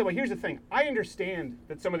 And by the way, here's the thing. I understand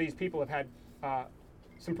that some of these people have had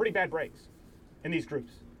some pretty bad breaks in these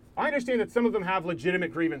groups. I understand that some of them have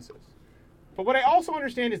legitimate grievances. But what I also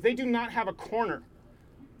understand is they do not have a corner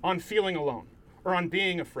on feeling alone or on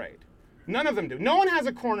being afraid. None of them do. No one has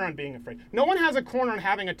a corner on being afraid. No one has a corner on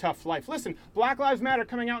having a tough life. Listen, Black Lives Matter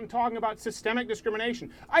coming out and talking about systemic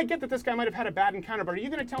discrimination. I get that this guy might have had a bad encounter, but are you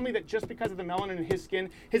going to tell me that just because of the melanin in his skin,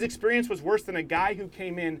 his experience was worse than a guy who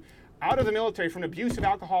came in out of the military from an abusive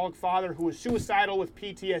alcoholic father who was suicidal with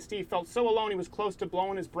PTSD, felt so alone he was close to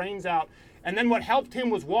blowing his brains out, and then what helped him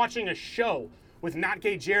was watching a show with Not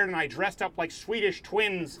Gay Jared and I dressed up like Swedish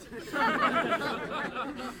twins.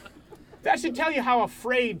 That should tell you how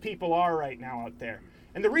afraid people are right now out there.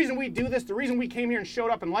 And the reason we do this, the reason we came here and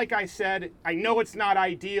showed up, and like I said, I know it's not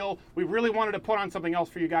ideal, we really wanted to put on something else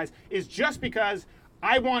for you guys, is just because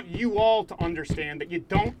I want you all to understand that you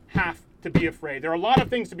don't have to be afraid. There are a lot of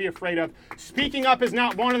things to be afraid of. Speaking up is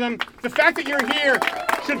not one of them. The fact that you're here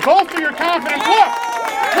should bolster your confidence.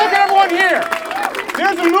 Look at everyone here.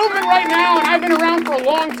 There's a movement right now, and I've been around for a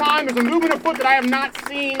long time. There's a movement afoot that I have not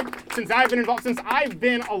seen since I've been involved, since I've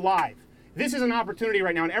been alive. This is an opportunity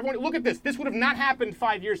right now, and everyone, look at this. This would have not happened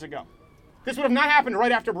 5 years ago. This would have not happened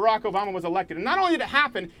right after Barack Obama was elected. And not only did it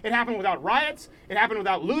happen without riots, it happened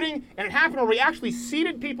without looting, and it happened where we actually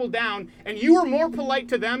seated people down, and you were more polite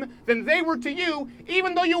to them than they were to you,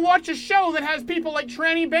 even though you watch a show that has people like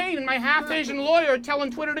Tranny Bain and my half-Asian lawyer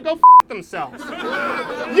telling Twitter to go themselves.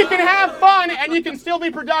 You can have fun, and you can still be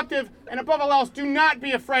productive, and above all else, do not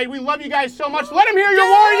be afraid. We love you guys so much. Let them hear your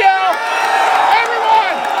war yell!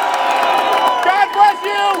 Everyone! God bless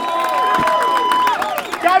you!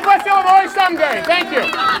 God bless Illinois someday. Thank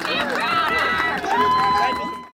you.